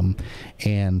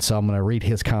 And so I'm going to read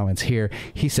his comments here.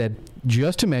 He said,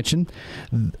 just to mention,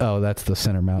 that's the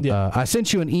center mount. Yeah. I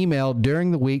sent you an email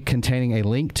during the week containing a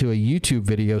link to a YouTube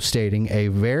video stating a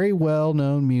very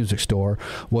well-known music store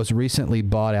was recently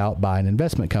bought out by an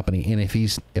investment company. And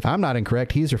if I'm not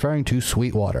incorrect, he's referring to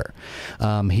Sweetwater.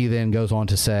 He then goes on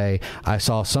to say, I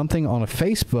saw something on a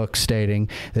Facebook stating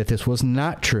that this was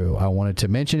not true. I wanted to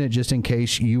mention it just in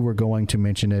case you were going to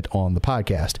mention it on the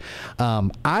podcast.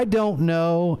 I don't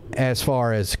know as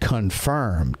far as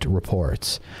confirmed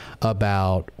reports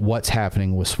about what's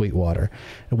happening with Sweetwater.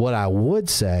 What I would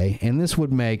say, and this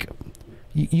would make,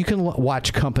 you can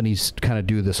watch companies kind of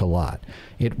do this a lot.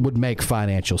 It would make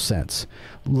financial sense.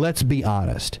 Let's be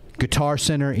honest. Guitar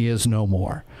Center is no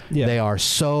more. Yeah. They are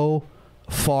so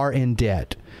far in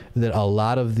debt that a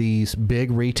lot of these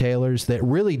big retailers that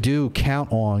really do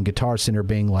count on Guitar Center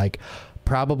being like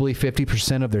probably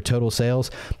 50% of their total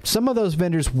sales, some of those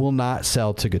vendors will not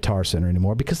sell to Guitar Center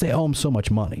anymore because they owe them so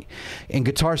much money. And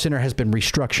Guitar Center has been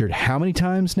restructured how many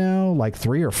times now? Like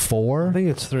 3 or 4? I think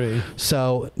it's 3.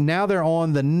 So now they're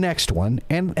on the next one.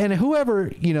 And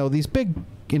whoever, these big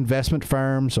investment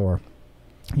firms or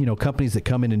companies that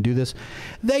come in and do this,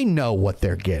 they know what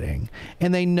they're getting.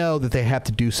 And they know that they have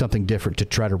to do something different to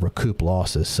try to recoup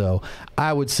losses. So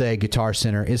I would say Guitar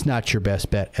Center is not your best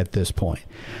bet at this point.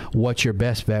 What your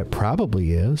best bet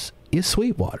probably is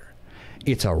Sweetwater.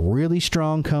 It's a really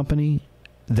strong company.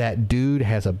 That dude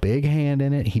has a big hand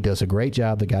in it. He does a great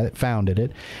job, the guy that founded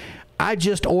it. I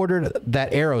just ordered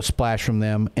that Aero Splash from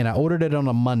them, and I ordered it on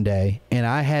a Monday, and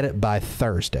I had it by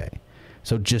Thursday.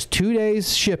 So just 2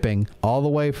 days shipping all the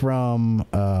way from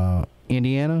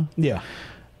Indiana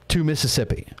to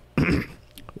Mississippi.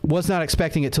 Was not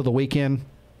expecting it till the weekend.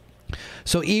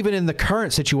 So even in the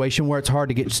current situation where it's hard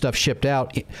to get stuff shipped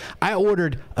out, I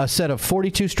ordered a set of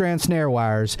 42 strand snare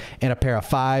wires and a pair of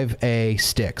 5A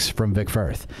sticks from Vic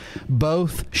Firth.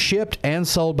 Both shipped and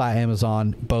sold by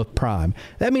Amazon, both Prime.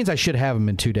 That means I should have them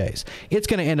in 2 days. It's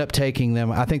going to end up taking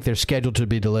them, I think they're scheduled to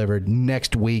be delivered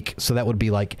next week, so that would be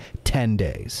like 10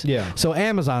 days. Yeah. So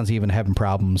Amazon's even having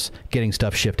problems getting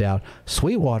stuff shipped out.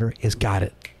 Sweetwater has got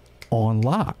it on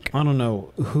lock. I don't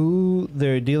know who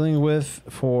they're dealing with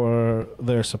for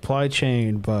their supply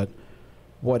chain, but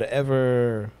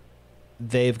whatever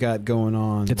they've got going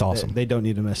on, it's awesome. They don't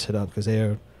need to mess it up because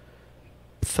they're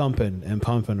thumping and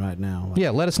pumping right now. Yeah,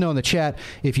 let us know in the chat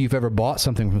if you've ever bought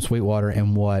something from Sweetwater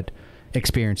and what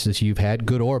experiences you've had,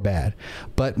 good or bad.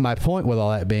 But my point with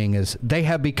all that being is they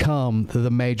have become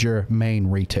the major main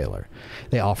retailer.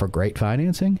 They offer great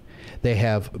financing. They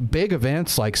have big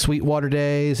events like Sweetwater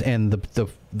Days and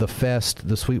the fest,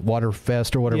 the Sweetwater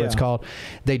Fest or whatever it's called.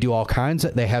 They do all kinds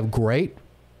of, they have great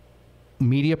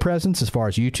media presence as far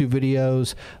as YouTube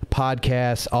videos,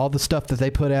 podcasts, all the stuff that they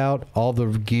put out, all the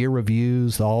gear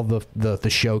reviews, all the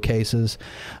showcases,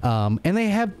 and they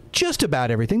have just about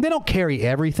everything. They don't carry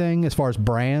everything as far as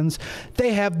brands.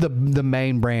 They have the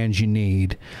main brands you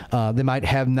need. They might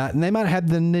have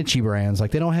the niche brands, like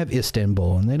they don't have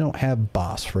Istanbul and they don't have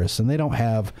Bosphorus and they don't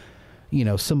have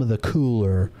some of the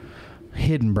cooler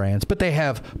hidden brands, but they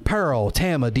have Pearl,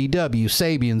 Tama, DW,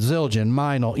 Sabian, Zildjian,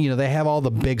 Meinl. They have all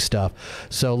the big stuff.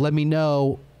 So let me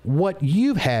know what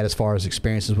you've had as far as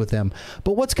experiences with them.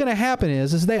 But what's going to happen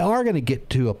is they are going to get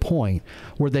to a point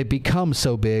where they become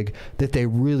so big that they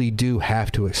really do have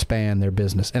to expand their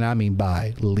business, and I mean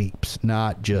by leaps,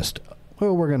 not just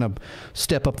we're going to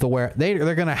step up the where.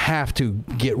 They're going to have to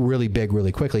get really big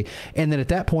really quickly. And then at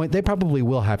that point, they probably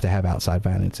will have to have outside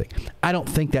financing. I don't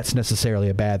think that's necessarily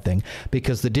a bad thing,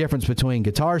 because the difference between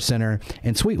Guitar Center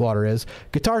and Sweetwater is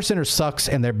Guitar Center sucks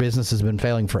and their business has been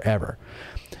failing forever.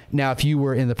 Now, if you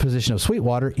were in the position of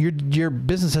Sweetwater, your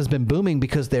business has been booming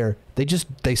because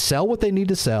they sell what they need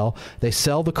to sell, they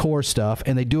sell the core stuff,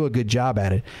 and they do a good job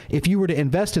at it. If you were to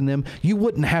invest in them, you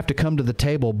wouldn't have to come to the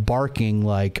table barking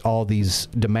like all these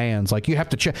demands. Like you have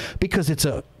to check because it's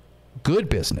a good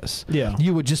business. Yeah.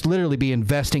 You would just literally be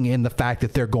investing in the fact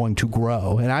that they're going to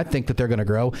grow. And I think that they're going to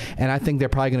grow, and I think they're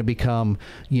probably going to become,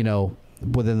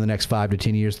 within the next 5 to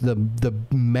 10 years, the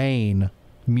main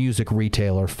music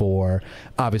retailer for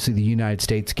obviously the United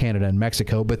States, Canada, and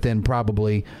Mexico, but then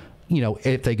probably,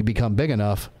 if they could become big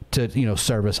enough to,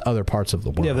 service other parts of the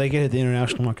world. Yeah, if they get hit the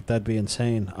international market, that'd be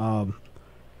insane.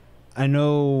 I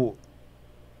know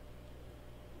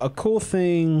a cool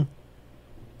thing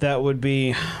that would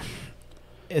be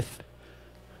if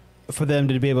for them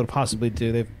to be able to possibly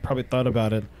do, they've probably thought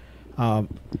about it,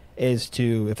 is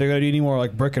to, if they're going to do any more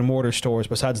like brick and mortar stores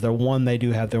besides their one they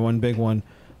do have, their one big one,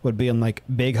 would be in like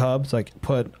big hubs, like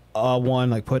put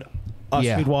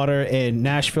Sweetwater in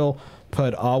Nashville,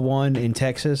 put one in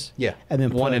Texas, yeah, and then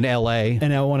one in LA,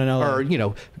 and one in LA,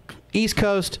 or East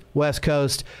Coast, West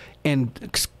Coast.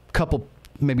 and couple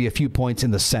maybe a few points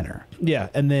in the center. Yeah,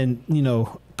 and then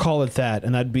call it that,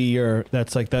 and that'd be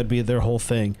their whole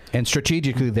thing. And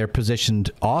strategically, they're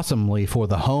positioned awesomely for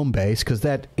the home base because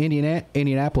that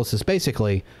Indianapolis is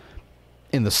basically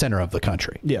in the center of the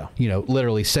country. Yeah.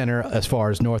 Literally center as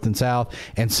far as north and south,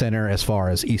 and center as far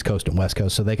as east coast and west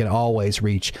coast. So they can always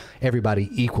reach everybody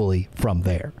equally from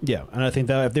there. Yeah, and I think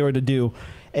that if they were to do,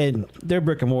 and their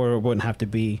brick and mortar wouldn't have to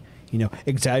be,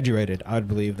 exaggerated. I would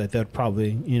believe that they'd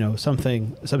probably,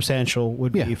 something substantial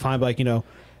would be fine. But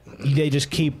they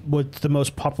just keep what's the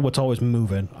most popular, what's always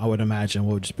moving, I would imagine,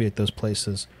 would just be at those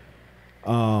places.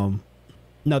 Now,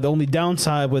 the only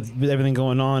downside with everything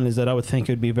going on is that I would think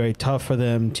it would be very tough for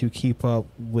them to keep up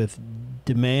with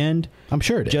demand. I'm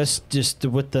sure it is.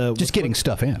 Just getting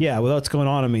stuff in. Yeah, with what's going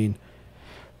on, I mean,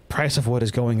 price of wood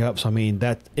is going up. So, I mean,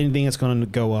 that anything that's going to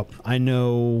go up. I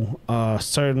know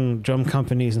certain drum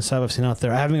companies and stuff I've seen out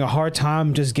there are having a hard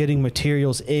time just getting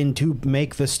materials in to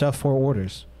make the stuff for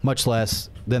orders. Much less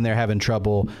than they're having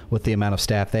trouble with the amount of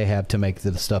staff they have to make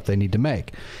the stuff they need to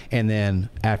make. And then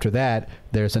after that,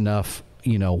 there's enough,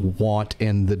 want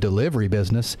in the delivery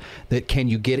business that can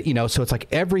you get, so it's like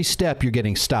every step you're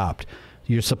getting stopped.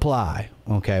 Your supply.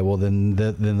 Okay, well, then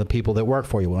the people that work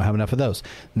for you won't have enough of those.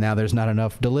 Now there's not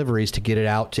enough deliveries to get it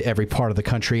out to every part of the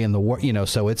country and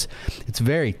so it's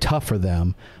very tough for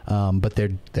them. But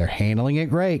they're handling it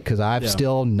great because I've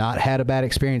still not had a bad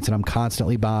experience, and I'm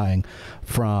constantly buying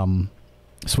from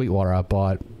Sweetwater.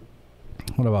 What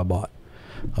have I bought?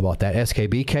 I bought that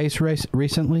SKB case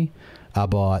recently. I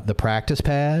bought the practice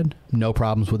pad. No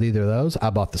problems with either of those. I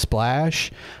bought the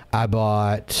splash. I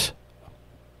bought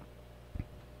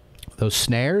those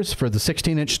snares for the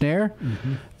 16-inch snare.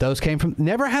 Mm-hmm. Those came from,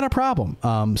 never had a problem.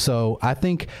 So I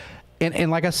think,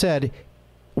 and like I said,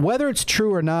 whether it's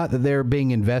true or not that they're being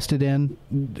invested in,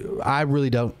 I really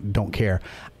don't care.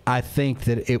 I think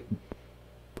that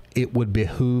it would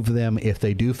behoove them if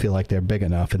they do feel like they're big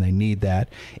enough and they need that.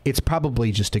 It's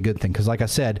probably just a good thing because, like I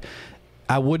said,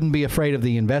 I wouldn't be afraid of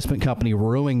the investment company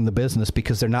ruining the business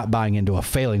because they're not buying into a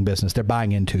failing business. They're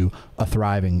buying into a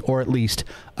thriving, or at least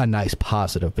a nice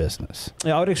positive business.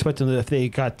 Yeah, I would expect them that if they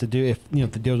got to do, if the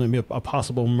deal's going to be a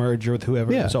possible merger with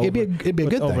whoever. Yeah, it'd be a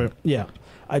good thing. Yeah,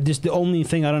 the only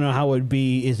thing I don't know how it would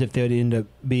be is if they would end up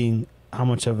being how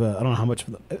much of a, I don't know how much,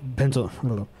 depends on, I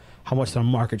don't know how much their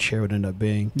market share would end up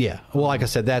being. Yeah, well, like I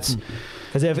said, that's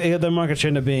because if their market share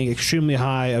ended up being extremely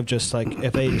high, of just like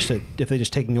if they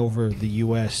just taking over the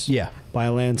U.S. By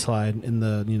a landslide in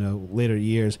the later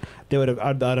years, they would have.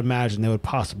 I'd imagine they would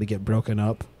possibly get broken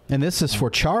up. And this is for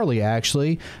Charlie,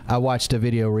 actually. I watched a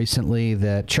video recently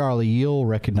that Charlie, you'll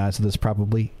recognize this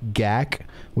probably, GAC,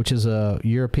 which is a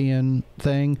European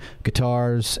thing.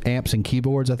 Guitars, amps, and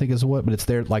keyboards, I think is what, but it's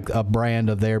their, like a brand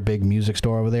of their big music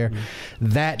store over there. Mm-hmm.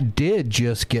 That did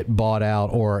just get bought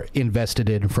out or invested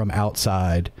in from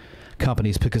outside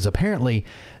companies because apparently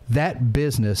that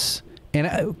business...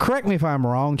 And correct me if I'm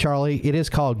wrong, Charlie. It is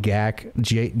called GAC,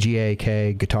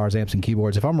 G-A-K, Guitars, Amps, and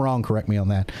Keyboards. If I'm wrong, correct me on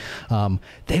that.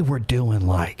 They were doing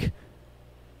like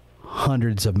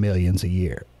hundreds of millions a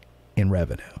year in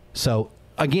revenue. So,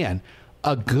 again,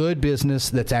 a good business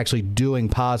that's actually doing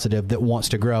positive that wants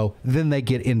to grow, then they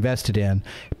get invested in.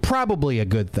 Probably a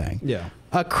good thing. Yeah.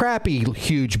 A crappy,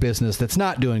 huge business that's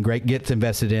not doing great gets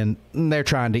invested in. They're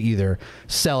trying to either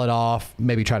sell it off,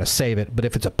 maybe try to save it. But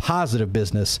if it's a positive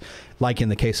business, like in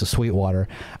the case of Sweetwater,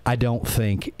 I don't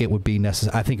think it would be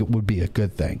necessary. I think it would be a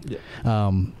good thing.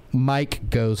 Yeah. Mike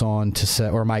goes on to say,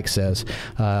 or Mike says,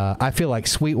 I feel like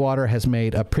Sweetwater has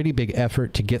made a pretty big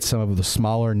effort to get some of the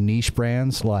smaller niche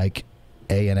brands like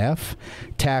A&F,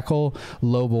 Tackle,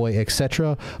 Lowboy,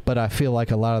 etc. But I feel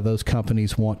like a lot of those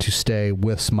companies want to stay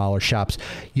with smaller shops.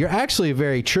 You're actually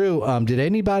very true. Did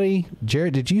anybody,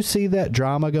 Jared, did you see that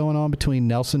drama going on between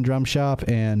Nelson Drum Shop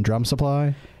and Drum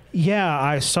Supply? Yeah,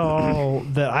 I saw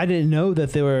that. I didn't know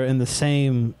that they were in the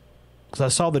same, because I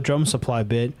saw the Drum Supply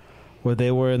bit where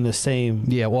they were in the same.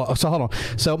 Yeah, well, so hold on.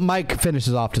 So Mike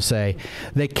finishes off to say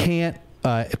they can't,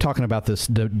 talking about this,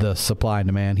 the supply and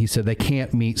demand, he said they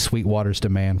can't meet Sweetwater's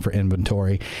demand for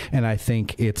inventory, and I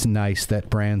think it's nice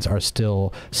that brands are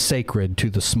still sacred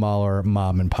to the smaller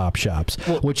mom and pop shops.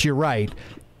 Well, which you're right.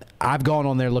 I've gone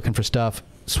on there looking for stuff.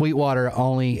 Sweetwater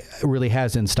only really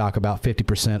has in stock about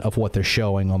 50% of what they're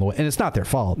showing on the way, and it's not their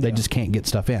fault. They just can't get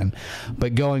stuff in.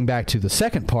 But going back to the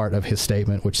second part of his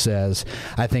statement, which says,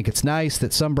 I think it's nice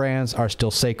that some brands are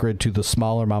still sacred to the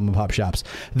smaller mom and pop shops.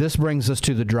 This brings us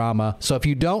to the drama. So if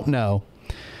you don't know,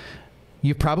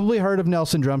 You've probably heard of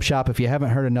Nelson Drum Shop. If you haven't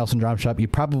heard of Nelson Drum Shop,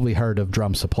 you've probably heard of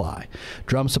Drum Supply.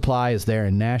 Drum Supply is there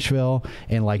in Nashville,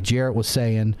 and like Jarrett was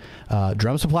saying,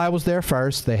 Drum Supply was there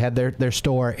first. They had their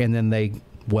store, and then they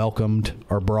welcomed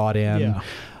or brought in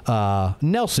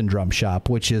Nelson Drum Shop,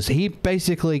 which is, he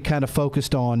basically kind of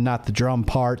focused on not the drum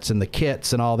parts and the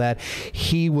kits and all that.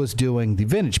 He was doing the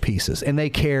vintage pieces, and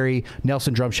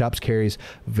Nelson Drum Shops carries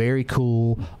very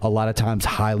cool, a lot of times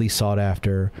highly sought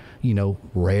after,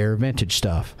 rare vintage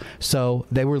stuff. So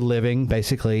they were living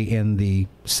basically in the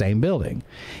same building.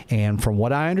 And from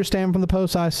what I understand from the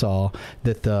posts I saw,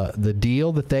 that the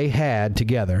deal that they had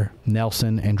together,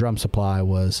 Nelson and Drum Supply,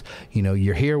 was,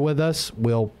 you're here with us,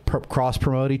 we'll cross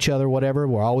promote each other, whatever,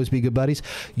 we'll always be good buddies.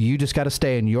 You just got to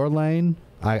stay in your lane.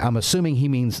 I'm assuming he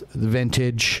means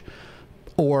vintage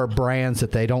or brands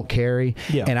that they don't carry,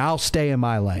 and I'll stay in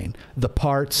my lane. The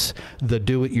parts, the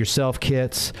do-it-yourself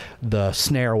kits, the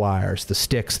snare wires, the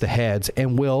sticks, the heads,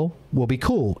 and we'll be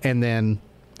cool. And then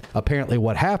apparently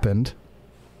what happened,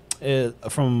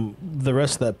 from the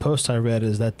rest of that post I read,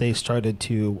 is that they started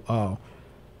to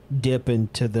dip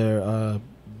into their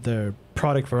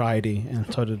product variety and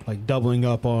started like doubling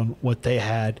up on what they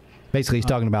had. Basically, he's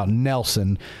talking about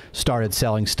Nelson started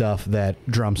selling stuff that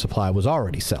Drum Supply was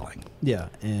already selling. Yeah,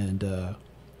 and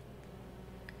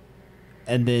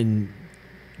then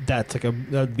that's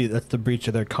the breach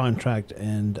of their contract.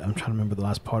 And I'm trying to remember the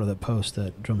last part of that post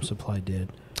that Drum Supply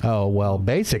did. Oh, well,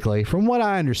 basically, from what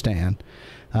I understand,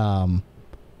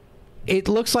 it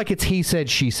looks like it's he said,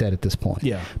 she said at this point.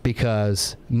 Yeah.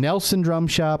 Because Nelson Drum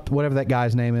Shop, whatever that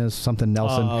guy's name is, something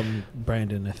Nelson.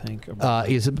 Brandon, I think.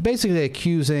 Is basically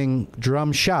accusing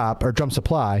Drum Shop or Drum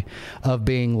Supply of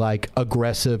being like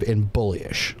aggressive and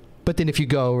bullyish. But then if you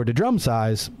go over to Drum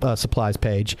Supply's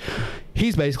page,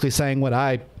 he's basically saying what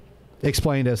I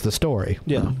explained as the story.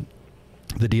 Yeah.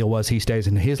 The deal was he stays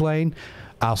in his lane.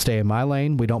 I'll stay in my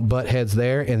lane. We don't butt heads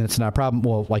there, and it's not a problem.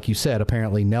 Well, like you said,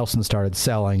 apparently Nelson started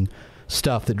selling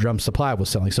stuff that Drum Supply was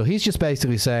selling. So he's just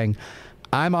basically saying,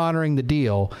 I'm honoring the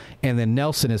deal, and then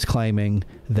Nelson is claiming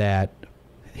that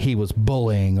he was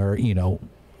bullying or,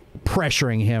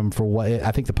 pressuring him for what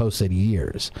I think the post said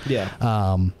years. Yeah.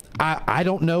 I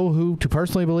don't know who to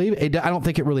personally believe. I don't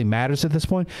think it really matters at this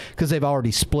point because they've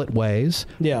already split ways.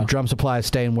 Yeah. Drum Supply is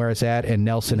staying where it's at, and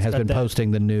Nelson has been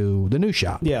posting the new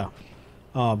shop. Yeah.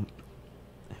 I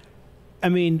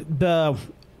mean,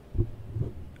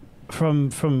 from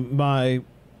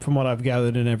what I've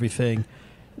gathered and everything,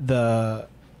 for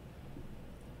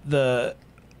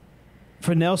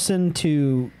Nelson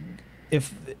to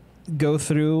go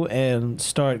through and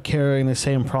start carrying the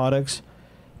same products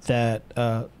that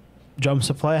Drum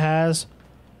Supply has,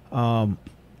 I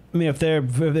mean, if there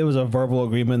was a verbal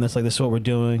agreement that's like, this is what we're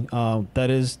doing, that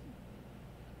is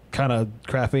kind of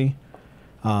crappy.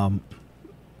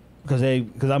 Because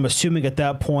I'm assuming at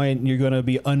that point you're going to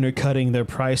be undercutting their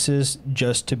prices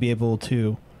just to be able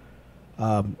to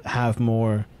have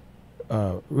more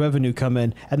revenue come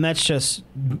in, and that's just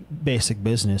basic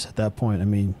business at that point. I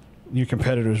mean, your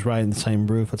competitors right in the same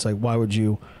roof. It's like, why would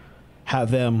you have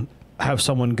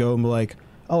someone go and be like,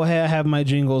 oh, hey, I have my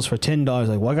jingles for $10.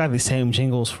 Like, well, I got these same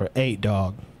jingles for $8,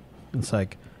 dog. It's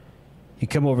like, you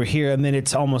come over here, and then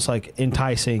it's almost like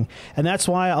enticing. And that's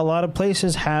why a lot of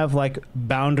places have like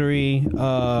boundary.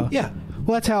 Yeah.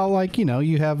 Well, that's how, like,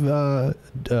 you have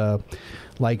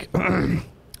like what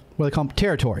do they call them?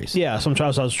 Territories. Yeah. So I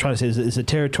was trying to say is a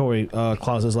territory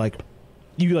clauses like,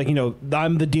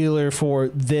 I'm the dealer for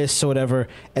this or whatever,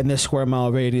 and this square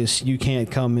mile radius, you can't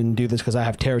come and do this because I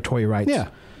have territory rights. Yeah.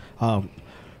 And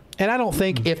I don't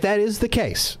think if that is the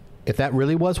case, if that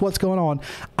really was what's going on,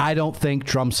 I don't think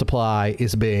Drum Supply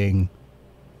is being,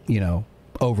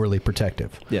 overly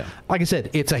protective. Yeah. Like I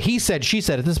said, it's a he said, she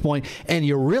said at this point, and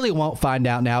you really won't find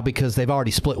out now because they've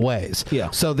already split ways. Yeah.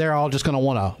 So they're all just going to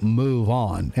want to move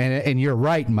on. And you're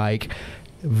right, Mike.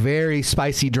 Very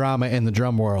spicy drama in the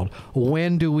drum world.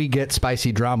 When do we get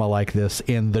spicy drama like this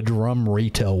in the drum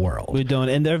retail world? We don't.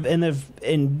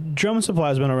 And Drum Supply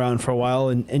has been around for a while,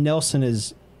 and Nelson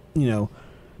is,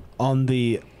 on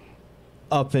the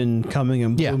up and coming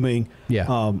and blooming.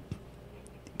 Yeah.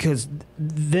 Because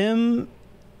they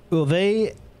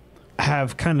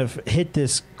have kind of hit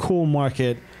this cool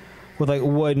market with like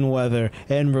Wood and Weather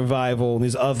and Revival and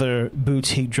these other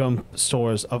boutique drum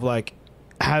stores of like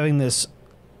having this.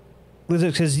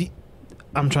 Because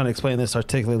I'm trying to explain this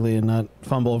articulately and not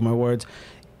fumble over my words.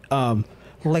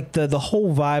 like the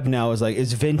whole vibe now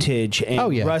is vintage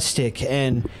and rustic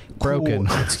and broken.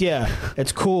 Cool.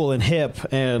 It's cool and hip,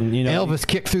 and Elvis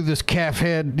kicked through this calf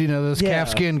head, this calf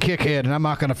skin kick head, and I'm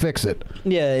not going to fix it.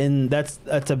 Yeah, and that's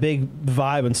a big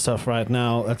vibe and stuff right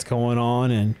now that's going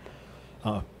on, and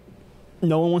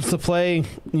no one wants to play,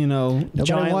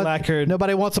 giant lacquered.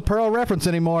 Nobody wants a Pearl reference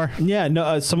anymore. Yeah,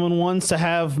 no. Someone wants to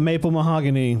have maple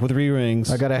mahogany with re-rings.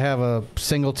 I got to have a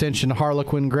single tension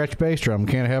Harlequin Gretsch bass drum.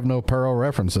 Can't have no Pearl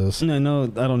references. No, I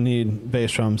don't need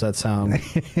bass drums that sound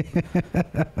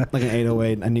like an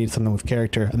 808. I need something with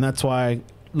character, and that's why,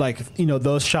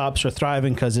 those shops are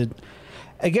thriving because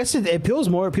I guess it appeals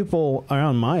more to people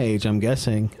around my age. I'm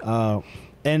guessing.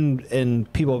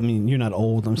 And people, I mean, you're not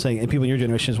old. I'm saying, and people in your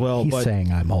generation as well. He's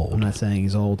saying I'm old. I'm not saying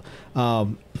he's old.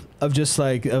 Of just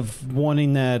of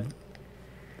wanting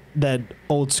that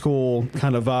old school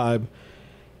kind of vibe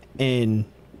and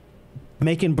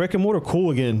making brick and mortar cool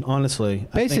again. Honestly,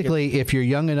 basically, if you're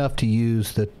young enough to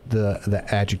use the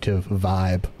adjective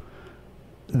vibe,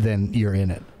 then you're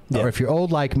in it. Yeah. Or if you're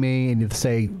old like me and you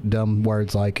say dumb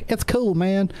words like "it's cool,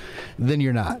 man," then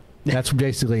you're not. That's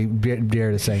basically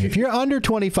Jared is saying. If you're under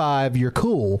 25, you're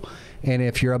cool. And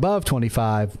if you're above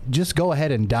 25, just go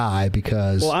ahead and die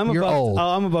because you're old.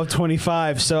 I'm above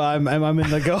 25, so I'm in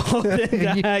the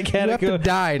golden you have to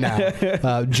die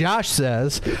now. Josh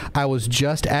says, I was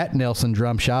just at Nelson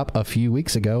Drum Shop a few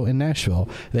weeks ago in Nashville.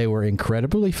 They were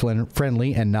incredibly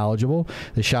friendly and knowledgeable.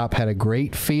 The shop had a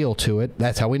great feel to it.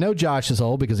 That's how we know Josh is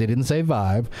old, because he didn't say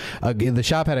vibe. The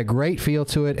shop had a great feel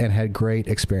to it and had great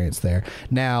experience there.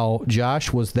 Now,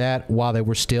 Josh, was that while they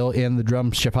were still in the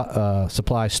drum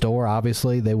supply store?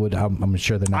 Obviously, they would. I'm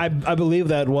sure they're not. I believe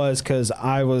that was because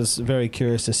I was very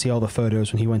curious to see all the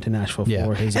photos when he went to Nashville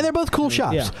for his. And they're both cool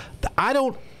shops. Yeah.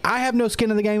 I have no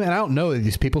skin in the game, and I don't know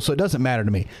these people, so it doesn't matter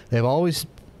to me. They've always,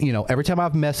 every time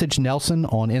I've messaged Nelson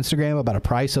on Instagram about a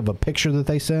price of a picture that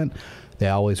they sent, they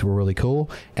always were really cool.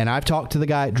 And I've talked to the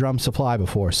guy at Drum Supply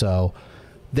before, so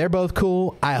they're both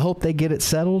cool. I hope they get it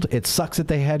settled. It sucks that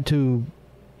they had to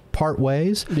part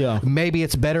ways. Yeah. Maybe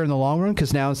it's better in the long run,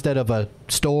 because now instead of a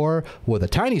store with a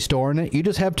tiny store in it, you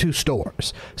just have two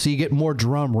stores. So you get more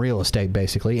drum real estate,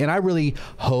 basically. And I really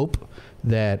hope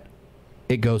that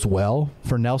it goes well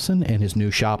for Nelson and his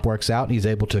new shop works out and he's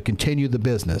able to continue the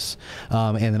business.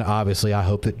 And then obviously I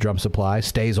hope that Drum Supply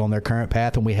stays on their current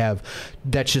path, and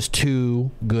that's just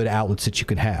two good outlets that you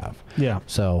can have. Yeah.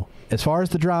 So as far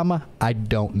as the drama, I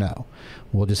don't know.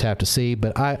 We'll just have to see.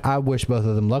 But I wish both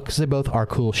of them luck, because they both are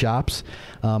cool shops.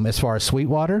 As far as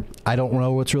Sweetwater, I don't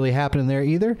know what's really happening there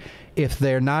either. If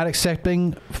they're not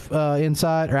accepting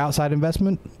inside or outside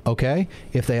investment, okay.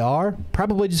 If they are,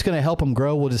 probably just going to help them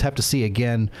grow. We'll just have to see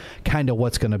again kind of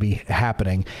what's going to be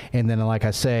happening. And then, like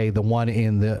I say, the one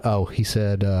in the, he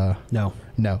said... No.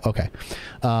 Okay.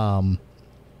 And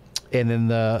then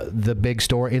the big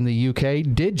store in the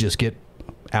UK did just get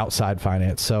outside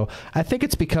finance. So I think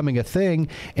it's becoming a thing,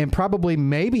 and probably,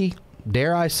 maybe,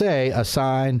 dare I say, a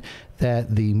sign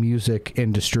that the music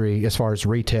industry, as far as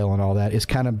retail and all that, is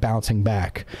kind of bouncing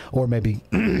back, or maybe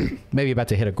about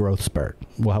to hit a growth spurt.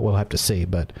 We'll have to see.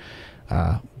 But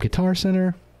Guitar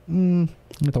Center, you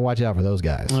have to watch out for those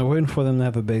guys. I'm waiting for them to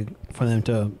have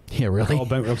really call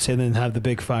bankruptcy and then have the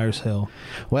big fire sale.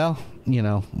 Well,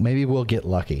 maybe we'll get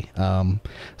lucky.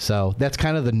 So that's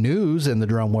kind of the news in the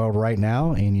drum world right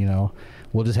now, and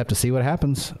we'll just have to see what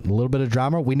happens. A little bit of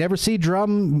drama. We never see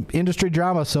drum industry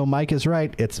drama, so Mike is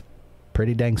right. It's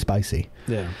pretty dang spicy.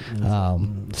 Yeah.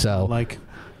 So like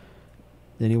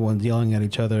anyone yelling at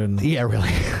each other. And yeah,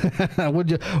 really.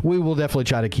 We will definitely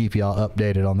try to keep y'all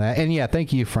updated on that. And yeah,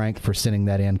 thank you, Frank, for sending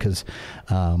that in, because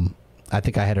I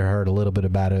think I had heard a little bit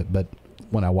about it, but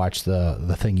when I watched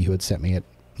the thing you had sent me, it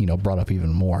brought up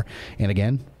even more. And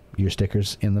again, your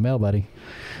sticker's in the mail, buddy.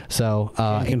 So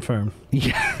can confirm.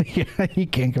 Yeah, you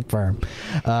can confirm.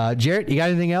 Jarrett, you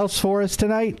got anything else for us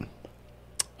tonight?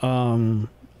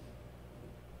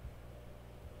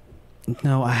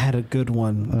 No, I had a good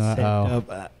one.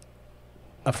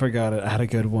 I forgot it. I had a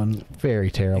good one.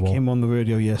 Very terrible. It came on the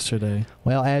radio yesterday.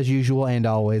 Well, as usual and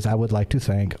always, I would like to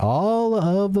thank all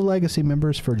of the Legacy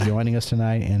members for joining us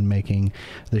tonight and making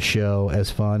the show as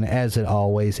fun as it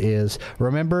always is.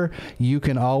 Remember, you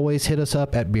can always hit us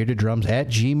up at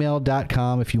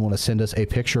beardeddrums@gmail.com if you want to send us a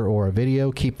picture or a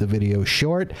video. Keep the video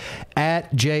short.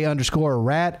 At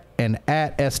J_Rat and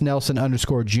at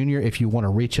 @SNelson_Jr. if you want to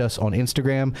reach us on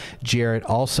Instagram. Jarrett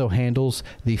also handles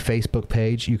the Facebook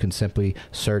page. You can simply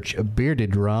search Bearded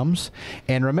Drums.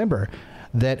 And remember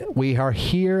that we are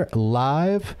here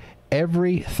live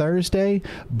every Thursday,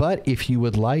 but if you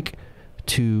would like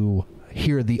to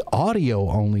hear the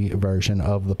audio-only version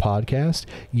of the podcast,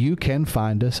 you can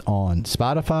find us on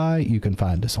Spotify. You can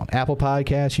find us on Apple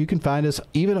Podcasts. You can find us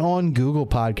even on Google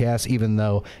Podcasts, even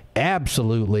though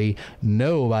absolutely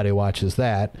nobody watches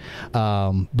that.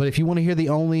 But if you want to hear the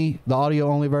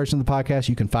audio-only version of the podcast,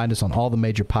 you can find us on all the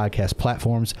major podcast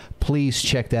platforms. Please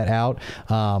check that out.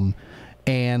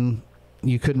 And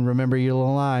you couldn't remember your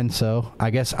little line, so I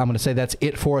guess I'm going to say that's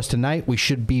it for us tonight. We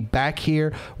should be back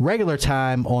here regular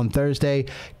time on Thursday,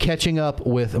 catching up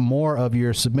with more of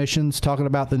your submissions, talking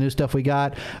about the new stuff we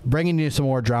got, bringing you some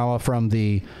more drama from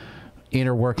the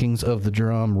inner workings of the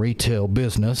drum retail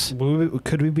business.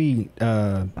 Could we be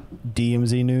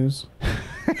DMZ News?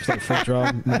 It's like Freight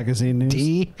Drum Magazine News.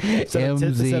 Instead of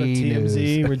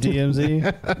TMZ, we're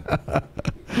DMZ.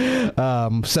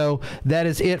 So that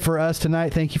is it for us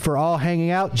tonight. Thank you for all hanging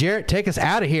out. Jarrett, take us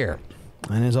out of here.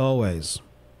 And as always,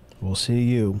 we'll see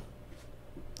you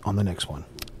on the next one.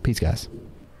 Peace, guys.